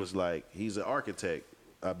 right? And it was like he's an architect,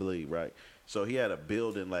 I believe, right? So he had a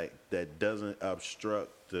building like that doesn't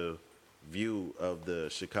obstruct the view of the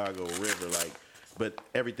Chicago River, like, but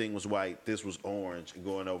everything was white. This was orange and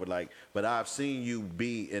going over but I've seen you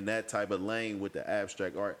be in that type of lane with the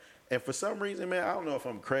abstract art. And for some reason, man, I don't know if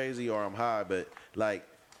I'm crazy or I'm high, but like,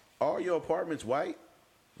 are your apartments white?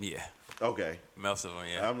 Yeah. Okay. Most of them,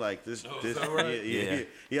 yeah. I'm like this. Right?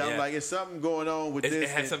 Yeah. I'm like, it's something going on with this. It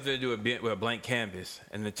has something to do with a blank canvas,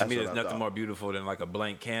 and to me, there's nothing more beautiful than like a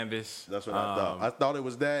blank canvas. That's what I thought. I thought it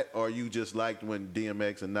was that, or you just liked when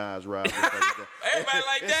DMX and Nas robbed. Everybody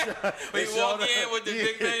like that. When you walk in with the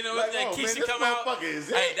big thing, that Keisha come out.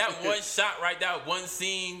 Hey, that one shot right there, one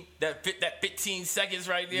scene, that 15 seconds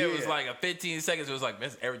right there was like a 15 seconds. It was like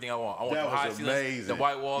that's everything I want. I want the high ceilings, the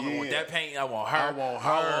white walls. I want that paint. I want her.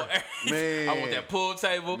 Man. I want that pool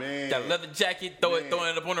table, that leather jacket, throwing it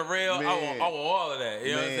up on the rail. I want all of that.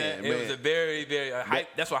 You know what I'm saying? It was a very, very hype.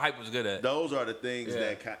 That's what hype was good at. Those are the things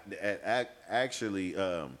that actually,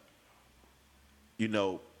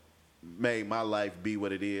 made my life be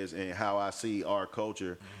what it is, and how I see our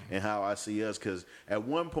culture and how I see us. Because at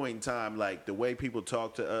one point in time, like the way people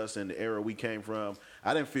talk to us and the era we came from,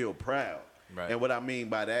 I didn't feel proud. Right. And what I mean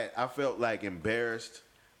by that, I felt like embarrassed.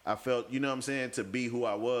 I felt, you know what I'm saying, to be who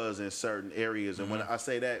I was in certain areas. And when I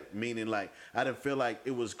say that, meaning like I didn't feel like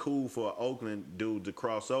it was cool for an Oakland dude to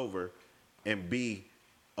cross over and be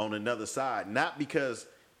on another side. Not because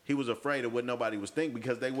he was afraid of what nobody was thinking,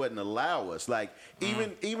 because they wouldn't allow us. Like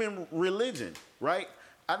even religion, right?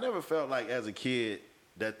 I never felt like as a kid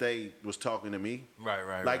that they was talking to me.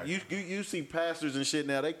 Right. Like you see pastors and shit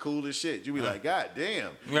now, they cool as shit. You be like, God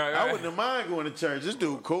damn. Right. I wouldn't have mind going to church. This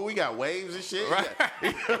dude cool. We got waves and shit. Right. You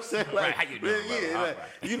know what I'm saying? Like, how you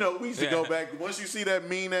doing, we used to go back. Once you see that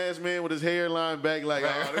mean ass man with his hairline back, like,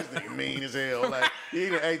 oh, this nigga mean as hell. Like, he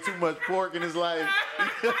done ate too much pork in his life. You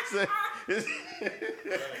know what I'm saying?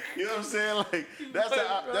 You know what I'm saying? Like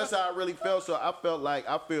that's how I really felt. So I felt like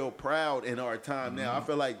I feel proud in our time now. I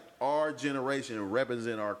feel like our generation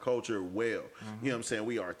represent our culture well. You know what I'm saying?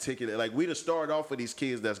 We articulate. Like we just start off with these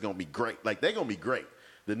kids that's gonna be great. Like they gonna be great.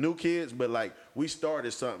 The new kids, but like we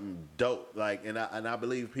started something dope. Like and I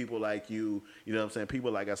believe people like you know what I'm saying?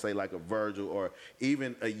 People like I say like a Virgil or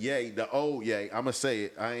even a Ye, the old Ye. I'ma say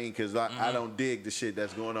it. I ain't cause I don't dig the shit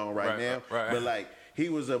that's going on right now. Right. But like he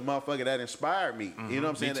was a motherfucker that inspired me. You know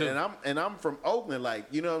what I'm saying? And I'm from Oakland, like,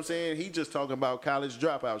 you know what I'm saying? He just talking about college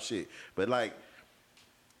dropout shit. But like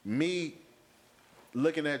me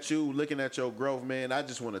looking at you, looking at your growth, man, I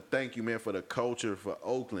just want to thank you, man, for the culture for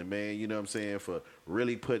Oakland, man. You know what I'm saying? For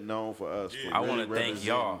really putting on for us. Yeah. I want to thank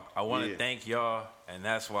y'all. I want to thank y'all, and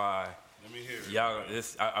that's why let me hear it. Y'all,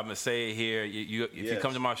 I'm going to say it here. If you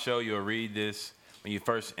come to my show, you'll read this. When you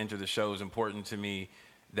first enter the show, it's important to me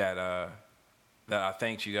that I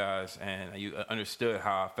thanked you guys and you understood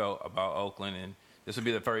how I felt about Oakland. And this will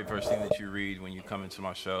be the very first thing that you read when you come into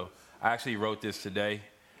my show. I actually wrote this today.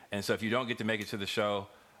 And so if you don't get to make it to the show,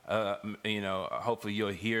 hopefully you'll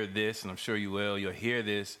hear this, and I'm sure you will. You'll hear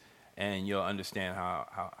this, and you'll understand how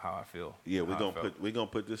I feel. Yeah, we're gonna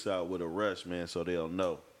put this out with a rush, man, so they'll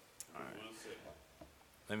know. All right.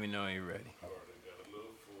 Let me know when you're ready.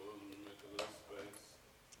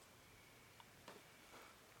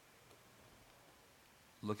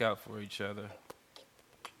 Look out for each other.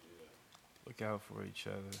 Look out for each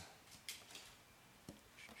other.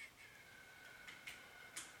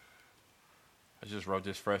 I just wrote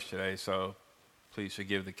this fresh today, so please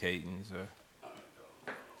forgive the cadence.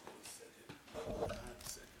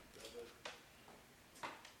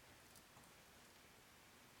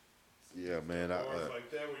 Yeah, man. Bars like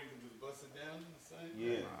that where you can just bust it down in the same.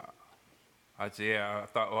 Yeah. I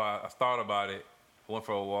thought about it. I went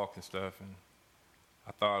for a walk and stuff, and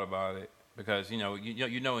I thought about it because you know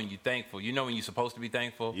when you're thankful, you know when you're supposed to be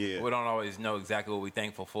thankful. Yeah. We don't always know exactly what we're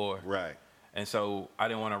thankful for. Right. And so I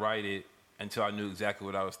didn't want to write it until I knew exactly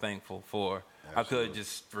what I was thankful for. Absolutely. I could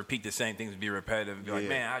just repeat the same things and be repetitive and be like,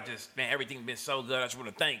 man, everything's been so good. I just want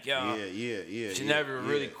to thank y'all. Yeah. You never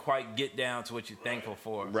really quite get down to what you're thankful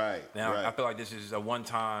for. Right. Now, I feel like this is a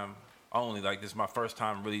one-time only. Like, this is my first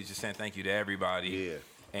time really just saying thank you to everybody.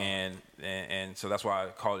 Yeah. And so that's why I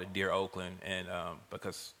called it Dear Oakland, and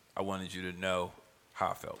because I wanted you to know how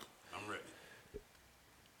I felt. I'm ready.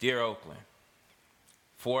 Dear Oakland,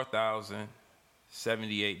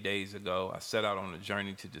 4,078 days ago, I set out on a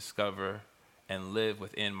journey to discover and live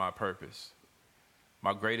within my purpose.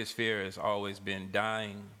 My greatest fear has always been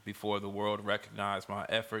dying before the world recognized my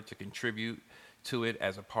effort to contribute to it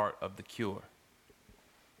as a part of the cure.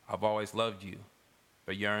 I've always loved you,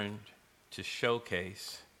 but yearned to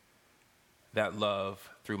showcase that love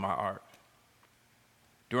through my art.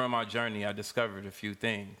 During my journey, I discovered a few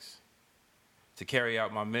things. To carry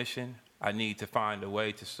out my mission, I need to find a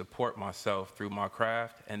way to support myself through my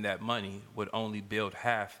craft, and that money would only build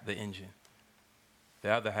half the engine. The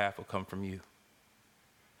other half will come from you.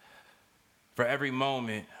 For every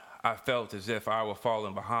moment I felt as if I were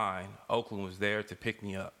falling behind, Oakland was there to pick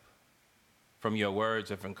me up. From your words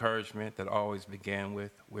of encouragement that always began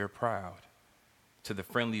with, "We're proud," to the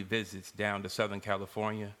friendly visits down to Southern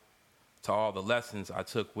California, to all the lessons I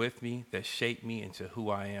took with me that shaped me into who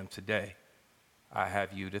I am today, I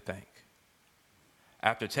have you to thank.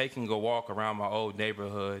 After taking a walk around my old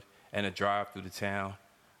neighborhood and a drive through the town,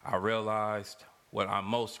 I realized what I'm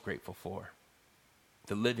most grateful for: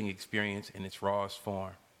 the living experience in its rawest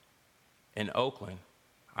form. In Oakland,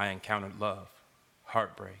 I encountered love,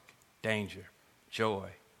 heartbreak, danger,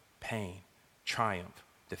 joy, pain, triumph,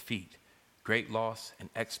 defeat, great loss,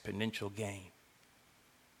 and exponential gain.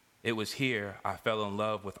 It was here I fell in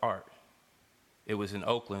love with art. It was in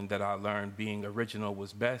Oakland that I learned being original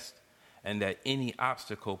was best, and that any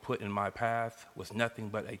obstacle put in my path was nothing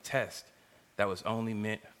but a test that was only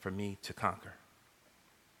meant for me to conquer.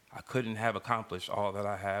 I couldn't have accomplished all that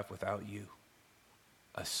I have without you.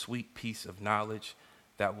 A sweet piece of knowledge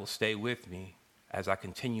that will stay with me as I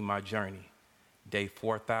continue my journey, day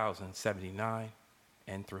 4,079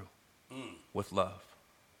 and through. With love,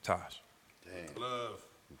 Taj. Damn. Love.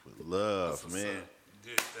 With love, man. You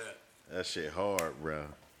did that. That shit hard, bro.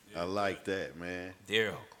 I like that, man. Dear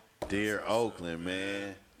Oakland. Dear Oakland,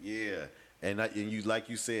 man. Yeah. And you, like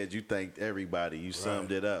you said, you thanked everybody. You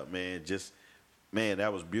summed it up, man. Man,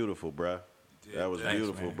 that was beautiful, bro. That was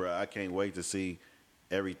beautiful, man. Bro. I can't wait to see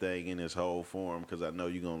everything in its whole form because I know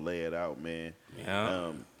you're going to lay it out, man.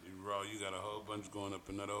 Yeah. You got a whole bunch going up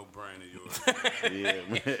in that old brain of yours. Yeah,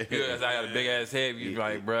 man. Because I got a big ass head. You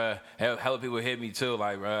like, bruh, hella people hit me too.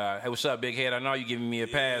 Like, bruh, hey, what's up, big head? I know you giving me a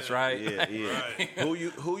pass, right? Yeah. Right.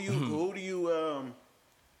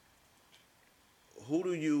 Who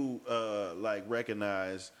do you like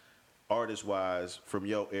recognize artist wise from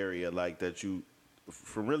your area, like that you,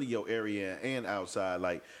 from really your area and outside,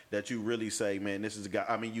 like that you really say, man, this is a guy.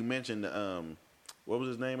 I mean, you mentioned what was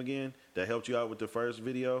his name again that helped you out with the first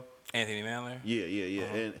video? Anthony Mandler. Yeah.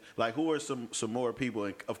 And like, who are some more people?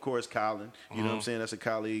 And of course, Colin. You know what I'm saying? That's a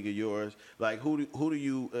colleague of yours. Like, who are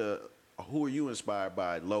you inspired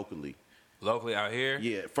by locally? Locally out here?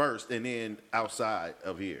 Yeah, first, and then outside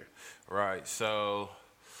of here. Right. So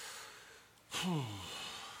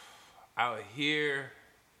out here,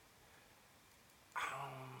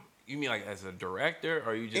 you mean like as a director,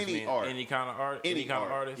 or you just mean any kind of art? Any kind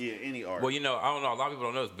of artist? Yeah, any art. Well, I don't know. A lot of people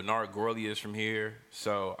don't know this. Bernard Gorley is from here.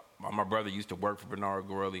 So my brother used to work for Bernard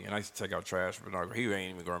Gorley, and I used to take out trash for Bernard Gorley. He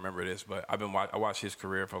ain't even gonna remember this, but I watched his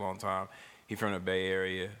career for a long time. He's from the Bay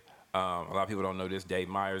Area. A lot of people don't know this. Dave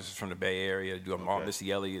Myers is from the Bay Area. Do all Missy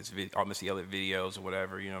Elliott videos or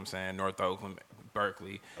whatever. You know what I'm saying? North Oakland,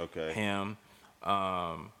 Berkeley. Okay. Him.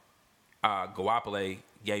 Guapale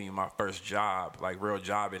gave me my first job, like real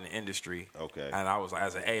job in the industry. Okay. And I was like,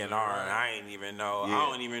 as an A&R, and I didn't even know. Yeah. I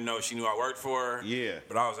don't even know she knew I worked for her. Yeah.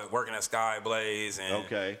 But I was like working at Sky Blaze and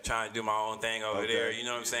trying to do my own thing over there. You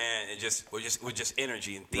know what I'm saying? It just was just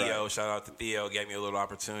energy. And Theo, shout out to Theo, gave me a little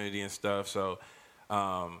opportunity and stuff. So,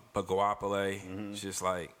 but Guapale, just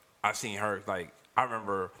like I seen her. Like I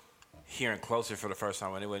remember hearing Closer for the first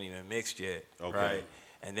time when it wasn't even mixed yet. Okay. Right.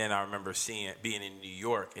 And then I remember being in New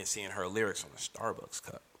York and seeing her lyrics on the Starbucks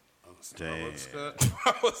cup. Starbucks cup?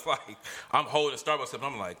 I was like, I'm holding a Starbucks cup.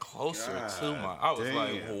 And I'm like, closer to my. I was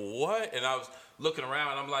like, what? And I was looking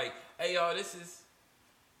around. I'm like, hey, y'all, this is.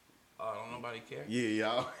 Don't nobody care? Yeah,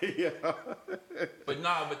 y'all. Yeah. But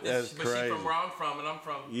she from where I'm from, and I'm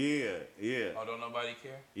from. Yeah. Oh, don't nobody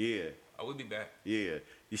care? Yeah. Oh, we'll be back. Yeah.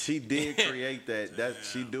 She did create that.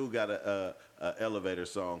 She do got a elevator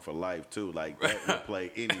song for life too. Like that will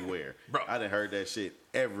play anywhere. Bro, I done heard that shit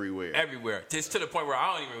everywhere. It's to the point where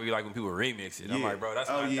I don't even really like when people remix it. I'm like, bro, that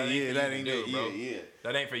ain't for you, bro. Yeah.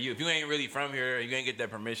 That ain't for you. If you ain't really from here, you ain't get that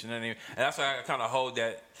permission. And that's why I kind of hold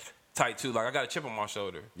that tight too. Like I got a chip on my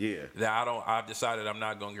shoulder. Yeah. That I've decided I'm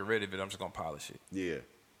not gonna get rid of it. I'm just gonna polish it. Yeah.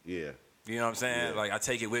 Yeah. You know what I'm saying? Yeah. Like I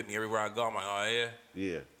take it with me everywhere I go. I'm like, oh yeah.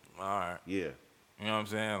 Yeah. All right. Yeah. You know what I'm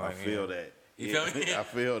saying? Like, I feel that. You feel me? I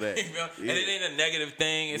feel that. And it ain't a negative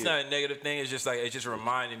thing. It's not a negative thing. It's just like it's just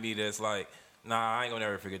reminding me that it's like, nah, I ain't gonna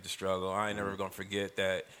never forget the struggle. I ain't never gonna forget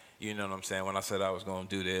that. You know what I'm saying? When I said I was gonna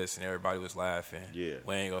do this and everybody was laughing. Yeah.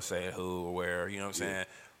 We ain't gonna say who or where. You know what I'm saying?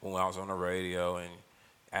 When I was on the radio and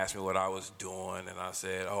asked me what I was doing, and I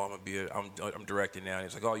said, "Oh, I'm directing now." And he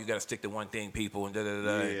was like, "Oh, you got to stick to one thing, people," and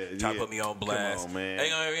try to put me on blast. Come on, man.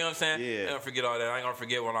 You know what I'm saying? Yeah. I ain't gonna forget all that. I ain't gonna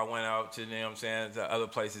forget when I went out to, you know what I'm saying, to other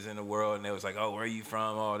places in the world, and they was like, "Oh, where are you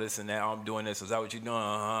from? Oh, this and that. Oh, I'm doing this. Is that what you doing?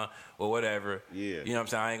 Well, whatever." Yeah. You know what I'm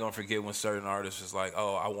saying? I ain't gonna forget when certain artists was like,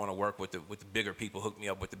 "Oh, I want to work with the bigger people. Hook me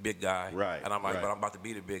up with the big guy." Right. And I'm like, "But I'm about to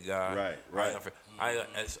be the big guy." Right.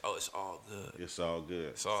 It's all good. It's all good.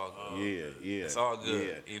 It's all good. Yeah. It's all good.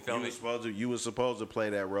 Yeah. You feel me? You were supposed to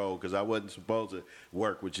play that role because I wasn't supposed to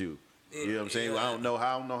work with you. You know what I'm saying? I don't know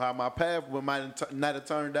how my path might not have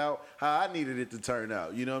turned out how I needed it to turn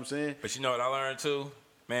out. You know what I'm saying? But you know what I learned too,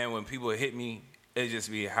 man. When people hit me, it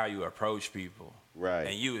just be how you approach people. Right.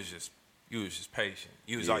 And you was just patient.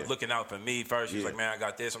 You was like looking out for me first. You was like, man, I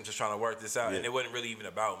got this. I'm just trying to work this out. And it wasn't really even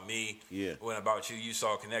about me. Yeah. It wasn't about you. You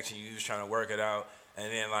saw a connection. You was trying to work it out. And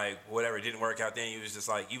then like whatever didn't work out, then you was just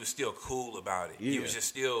like you was still cool about it. Yeah. You was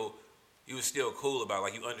still cool about it.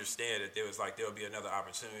 Like you understand that there'll be another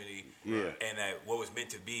opportunity. Yeah. And that what was meant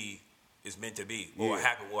to be is meant to be. What will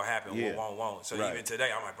happen, what won't. So even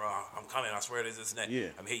today, I'm like, bro, I'm coming. I swear this and that. Yeah.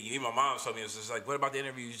 I'm hitting you. Even my mom told me, it was just like, what about the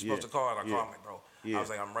interview you're supposed to call? And I called, I'm like, bro. I was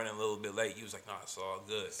like, I'm running a little bit late. He was like, nah, it's all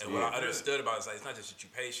good. And what I understood about it is like, it's not just that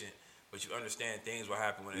you're patient, but you understand things will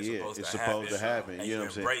happen when it's supposed to happen. And you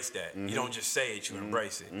embrace that. Mm-hmm. You don't just say it, you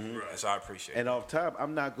embrace it. Mm-hmm. And so I appreciate it. And off top,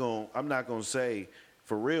 I'm not gonna say,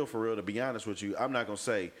 for real, to be honest with you, I'm not gonna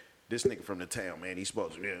say, this nigga from the town, man, he's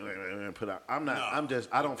supposed to put out. I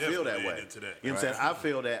don't feel that way. You know what I'm saying?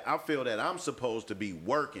 I feel that I'm supposed to be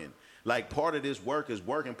working. Like part of this work is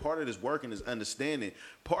working. Part of this working is understanding.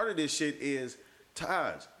 Part of this shit is,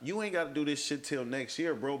 Taj, you ain't got to do this shit till next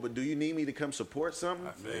year, bro. But do you need me to come support something?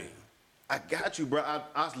 I got you, bro.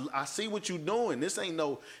 I see what you doing. This ain't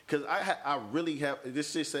no, cause I really have.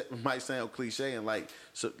 This shit might sound cliche and like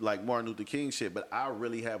Martin Luther King shit, but I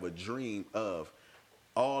really have a dream of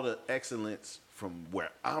all the excellence from where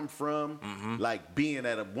I'm from, like being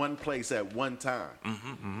at one place at one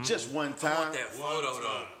time, just one time. I want that photo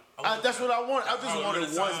though. That's what I want. I just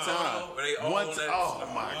wanted one time.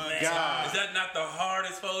 Oh my God! Is that not the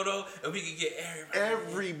hardest photo? If we could get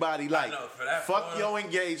everybody, like, fuck your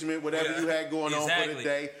engagement, whatever you had going on for the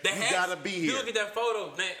day, you gotta be here. You look at that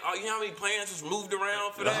photo, man. You know how many plans was moved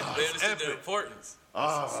around for that? Man, it's the importance.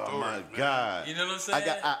 Oh my God! You know what I'm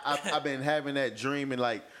saying? I've been having that dream, and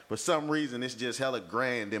like for some reason, it's just hella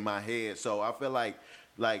grand in my head. So I feel like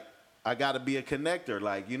I got to be a connector.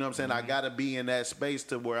 Like, you know what I'm saying? I got to be in that space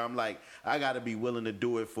to where I'm like, I got to be willing to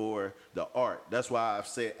do it for the art. That's why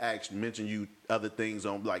I've mentioned you other things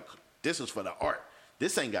on, like, this is for the art.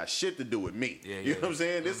 This ain't got shit to do with me. You know what I'm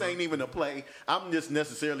saying? This ain't even a play I'm just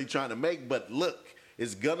necessarily trying to make, but look,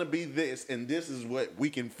 it's going to be this, and this is what we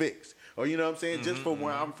can fix. Or, you know what I'm saying? Just from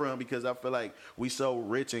where I'm from, because I feel like we so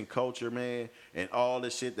rich in culture, man, and all the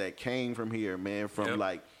shit that came from here, man, from,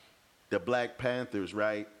 like, the Black Panthers,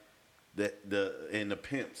 right? The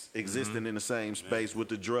pimps existing in the same space with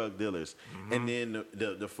the drug dealers, and then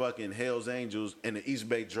the fucking Hells Angels and the East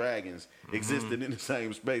Bay Dragons existing in the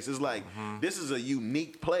same space. It's like this is a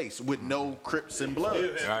unique place with no Crips and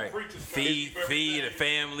Bloods. Right. Feed the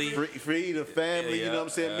family. Feed the family. You know what I'm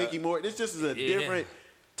saying? Mickey Moore. This just is a different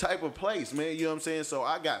type of place, man. You know what I'm saying? So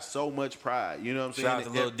I got so much pride. You know what I'm saying? Shout out to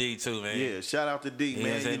Lil D too, man. Yeah, shout out to D,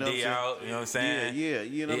 man. You know D out. You know what I'm saying? Yeah.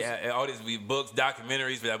 You know, all these books,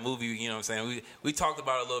 documentaries for that movie. You know what I'm saying? We talked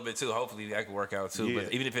about it a little bit too. Hopefully that can work out too. Yeah.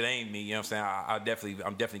 But even if it ain't me, you know what I'm saying?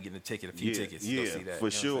 I'm definitely getting a few tickets to go see that. For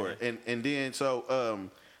sure. And then so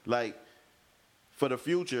like for the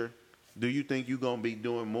future, do you think you're gonna be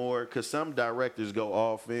doing more? Cause some directors go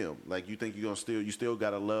all film. Like, you think you still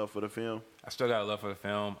got a love for the film? I still got a love for the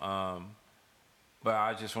film, but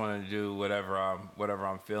I just want to do whatever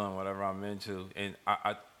I'm feeling, whatever I'm into, and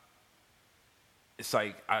I it's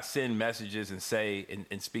like I send messages and say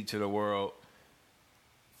and speak to the world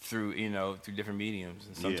through different mediums,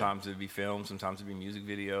 and sometimes it'd be film, sometimes it'd be music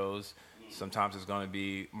videos, sometimes it's going to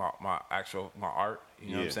be my art.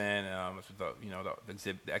 You know what I'm saying? That's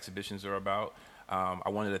what the exhibitions are about. I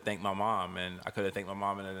wanted to thank my mom, and I could have thanked my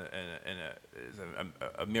mom in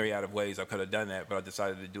a myriad of ways. I could have done that, but I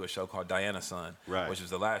decided to do a show called Diana's Son, which was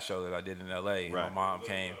the last show that I did in L.A. My mom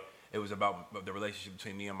came. It was about the relationship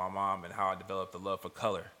between me and my mom and how I developed the love for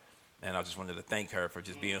color. And I just wanted to thank her for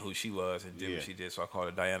just being who she was and did what she did. So I called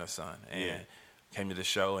her Diana's Son. And came to the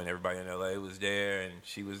show, and everybody in L.A. was there, and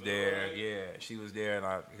she was there. Yeah, she was there, and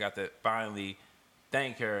I got to finally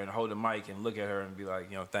thank her and hold the mic and look at her and be like,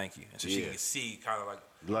 thank you. And so she could see kind of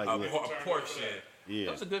like a portion. Yeah.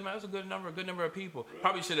 That was a good number of people.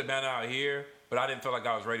 Probably should have been out here, but I didn't feel like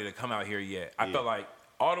I was ready to come out here yet. I felt like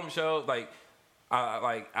all them shows,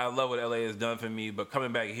 I love what LA has done for me, but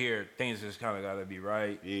coming back here, things just kind of got to be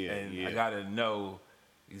right. I got to know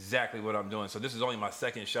exactly what I'm doing. So this is only my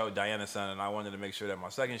second show, Diana's Son, and I wanted to make sure that my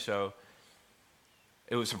second show,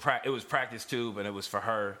 it was practice too, but it was for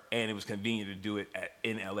her, and it was convenient to do it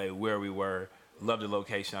in LA where we were. Loved the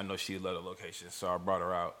location. I know she loved the location, so I brought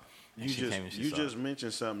her out. You just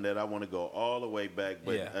mentioned something that I want to go all the way back,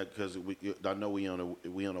 but because I know we on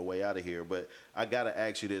the way out of here, but I gotta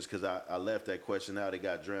ask you this because I left that question out. It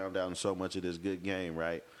got drowned out in so much of this good game,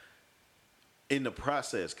 right? In the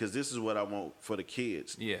process, because this is what I want for the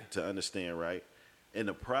kids to understand, right? In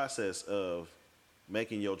the process of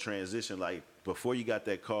making your transition, like before you got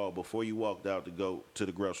that call, before you walked out to go to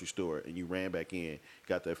the grocery store and you ran back in,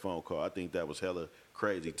 got that phone call. I think that was hella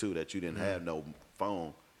crazy too, that you didn't have no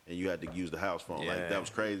phone and you had to use the house phone. Like that was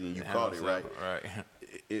crazy, and you caught it, right? Right.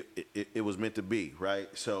 It was meant to be, right?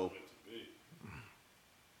 So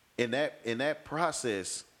in that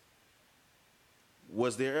process,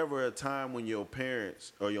 was there ever a time when your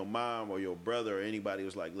parents or your mom or your brother or anybody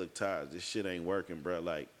was like, "Look, Taj, this shit ain't working, bro,"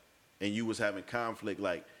 like, and you was having conflict,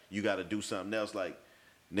 like you got to do something else, like,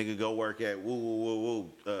 nigga, go work at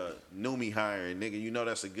Numi hiring, nigga,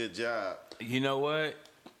 that's a good job. You know what?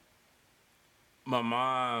 My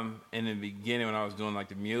mom, in the beginning when I was doing like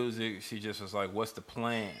the music, she just was like, "What's the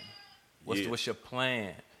plan? What's your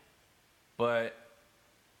plan?" But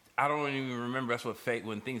I don't even remember. That's what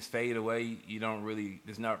when things fade away, you don't really.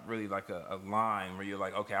 There's not really like a line where you're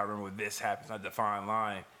like, "Okay, I remember when this happens." Not a defined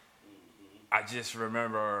line. I just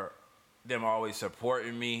remember them always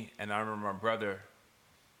supporting me, and I remember my brother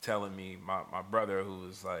telling me, my brother who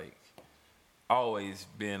was like always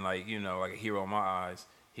been like like a hero in my eyes.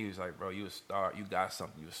 He was like, "Bro, you a star. You got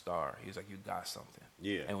something. You a star." He was like, "You got something."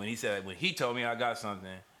 Yeah. And when he told me I got something,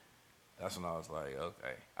 that's when I was like,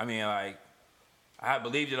 okay. I mean, like, I had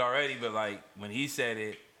believed it already, but like when he said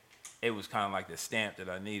it, it was kind of like the stamp that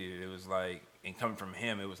I needed. It was like, and coming from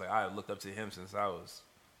him, it was like I looked up to him since I was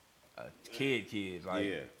a kid.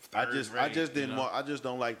 Like, I just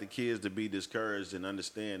don't like the kids to be discouraged and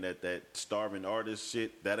understand that starving artist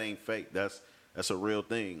shit, that ain't fake. That's a real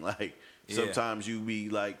thing. Like. Sometimes you be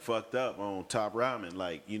like fucked up on Top Ramen,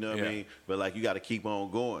 like, what I mean? But like you got to keep on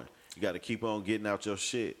going. You got to keep on getting out your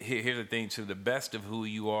shit. Here's the thing too: the best of who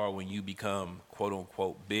you are when you become quote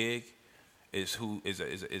unquote big is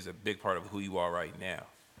a big part of who you are right now.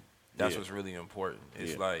 That's what's really important.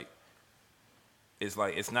 It's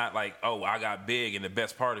it's not like, oh, I got big, and the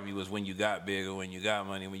best part of you was when you got big or when you got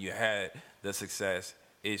money, when you had the success.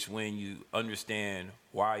 It's when you understand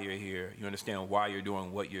why you're here. You understand why you're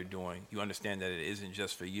doing what you're doing. You understand that it isn't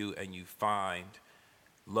just for you, and you find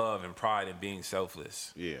love and pride in being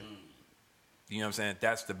selfless. Yeah. You know what I'm saying?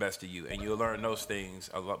 That's the best of you. And you'll learn those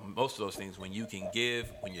things, most of those things, when you can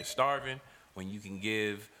give when you're starving, when you can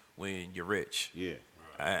give when you're rich. Yeah.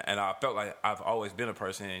 And I felt like I've always been a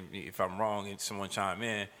person, and if I'm wrong and someone chime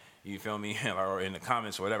in, you feel me, or in the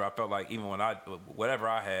comments or whatever, I felt like even when whatever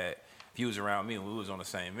I had, if he was around me and we was on the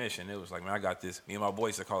same mission, it was like, man, I got this. Me and my boy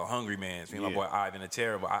used to call it hungry mans. Me and my boy Ivan the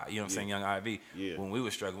Terrible, you know what I'm saying, Young Ivy. Yeah. When we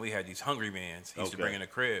were struggling, we had these hungry mans. He used to bring in the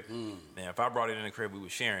crib. And if I brought it in the crib, we were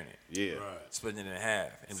sharing it. Yeah. Right. Splitting it in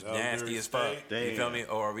half. It was nasty as fuck. Damn. You feel me?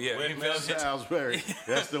 Or, you feel me? Salisbury.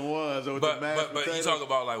 That's the ones. But you talk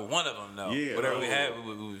about like one of them, though. Yeah. Whatever we had,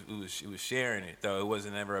 we was sharing it, though. It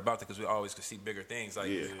wasn't ever about that because we always could see bigger things.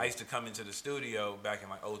 Like, I used to come into the studio back in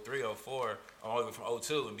like 03, 04, all the way from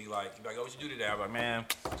 02 and be like, oh, what you do today? I was like, man,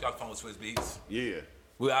 just got the phone with Swiss Beats. Yeah.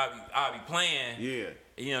 I'll be playing. Yeah.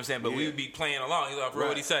 You know what I'm saying? But we would be playing along. He's like, bro,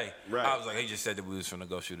 what'd he say? Right. I was like, he just said that we was finna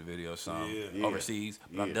go shoot a video overseas.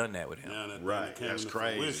 But I've done that with him. Right. That's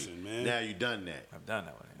crazy. Man. Now you done that. I've done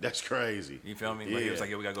that with him. That's crazy. You feel me? But he was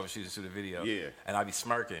like, we gotta go shoot a video. Yeah. And I'd be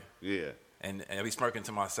smirking. Yeah. And I'd be smirking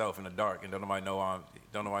to myself in the dark, and don't nobody know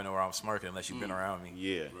where I'm smirking unless you've been around me.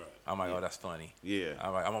 Yeah. Right. I'm like, oh, that's funny. Yeah.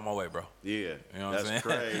 I'm like, I'm on my way, bro. Yeah. You know what that's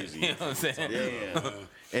I'm saying? crazy. You know what I'm saying?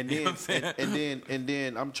 Yeah. And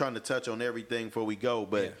then I'm trying to touch on everything before we go,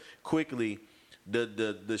 but quickly,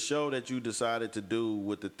 the show that you decided to do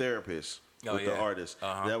with the therapist. With the artist.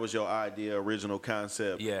 That was your idea, original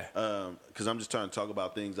concept. Yeah. Because I'm just trying to talk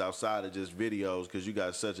about things outside of just videos because you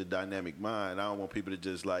got such a dynamic mind. I don't want people to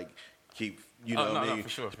just like keep,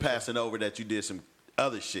 passing over that you did some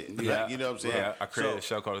other shit. Yeah. Like, you know what I'm saying? Yeah, I created a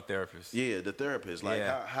show called The Therapist. Yeah, The Therapist. Like,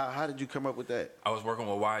 how did you come up with that? I was working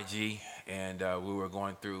with YG, and we were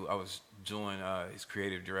going through, I was doing his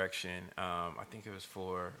creative direction. I think it was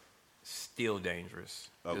for Still Dangerous.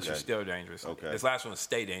 Okay. This was Still Dangerous. Okay. This last one was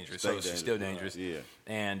Stay Dangerous, so it's Still Dangerous. Yeah.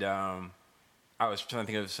 And I was trying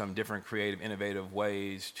to think of some different creative, innovative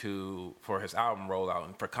ways for his album rollout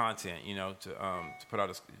and for content, to put out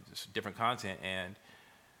this different content. And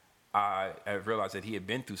I realized that he had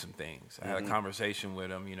been through some things. I had a conversation with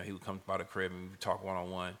him. He would come by the crib and we would talk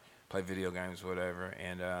one-on-one, play video games, whatever.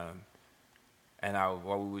 And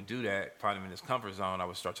while we would do that, find him in his comfort zone, I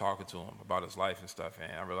would start talking to him about his life and stuff.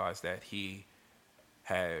 And I realized that he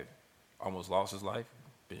had almost lost his life,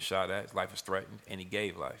 been shot at, his life was threatened, and he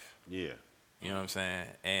gave life. Yeah. You know what I'm saying?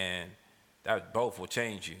 And that both will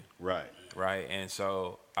change you. Right. Right? And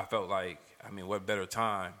so I felt like, what better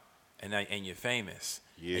time? And you're famous.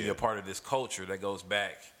 Yeah. And you're part of this culture that goes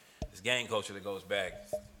back, this gang culture that goes back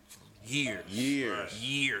years. You know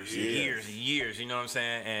what I'm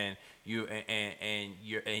saying? And you're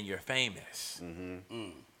famous.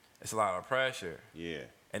 It's a lot of pressure. Yeah.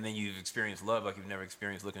 And then you've experienced love like you've never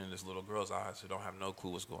experienced, looking in this little girl's eyes who don't have no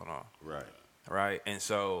clue what's going on. Right. And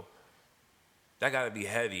so that got to be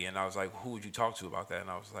heavy. And I was like, who would you talk to about that? And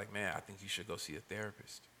I was like, man, I think you should go see a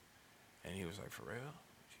therapist. And he was like, for real?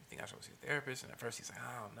 You think I should go see a therapist? And at first he's like,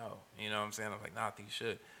 I don't know. You know what I'm saying? I was like, nah, I think you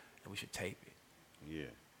should. And we should tape it. Yeah.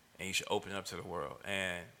 And you should open it up to the world.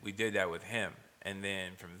 And we did that with him. And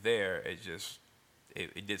then from there, it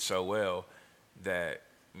did so well that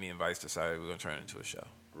me and Vice decided we were going to turn it into a show.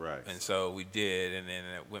 Right. And so we did, and then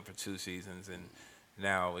it went for 2 seasons, and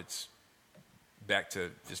now it's back to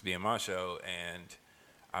just being my show, and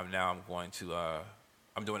I'm going to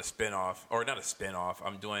I'm doing a spinoff, or not a spinoff.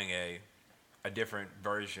 I'm doing a different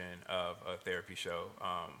version of a therapy show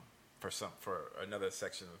for another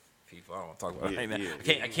section of people. I don't want to talk about it right now.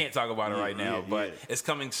 I can't talk about it right now, but it's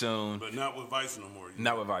coming soon. But not with Vice no more.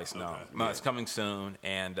 Not with Vice, no. No, it's coming soon,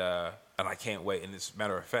 and I can't wait. And as a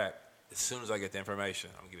matter of fact, as soon as I get the information,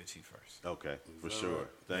 I'm gonna give it to you first. Okay, for sure.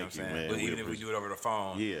 Thank you, man. But even if we do it over the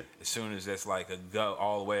phone, as soon as that's like a go,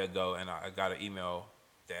 all the way a go, and I got an email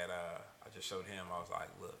that I just showed him. I was like,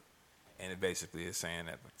 look, and it basically is saying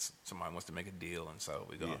that somebody wants to make a deal, and so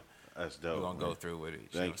we're gonna that's dope. We're gonna go through with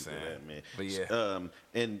it. Thank you for that, man. But yeah,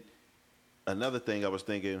 and another thing I was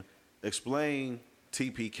thinking, explain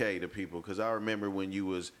TPK to people, because I remember when you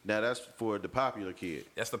was, now that's for the Popular Kid.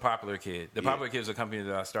 That's the Popular Kid. The Popular Kid is a company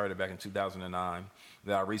that I started back in 2009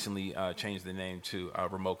 that I recently changed the name to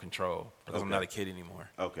Remote Control, because I'm not a kid anymore.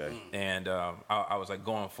 Okay. And I was like,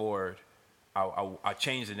 going forward, I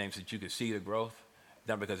changed the name so that you could see the growth,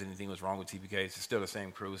 not because anything was wrong with TPK. It's still the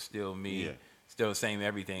same crew. It's still me. Still the same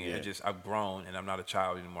everything. It just, I've grown, and I'm not a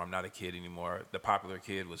child anymore. I'm not a kid anymore. The Popular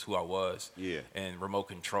Kid was who I was. Yeah. And Remote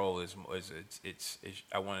Control is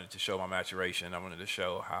I wanted to show my maturation. I wanted to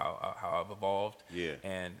show how I've evolved. Yeah.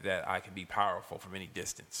 And that I can be powerful from any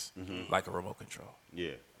distance, like a remote control.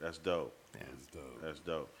 Yeah, that's dope. Yeah. That's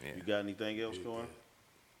dope. Yeah. You got anything else going?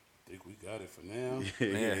 I think we got it for now.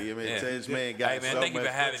 This man got so thank you much.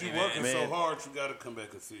 for having me, man. You're working so hard, you got to come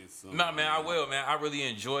back and see it soon. No, man, I will, man. I really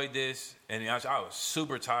enjoyed this. And I was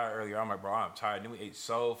super tired earlier. I'm like, bro, I'm tired. Then we ate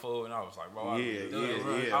soul food, and I was like, bro, I was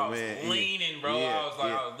leaning, bro.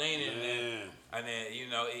 I was leaning. And then,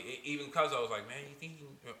 even because I was like, man, you think you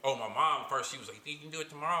can... Oh, my mom first, she was like, you think you can do it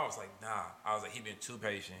tomorrow? I was like, nah. I was like, he been too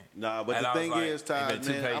patient. Nah, but the thing is, Taj,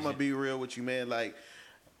 man, I'm going to be real with you, man. Like,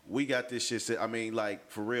 we got this shit set. I mean, like,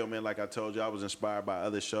 for real, man, like I told you, I was inspired by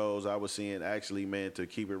other shows. I was seeing, actually, man, to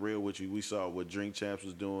keep it real with you, we saw what Drink Champs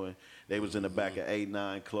was doing. They was in the back of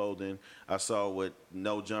 8-9 Clothing. I saw what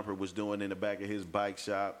No Jumper was doing in the back of his bike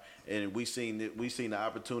shop. And we seen the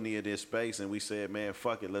opportunity of this space, and we said, man,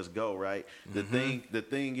 fuck it, let's go, right? The thing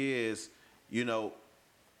is,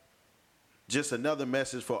 just another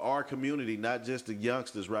message for our community, not just the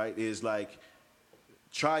youngsters, right? Is like,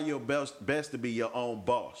 try your best to be your own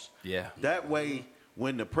boss. Yeah. That way,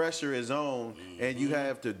 when the pressure is on and you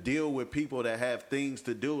have to deal with people that have things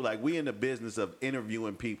to do, like we in the business of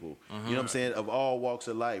interviewing people, you know what I'm saying, of all walks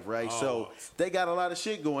of life, right? So they got a lot of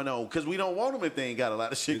shit going on because we don't want them if they ain't got a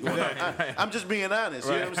lot of shit going on. I'm just being honest.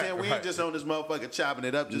 You know what I'm saying? We ain't just on this motherfucker chopping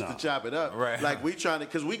it up just to chop it up. Right. Like we trying to,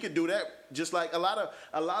 because we could do that just like a lot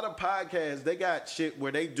of podcasts, they got shit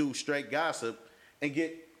where they do straight gossip and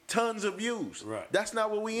get tons of views. Right. That's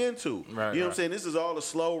not what we into. Right, you know what I'm saying? This is all a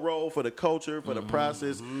slow roll for the culture, for the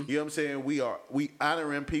process. You know what I'm saying? We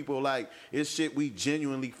honoring people like it's shit we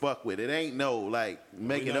genuinely fuck with. It ain't no like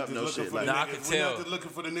making up no shit. Like I can tell. We're not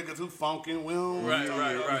looking for the niggas who funking. We don't.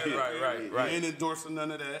 Right. Ain't endorsing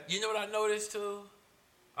none of that. You know what I noticed too?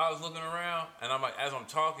 I was looking around and I'm like, as I'm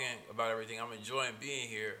talking about everything, I'm enjoying being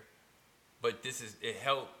here. But it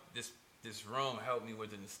helped this room helped me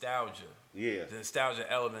with the nostalgia. Yeah. The nostalgia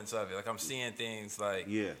elements of it. Like I'm seeing things like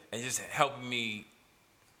and just helping me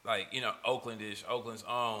like, you know, Oakland's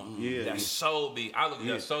own. Yeah. That soul beat. I look at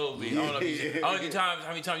that soul beat. I don't know how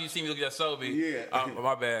many times you see me look at that soul beat. Yeah.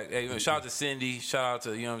 My bad. Hey, shout out to Cindy. Shout out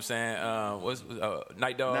to, you know what I'm saying,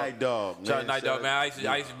 Night Dog. Night Dog. Shout out to Night Dog, man.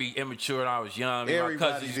 I used to be immature when I was young. My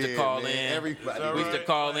cousins used to call in. We used to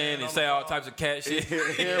call in and say all types of cat shit.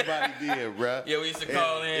 Everybody did, bro. Yeah, we used to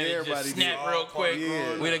call in and just snap real quick.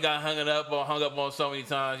 We done got hung up on so many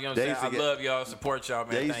times. You know what I'm saying? I love y'all. Support y'all,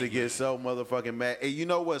 man. They used to get so motherfucking mad. Hey, you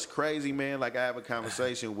know what's crazy, man? Like I have a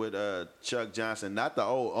conversation with Chuck Johnson, not the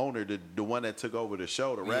old owner, the one that took over the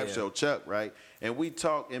show, the rap show, Chuck, right? And we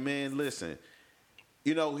talked, and man, listen,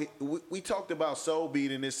 you know, we talked about soul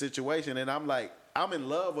beat in this situation, and I'm like, I'm in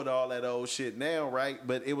love with all that old shit now, right?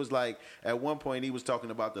 But it was like, at one point he was talking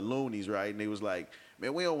about the Loonies, right? And he was like,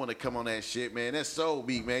 man, we don't want to come on that shit, man. That's soul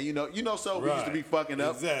beat, man. You know, soul beat used to be fucking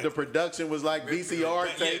up. Exactly. The production was like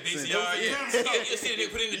VCR tapes. VCR, You see the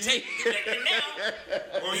nigga put in the tape.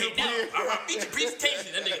 Now, or he'll feature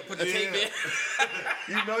presentation. That nigga put the tape in.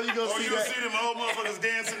 You know you gonna see that. Or you'll see them old motherfuckers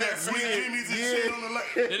dancing that Sweet Jimmy's and shit on the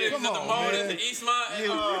left. It is in the mall, in the Eastmont.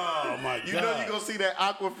 Oh my God. You know you gonna see that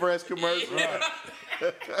Aquafresh commercial. Right.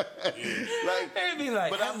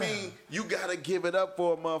 But I mean, you gotta give it up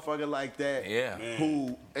for a motherfucker like that,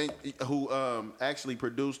 who actually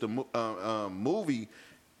produced a movie.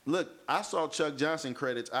 Look, I saw Chuck Johnson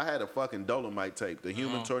credits. I had a fucking Dolomite tape, The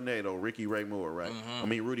Human Tornado, Ricky Ray Moore, right? I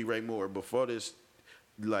mean Rudy Ray Moore. Before this,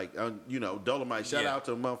 like Dolomite. Shout out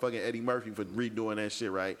to motherfucking Eddie Murphy for redoing that shit,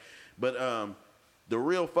 right? But the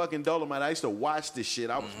real fucking Dolomite, I used to watch this shit.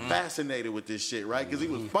 I was fascinated with this shit, right? Because he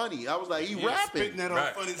was funny. I was like, he rapping.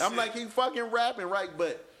 I'm like, he fucking rapping, right?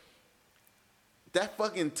 But that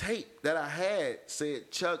fucking tape that I had said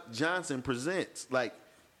Chuck Johnson presents. Like,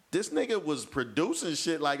 this nigga was producing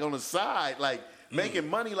shit, like, on the side, like, making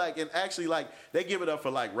money, like, and actually, like, they give it up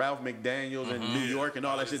for, like, Ralph McDaniels in New York and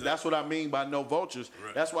all that shit. That's what I mean by No Vultures.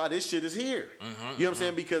 Right. That's why this shit is here. You know what I'm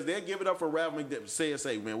saying? Because they give it up for Ralph McDaniels.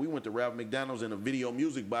 Say, man, we went to Ralph McDaniels in a video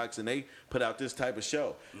music box and they put out this type of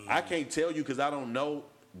show. I can't tell you because I don't know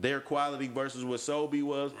their quality versus what Soul Beat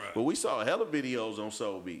was, but we saw hella videos on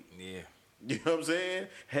Soul Beat. Yeah. You know what I'm saying?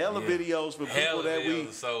 Hella videos for people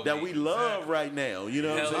that we love right now. You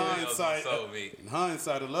know what I'm saying? In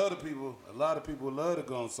hindsight, a lot of people love to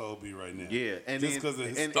go on Soul Beat right now. Yeah, and just because of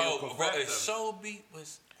historical factors. Soul Beat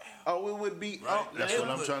was. it would be. Right. That's what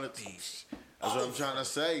I'm trying to. That's what I'm trying to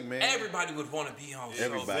say, man. Everybody would want to be on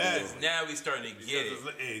Soul Beat. Now we starting to get it.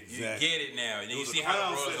 Exactly. You get it now. And then you see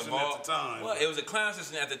how the world's evolved. Well, it was a clown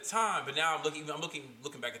session at the time, but now I'm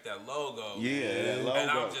looking back at that logo. Yeah, that logo.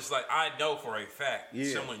 And I'm just like, I know for a fact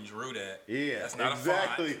someone drew that. Yeah, that's not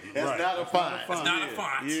exactly. a font. That's not a font. It's not a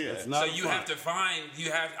font. Yeah. So you have to find.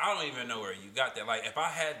 I don't even know where you got that. Like, if I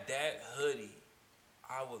had that hoodie,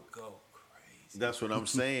 I would go crazy. That's what I'm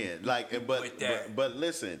saying. Like, but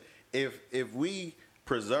listen. If we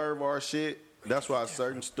preserve our shit, that's why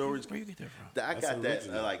certain stories. Where you get that from? I got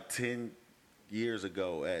that like 10 years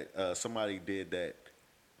ago. Somebody did that.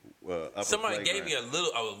 Somebody gave me a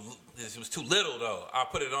little. It was too little though. I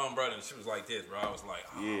put it on, brother, and she was like this, bro. I was like,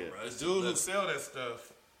 bro, the dude who sell that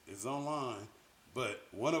stuff is online. But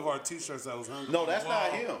one of our T-shirts that was hung. No, that's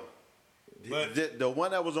not him. But the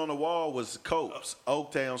one that was on the wall was Copes,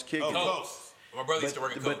 Oaktown's Kicking. Copes. My brother used to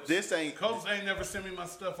work at Copes. But this ain't. Copes ain't never sent me my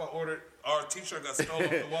stuff I ordered. Our T-shirt got stolen off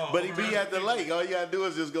the wall. But he be at the lake. All you gotta do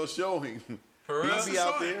is just go show him. For real? He be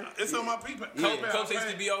out there. It's on my people. Coach used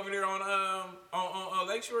to be over there on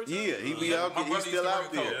Lakeshore too. Yeah, he be out there. He's still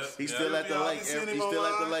out there. He's still at the lake. He's still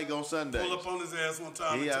at the lake on Sundays. Pull up on his ass one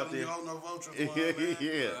time. He out there. No vultures.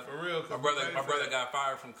 Yeah, for real. My brother got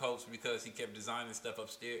fired from Coach because he kept designing stuff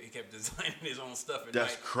upstairs. He kept designing his own stuff at night.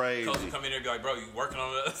 That's crazy. Coach would come in there and be like, "Bro, you working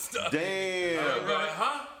on that stuff?" Damn. I'd be like,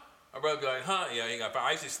 "Huh?" My brother would be like, "Huh?" Yeah, he got fired.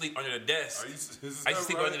 I used to sleep under the desk. I used to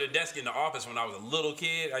sleep under the desk in the office when I was a little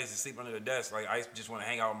kid. I used to sleep under the desk. Like I used to just want to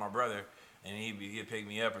hang out with my brother, and he'd pick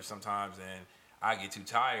me up or sometimes, and I get too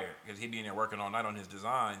tired because he'd be in there working all night on his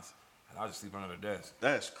designs, and I just sleep under the desk.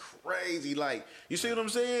 That's crazy. Like, you see what I'm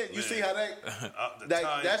saying? You see how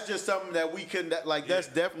that's just something that we couldn't. That's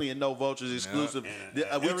definitely a No Vultures exclusive.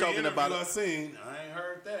 Yeah. We talking about. I ain't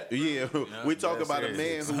heard that. Yeah, we talk about a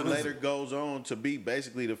man who later goes on to be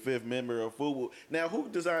basically the fifth member of FUBU. Now, who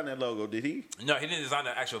designed that logo? Did he? No, he didn't design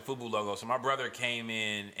the actual FUBU logo. So my brother came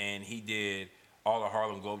in and he did all the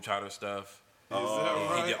Harlem Globetrotter stuff. He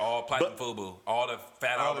did all Platinum FUBU, all the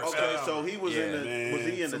Fat Albert stuff. Okay, so he was was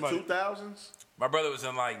he in the 2000s? My brother was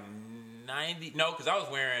in like 90. No, because I was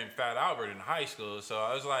wearing Fat Albert in high school, so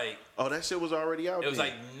I was like, oh, that shit was already out. It was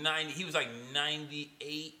like 90. He was like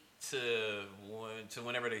 98 to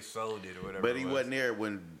whenever they sold it or whatever. But he wasn't there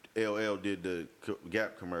when LL did the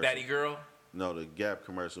Gap commercial. Daddy Girl. No, the Gap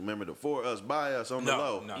commercial. Remember the For Us, By Us on the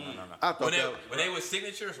low? No. I thought when they was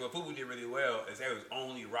signatures, what FUBU did really well is they was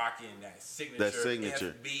only rocking that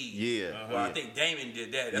signature. FB. Yeah. Well, I think Damon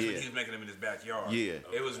did that. That's when he was making them in his backyard. Yeah.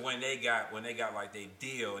 It was when they got like they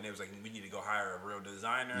deal and it was like, we need to go hire a real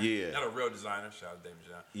designer. Yeah. Not a real designer. Shout out to Damon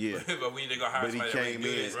John. Yeah. But we need to go hire somebody that can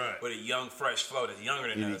do this with a young, fresh flow that's younger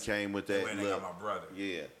than us. And he came with that. And they got my brother.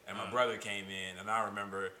 Yeah. And my brother came in, and I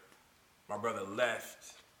remember my brother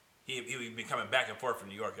left. He been coming back and forth from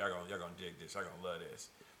New York. Y'all gonna dig this. Y'all gonna love this.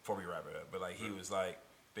 Before we wrap it up, but like he was like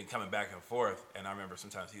been coming back and forth, and I remember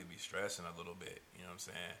sometimes he would be stressing a little bit. You know what I'm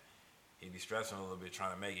saying? He'd be stressing a little bit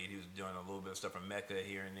trying to make it. He was doing a little bit of stuff from Mecca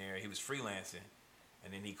here and there. He was freelancing,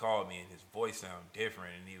 and then he called me, and his voice sounded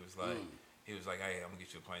different, and he was like, "Hey, I'm gonna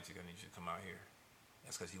get you a plane ticket. I need you to come out here."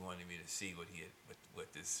 That's because he wanted me to see what he had, what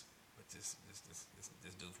this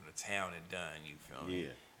dude from the town had done. You feel me?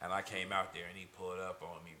 Yeah. And I came out there and he pulled up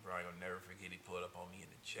on me, bro. I'll never forget. He pulled up on me in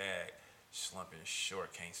the Jag, slumping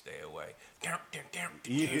short, can't stay away. In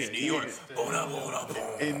New York.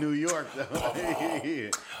 In New York, though.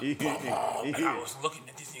 And I was looking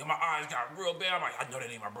at this thing, my eyes got real bad. I'm like, I know that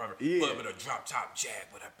ain't my brother. But with a drop top Jag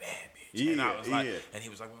with a bad bitch. And I was like, and he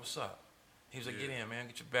was like, what's up? He was like, get in, man,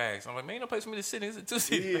 get your bags. I'm like, man, ain't no place for me to sit in. It's a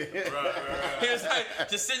two-seater. He was like,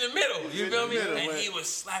 just sit in the middle. You feel me? And he was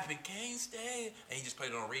slapping Can't Stay. And he just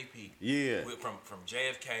played it on repeat. Yeah. From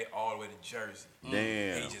JFK all the way to Jersey.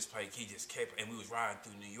 Damn. And he just kept, and we was riding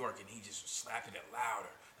through New York, and he just was slapping it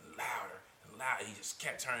louder and louder and louder. He just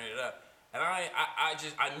kept turning it up. And I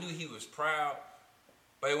knew he was proud,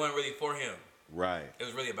 but it wasn't really for him. Right. It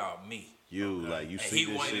was really about me. You see this shit. He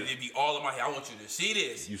wanted it to be all of my head. I want you to see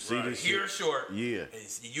this. You see this here shit. Short. Yeah.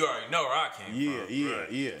 You already know where I came from.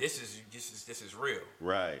 Yeah. This is real.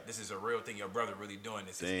 Right. This is a real thing. Your brother really doing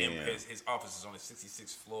this. His office is on the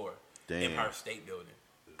 66th floor. Damn. Empire State Building.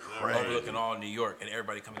 Crazy. Overlooking all New York, and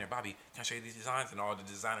everybody coming there. Bobby, can I show you these designs? And all the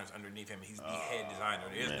designers underneath him. He's the head designer.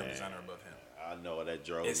 There is no designer above him. I know that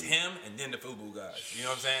drove. It's him and then the FUBU guys. You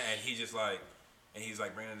know what I'm saying? And he's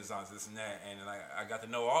like bringing the designs, this and that, and I got to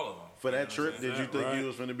know all of them. For that trip, did you think you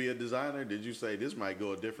was going to be a designer? Did you say this might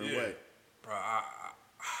go a different way? Bro, I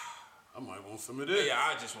might want some of this. Yeah,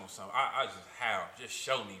 I just want some. I just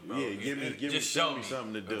show me, bro. Yeah, give me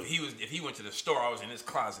something to do. If he went to the store, I was in his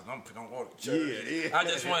closet. I'm order jerseys. Yeah. I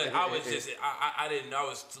was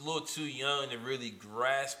a little too young to really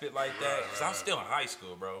grasp it like that. Because I was still in high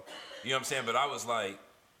school, bro. You know what I'm saying? But I was like,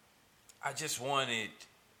 I just want,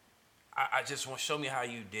 show me how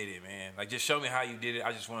you did it, man. Like, just show me how you did it.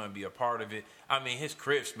 I just want to be a part of it. I mean, his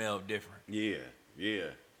crib smelled different. Yeah.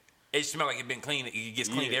 It smelled like it been cleaned. It gets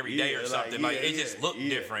cleaned every day or something. It just looked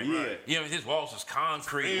different. Yeah. You know, his walls was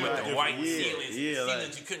concrete with the white ceilings.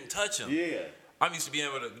 Ceilings you couldn't touch them. Yeah. I'm used to being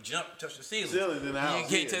able to touch the ceilings. Ceilings in the house.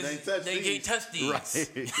 They can't touch these. Right.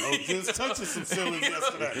 I was just touching some ceilings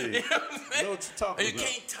yesterday. You know what I'm saying? Know what you're talking about. You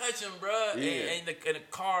can't touch them, bro. Yeah. And the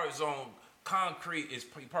car is on concrete. You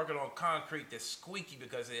park it on concrete that's squeaky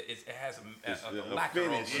because it has a lacquer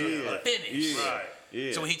finish. A finish. Yeah. Right.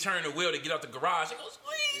 Yeah. So when he turned the wheel to get out the garage, it goes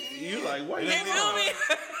squeak. You like, what? You feel me?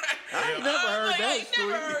 I ain't never heard that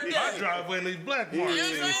squeak. My driveway leaves black marks. You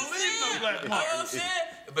know no black marks.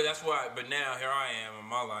 But that's why. But now here I am in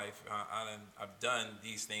my life. I've done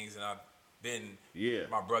these things, and I've been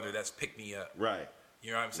my brother that's picked me up. Right.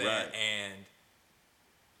 You know what I'm saying? Right. And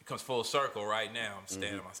it comes full circle right now. I'm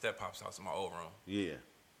staying at my step-pop's house in my old room. Yeah.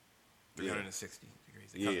 360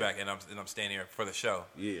 degrees. It comes back, and I'm staying here for the show.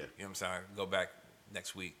 Yeah. You know what I'm saying? I go back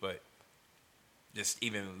next week, but just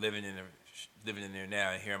even living in there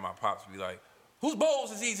now and hearing my pops be like, whose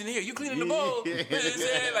bowls is these in here? You cleaning the bowls? You know what I'm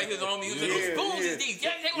saying? Like his homie, he was like, whose spoons is these? Yeah,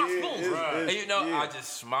 take my spoons. Right. And you know, I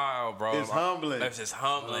just smile, bro. It's humbling. It's just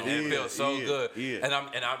humbling. And it feels so good. Yeah. And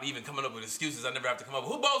I'm even coming up with excuses. I never have to come up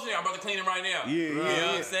with, who bowls in here? I'm about to clean them right now. Yeah, you know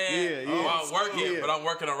what I'm saying? Yeah, well, I'm working, but I'm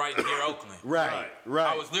working on writing here Oakland. Right.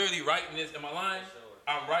 I was literally writing this in my line.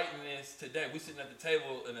 I'm writing this today. We sitting at the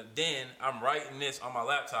table in a den. I'm writing this on my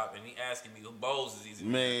laptop, and he asking me who bowls is these.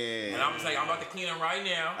 Man. And I'm saying, I'm about to clean them right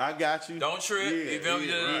now. I got you. Don't trip. You feel me?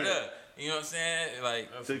 You know what I'm saying?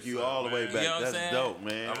 Like took you all the way back. You know what That's dope,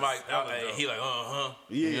 man. I'm like, he like, Yeah,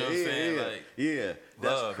 you know what I'm saying? Yeah. Like,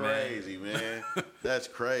 That's love, crazy, man. That's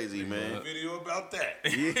crazy, man. A video about that.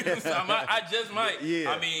 Yeah. So I just might.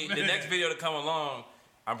 Yeah. I mean, the next video to come along,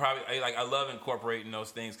 I'm probably I love incorporating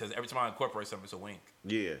those things because every time I incorporate something, it's a wink.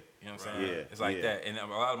 Yeah. You know what I'm saying? Yeah. It's like that. And a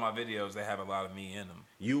lot of my videos, they have a lot of me in them.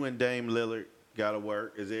 You and Dame Lillard gotta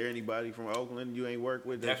work. Is there anybody from Oakland you ain't worked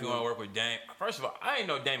with? Definitely want to work with Dame. First of all, I ain't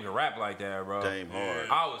know Dame could rap like that, bro. Dame hard.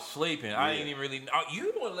 I was sleeping. I didn't even really.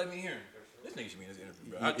 You don't want to let me hear him. This nigga should be in this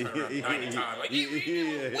interview, bro. I turn around 90 times. Like, what you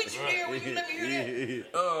hear when you let me hear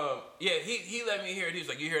that? Yeah, he let me hear it. He was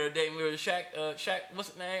like, you hear the Dame Lillard Shaq, what's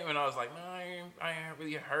his name? And I was like, no, I ain't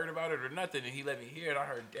really heard about it or nothing. And he let me hear it. I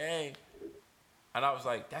heard Dame. And I was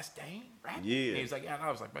like, that's Dame rapping? Yeah. And he was like, yeah. And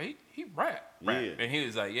I was like, but he rap. Yeah. And he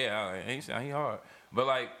was like, yeah. And he said, he hard. But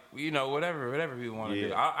like, you know, whatever people want to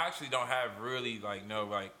do. I actually don't have really like no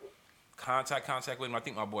like contact with him. I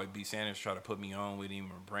think my boy B Sanders tried to put me on with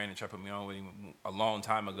him, or Brandon tried to put me on with him a long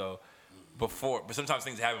time ago. Before, but sometimes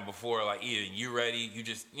things happen before. Like either you ready, you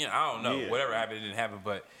just I don't know. Yeah. Whatever happened, it didn't happen.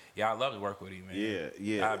 But yeah, I love to work with him, man.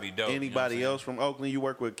 Yeah. That'd be dope. Anybody you know else from Oakland you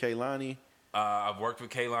work with? Kaylani? I've worked with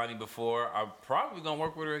Kaylani before. I'm probably gonna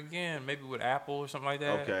work with her again, maybe with Apple or something like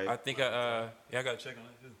that. Okay. I think I gotta check on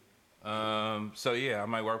that too. So yeah, I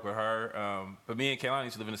might work with her. But me and Kaylani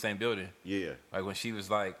used to live in the same building. Yeah. Like when she was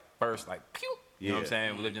like first, like pew. You know what I'm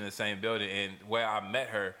saying? We lived in the same building, and where I met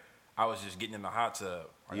her, I was just getting in the hot tub.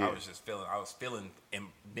 Like I was feeling in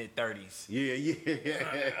mid-30s.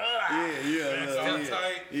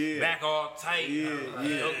 Back all tight.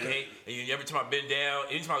 Okay. And every time I bend down,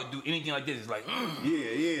 anytime I do anything like this, it's like,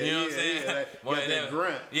 You know what I'm saying? That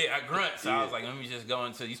grunt. Yeah, I grunt. So I was like, let me just go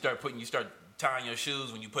until you start tying your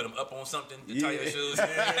shoes when you put them up on something to tie your shoes.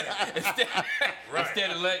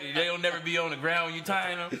 Instead of letting they don't never be on the ground when you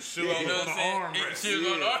tying them. Shoe on the arm. Shoes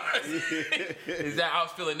on the arm. I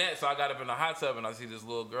was feeling that, so I got up in the hot tub and I see this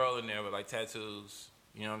little girl in there with like tattoos.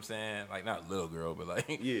 You know what I'm saying? Like not little girl, but like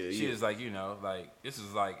she was like, like this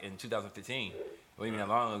was like in 2015. Well, even that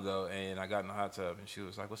long ago, and I got in the hot tub and she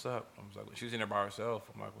was like, "What's up?" I was like, she was in there by herself.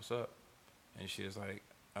 I'm like, "What's up?" And she was like,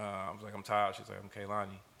 I was like, "I'm tired." She's like, "I'm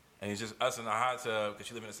Kaylani." And it's just us in the hot tub because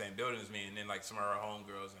she lived in the same building as me. And then like some of her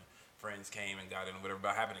homegirls and friends came and got in or whatever. But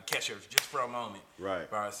I happened to catch her just for a moment. Right.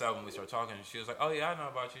 By herself when we started talking. And she was like, "Oh yeah, I know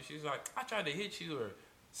about you." She's like, "I tried to hit you or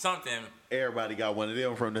something." Everybody got one of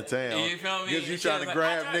them from the town. You feel me? Because you trying to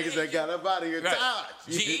grab niggas that got up out of your touch.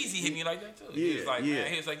 Jeezy hit me like that too. He was like,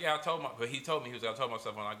 man, he was like, yeah, I told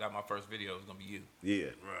myself when I got my first video it was gonna be you. Yeah.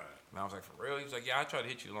 Right. And I was like, for real? He was like, yeah, I tried to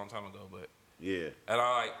hit you a long time ago, but yeah. And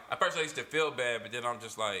at first I used to feel bad, but then I'm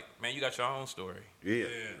just like, man, you got your own story. Yeah.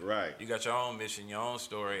 Right. You got your own mission, your own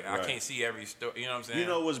story. Right. I can't see every story. You know what I'm saying?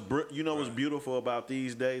 You know what's beautiful about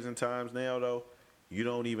these days and times now though? You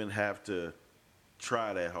don't even have to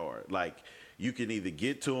try that hard. Like you can either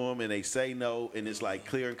get to them and they say no, and it's like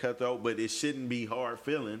clear and cutthroat, but it shouldn't be hard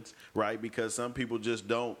feelings, right? Because some people just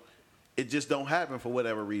don't. It just don't happen for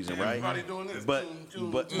whatever reason, right? Everybody doing this. But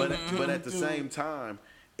at the same time,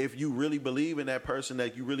 if you really believe in that person,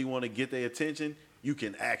 that you really want to get their attention, you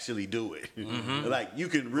can actually do it. Mm-hmm. Like you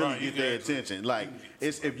can really get their attention. Like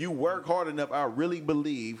if you work hard enough, I really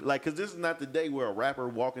believe. Like, because this is not the day where a rapper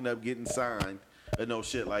walking up getting signed or no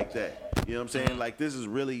shit like that. You know what I'm saying? Like this is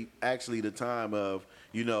really actually the time of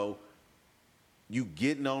you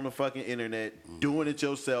getting on the fucking internet, doing it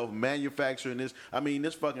yourself, manufacturing this. I mean,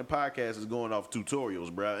 this fucking podcast is going off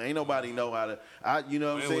tutorials, bro. Ain't nobody know how to. You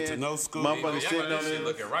know what I'm saying? Went to no school. Motherfuckers sitting on it.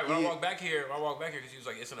 Looking right. When I walked back here, because she was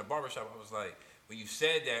like, "It's in a barbershop." I was like, when you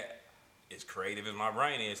said that, as creative as my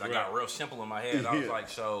brain is, I got real simple in my head. I was like,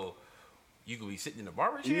 so. You could be sitting in the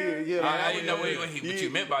barber chair? Yeah. I didn't know what you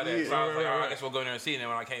meant by that. So I was like, all right, I guess we'll go in there and see. And then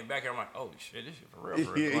when I came back here, I'm like, oh, shit, this shit for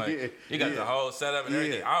real. Like, you got the whole setup and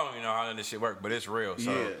everything. I don't even know how none of this shit works, but it's real.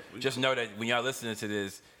 So just know that when y'all listening to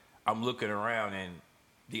this, I'm looking around and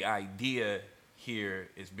the idea here,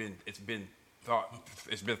 it's been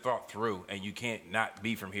thought through, and you can't not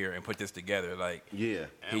be from here and put this together. Like, yeah,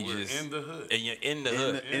 and we're in the hood, and you're in the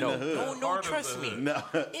hood. In the hood. No, trust me. No,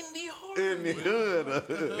 in the hood. In the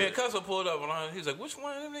hood. Man, Cusso pulled up and he was like, "Which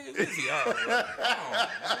one of them niggas is he?" I was like,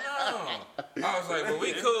 no. I was like, "Well,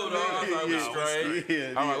 we cool though." I was like, "We straight."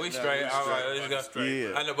 Yeah, I'm like, "We straight." I was like, "Let's go."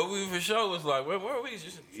 Yeah. I know, but we for sure was like, where are we?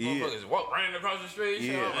 Just motherfuckers walk ran across the street.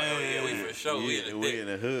 Yeah. I was like, "Oh yeah, we for sure. We in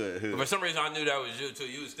the hood. But for some reason, I knew that was you too.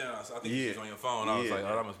 You was standing outside. I think you was on your phone. I was like,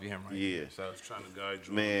 "Oh, that must be him right here." So I was trying to guide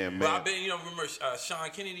you. Man. But I've been, remember Sean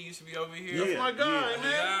Kennedy used to be over here. That's my guy,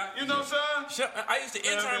 man. You know Sean? I used to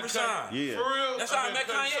intern for Sean. Yeah. For real. That's how I met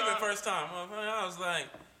Kanye the first time. I was like,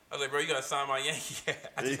 bro, you gotta sign my Yankee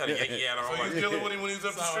hat. I just had a Yankee hat on. So you dealing with him when he was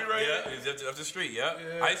up the street, right? Yeah, he was up the street. Yeah.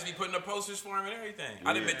 I used to be putting up posters for him and everything.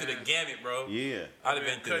 I'd have been through the gamut, bro. Yeah. I'd have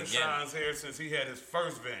been through the gamut. Sean's hair since he had his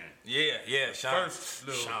first van. Yeah, Sean. First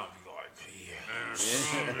little. Sean be like,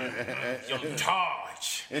 Young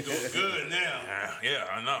Taj. He's doing good now. Yeah,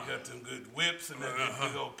 I know. He got them good whips and that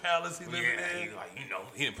big old palace he living in.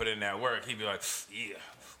 He didn't put in that work. He'd be like, yeah.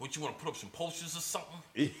 What, you want to put up some posters or something?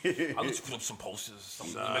 I'll let you put up some posters or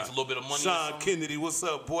something. He makes a little bit of money. Sean Kennedy, what's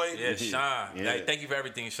up, boy? Yeah, Sean. Yeah. Thank you for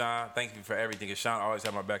everything, Sean. Thank you for everything. And Sean always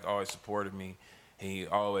had my back, always supported me. He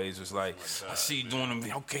always was like, I see you doing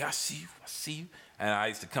them. Okay, I see you. And I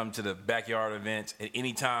used to come to the backyard events at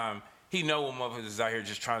any time. He know when motherfuckers is out here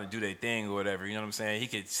just trying to do their thing or whatever. You know what I'm saying? He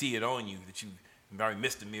could see it on you that you probably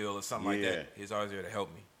missed a meal or something like that. He's always there to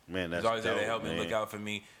help me. Man, that's He's always dope, there to help me, man. look out for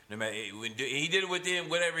me. No matter, he did it within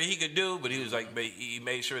whatever he could do, but he was like, but he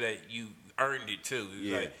made sure that you earned it too.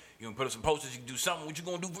 He was like, you gonna put up some posters, you can do something. What you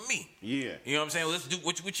gonna do for me? Yeah. You know what I'm saying? Well, let's do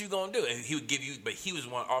what you gonna do. And he would give you, but he was the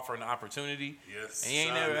one offering the opportunity. Yes. And he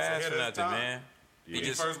ain't never asked for nothing, man. Yeah. He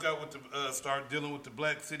just first got with the started dealing with the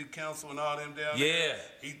Black City Council and all them down there. Yeah.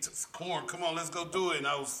 He took Corn, come on, let's go do it. And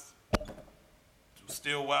I was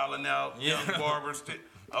still wilding out, young barber.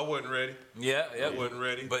 I wasn't ready. Yeah. I wasn't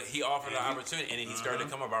ready. But he offered the opportunity, and then he started to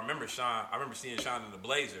come up. I remember seeing Sean in the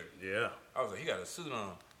blazer. Yeah. I was like, he got a suit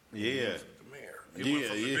on. Yeah. He went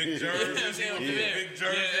from the big jersey. Big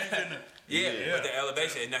jersey. Yeah, with the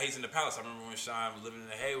elevation. And now he's in the palace. I remember when Sean was living in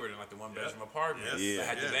the Hayward in like the one-bedroom apartment. I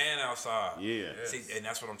had the van outside. See, and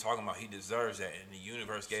that's what I'm talking about. He deserves that, and the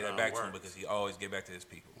universe gave that back to him because he always gave back to his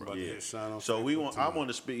people. Bro. So I want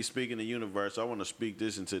to speak. Speaking the universe, I want to speak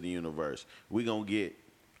this into the universe. We gonna get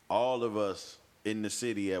all of us in the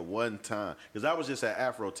city at one time because I was just at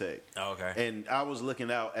Afrotech. Oh, okay. And I was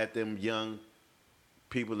looking out at them young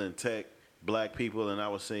people in tech, black people, and I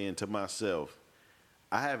was saying to myself,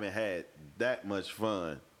 I haven't had that much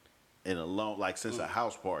fun in a long, like since a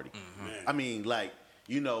house party. Mm-hmm. I mean, like,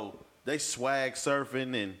 they swag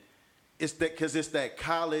surfing and it's that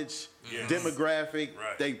college demographic.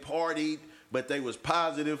 Right. They partied, but they was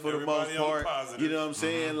positive for the most part. You know what I'm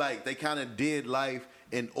saying? Mm-hmm. Like they kind of did life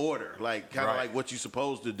in order, like kind of like what you're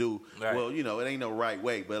supposed to do. Right. Well, it ain't no right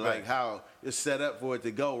way, but like how it's set up for it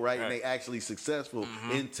to go right. And they actually successful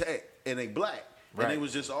in tech and they black. Right. And they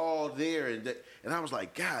was just all there, and I was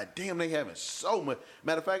like, God damn, they having so much.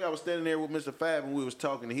 Matter of fact, I was standing there with Mr. Fab, and we was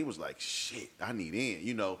talking, and he was like, shit, I need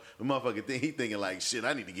in. The motherfucker he thinking like, shit,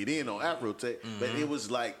 I need to get in on Afrotech. But it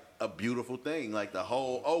was like a beautiful thing, like the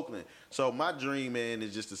whole Oakland. So my dream, man,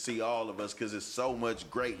 is just to see all of us, because it's so much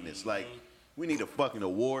greatness. Like, we need a fucking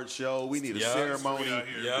award show. We need a ceremony.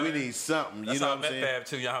 We need something. That's you know how what I'm saying? Fab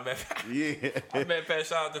too. Y'all met Fab. Yeah. I met Fab.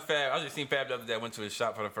 Shout out to Fab. I just seen Fab the other day. I went to his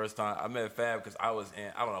shop for the first time. I met Fab because I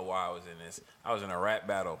don't know why I was in this. I was in a rap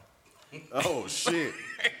battle. Oh, shit.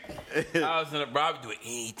 I was in a bro, I would do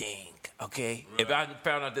anything, okay? Right. If I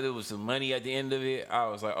found out that there was some money at the end of it, I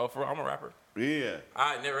was like, oh, for real, I'm a rapper. Yeah.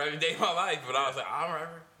 I never had a day in my life, but I was like, I'm a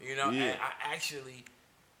rapper. And I actually...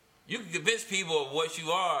 You can convince people of what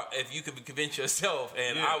you are if you can convince yourself.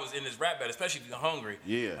 And I was in this rap battle, especially if you're hungry.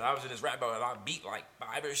 Yeah. And I was in this rap battle, and I beat like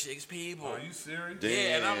 5 or 6 people. Are you serious?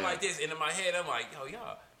 Yeah, and I'm like this. And in my head, I'm like, yo,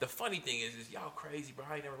 y'all. The funny thing is y'all crazy, bro.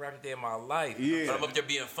 I ain't never rapped a day in my life. Yeah. But I'm up there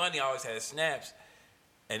being funny. I always had snaps.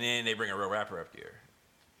 And then they bring a real rapper up there.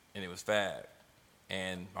 And it was Fab.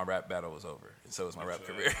 And my rap battle was over. And so was my rap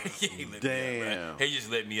career. Damn. He just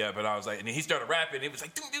lit me up. And I was like, and then he started rapping. And it was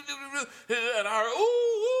like, and I heard,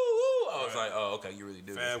 ooh. I was like, oh, okay, you really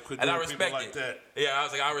do this. And I respect like it. That. Yeah, I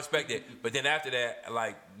was like, I respect it. But then after that,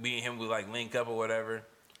 like, me and him would like link up or whatever.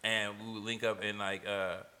 And we would link up in like,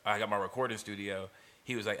 I got my recording studio.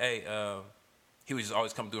 He was like, hey, he would just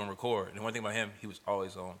always come through and record. And one thing about him, he was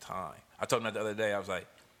always on time. I told him that the other day. I was like,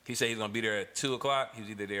 he said he was going to be there at 2 o'clock. He was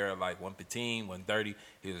either there at like 1:15, 1:30.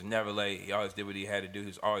 He was never late. He always did what he had to do. He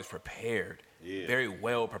was always prepared. Yeah. Very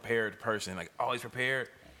well prepared person, like always prepared.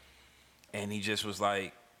 and he just was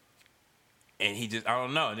like, and he just, I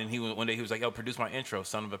don't know. And then one day he was like, yo, produce my intro,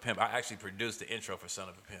 Son of a Pimp. I actually produced the intro for Son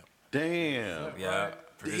of a Pimp. Damn. Yeah.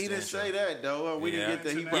 He didn't say that though. We didn't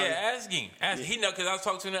get that. Ask him. He know, because I was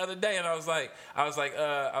talking to him the other day, and I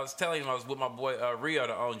was telling him I was with my boy Rio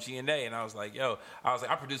on G&A, and I was like,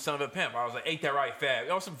 I produced Son of a Pimp. I was like, ain't that right,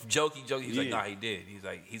 Fab? Some jokey. He's like, nah, he did. He's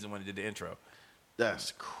like, he's the one that did the intro.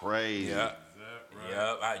 That's crazy. Yeah. Right?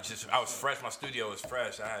 Yeah. I was fresh. My studio was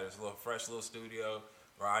fresh. I had this fresh little studio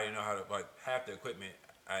where I didn't know how to, like, half the equipment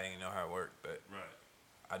I didn't know how it worked, but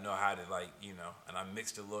I know how to, like, and I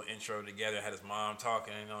mixed a little intro together. Had his mom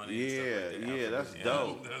talking on it. Yeah, that's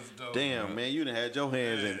dope. That's dope. Damn, man, you done had your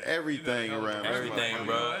hands in everything around. Everything,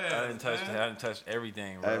 bro. I didn't touch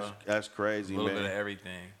everything, bro. That's crazy, man. A little bit of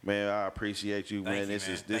everything. Man, I appreciate you, man. This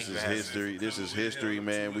is history. This is history,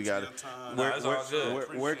 man. We got it.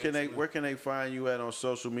 Where can they find you at on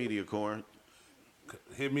social media, Corn?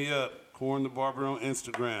 Hit me up. Corn the Barber on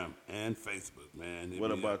Instagram and Facebook, man.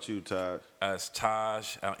 What about you, Taj? It's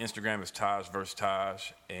Taj. Instagram is Taj vs.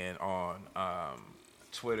 Taj. And on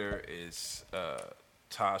Twitter is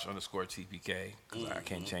Taj_TPK. Because I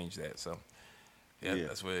can't change that. So,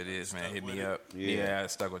 that's what it is, man. Hit me up. Yeah, I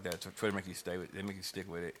stuck with that. Twitter make you stick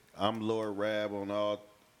with it. I'm Lord Rab on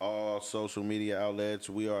all social media outlets.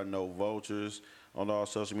 We are No Vultures on all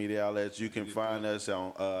social media outlets. You can find us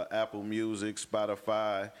on Apple Music,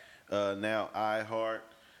 Spotify, now iHeart,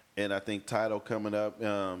 and I think Tidal coming up.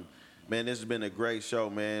 Man, this has been a great show,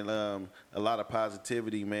 man. A lot of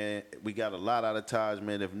positivity, man. We got a lot out of Taj,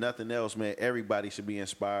 man. If nothing else, man, everybody should be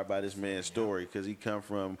inspired by this man's story, because he come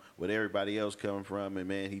from what everybody else come from, and,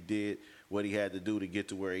 man, he did what he had to do to get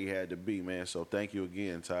to where he had to be, man. So thank you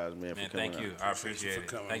again, Taj, man, for coming thank you. out. I appreciate it.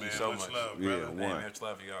 Thank you so much. Much love, brother. Much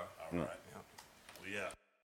love, y'all. All right. Yeah.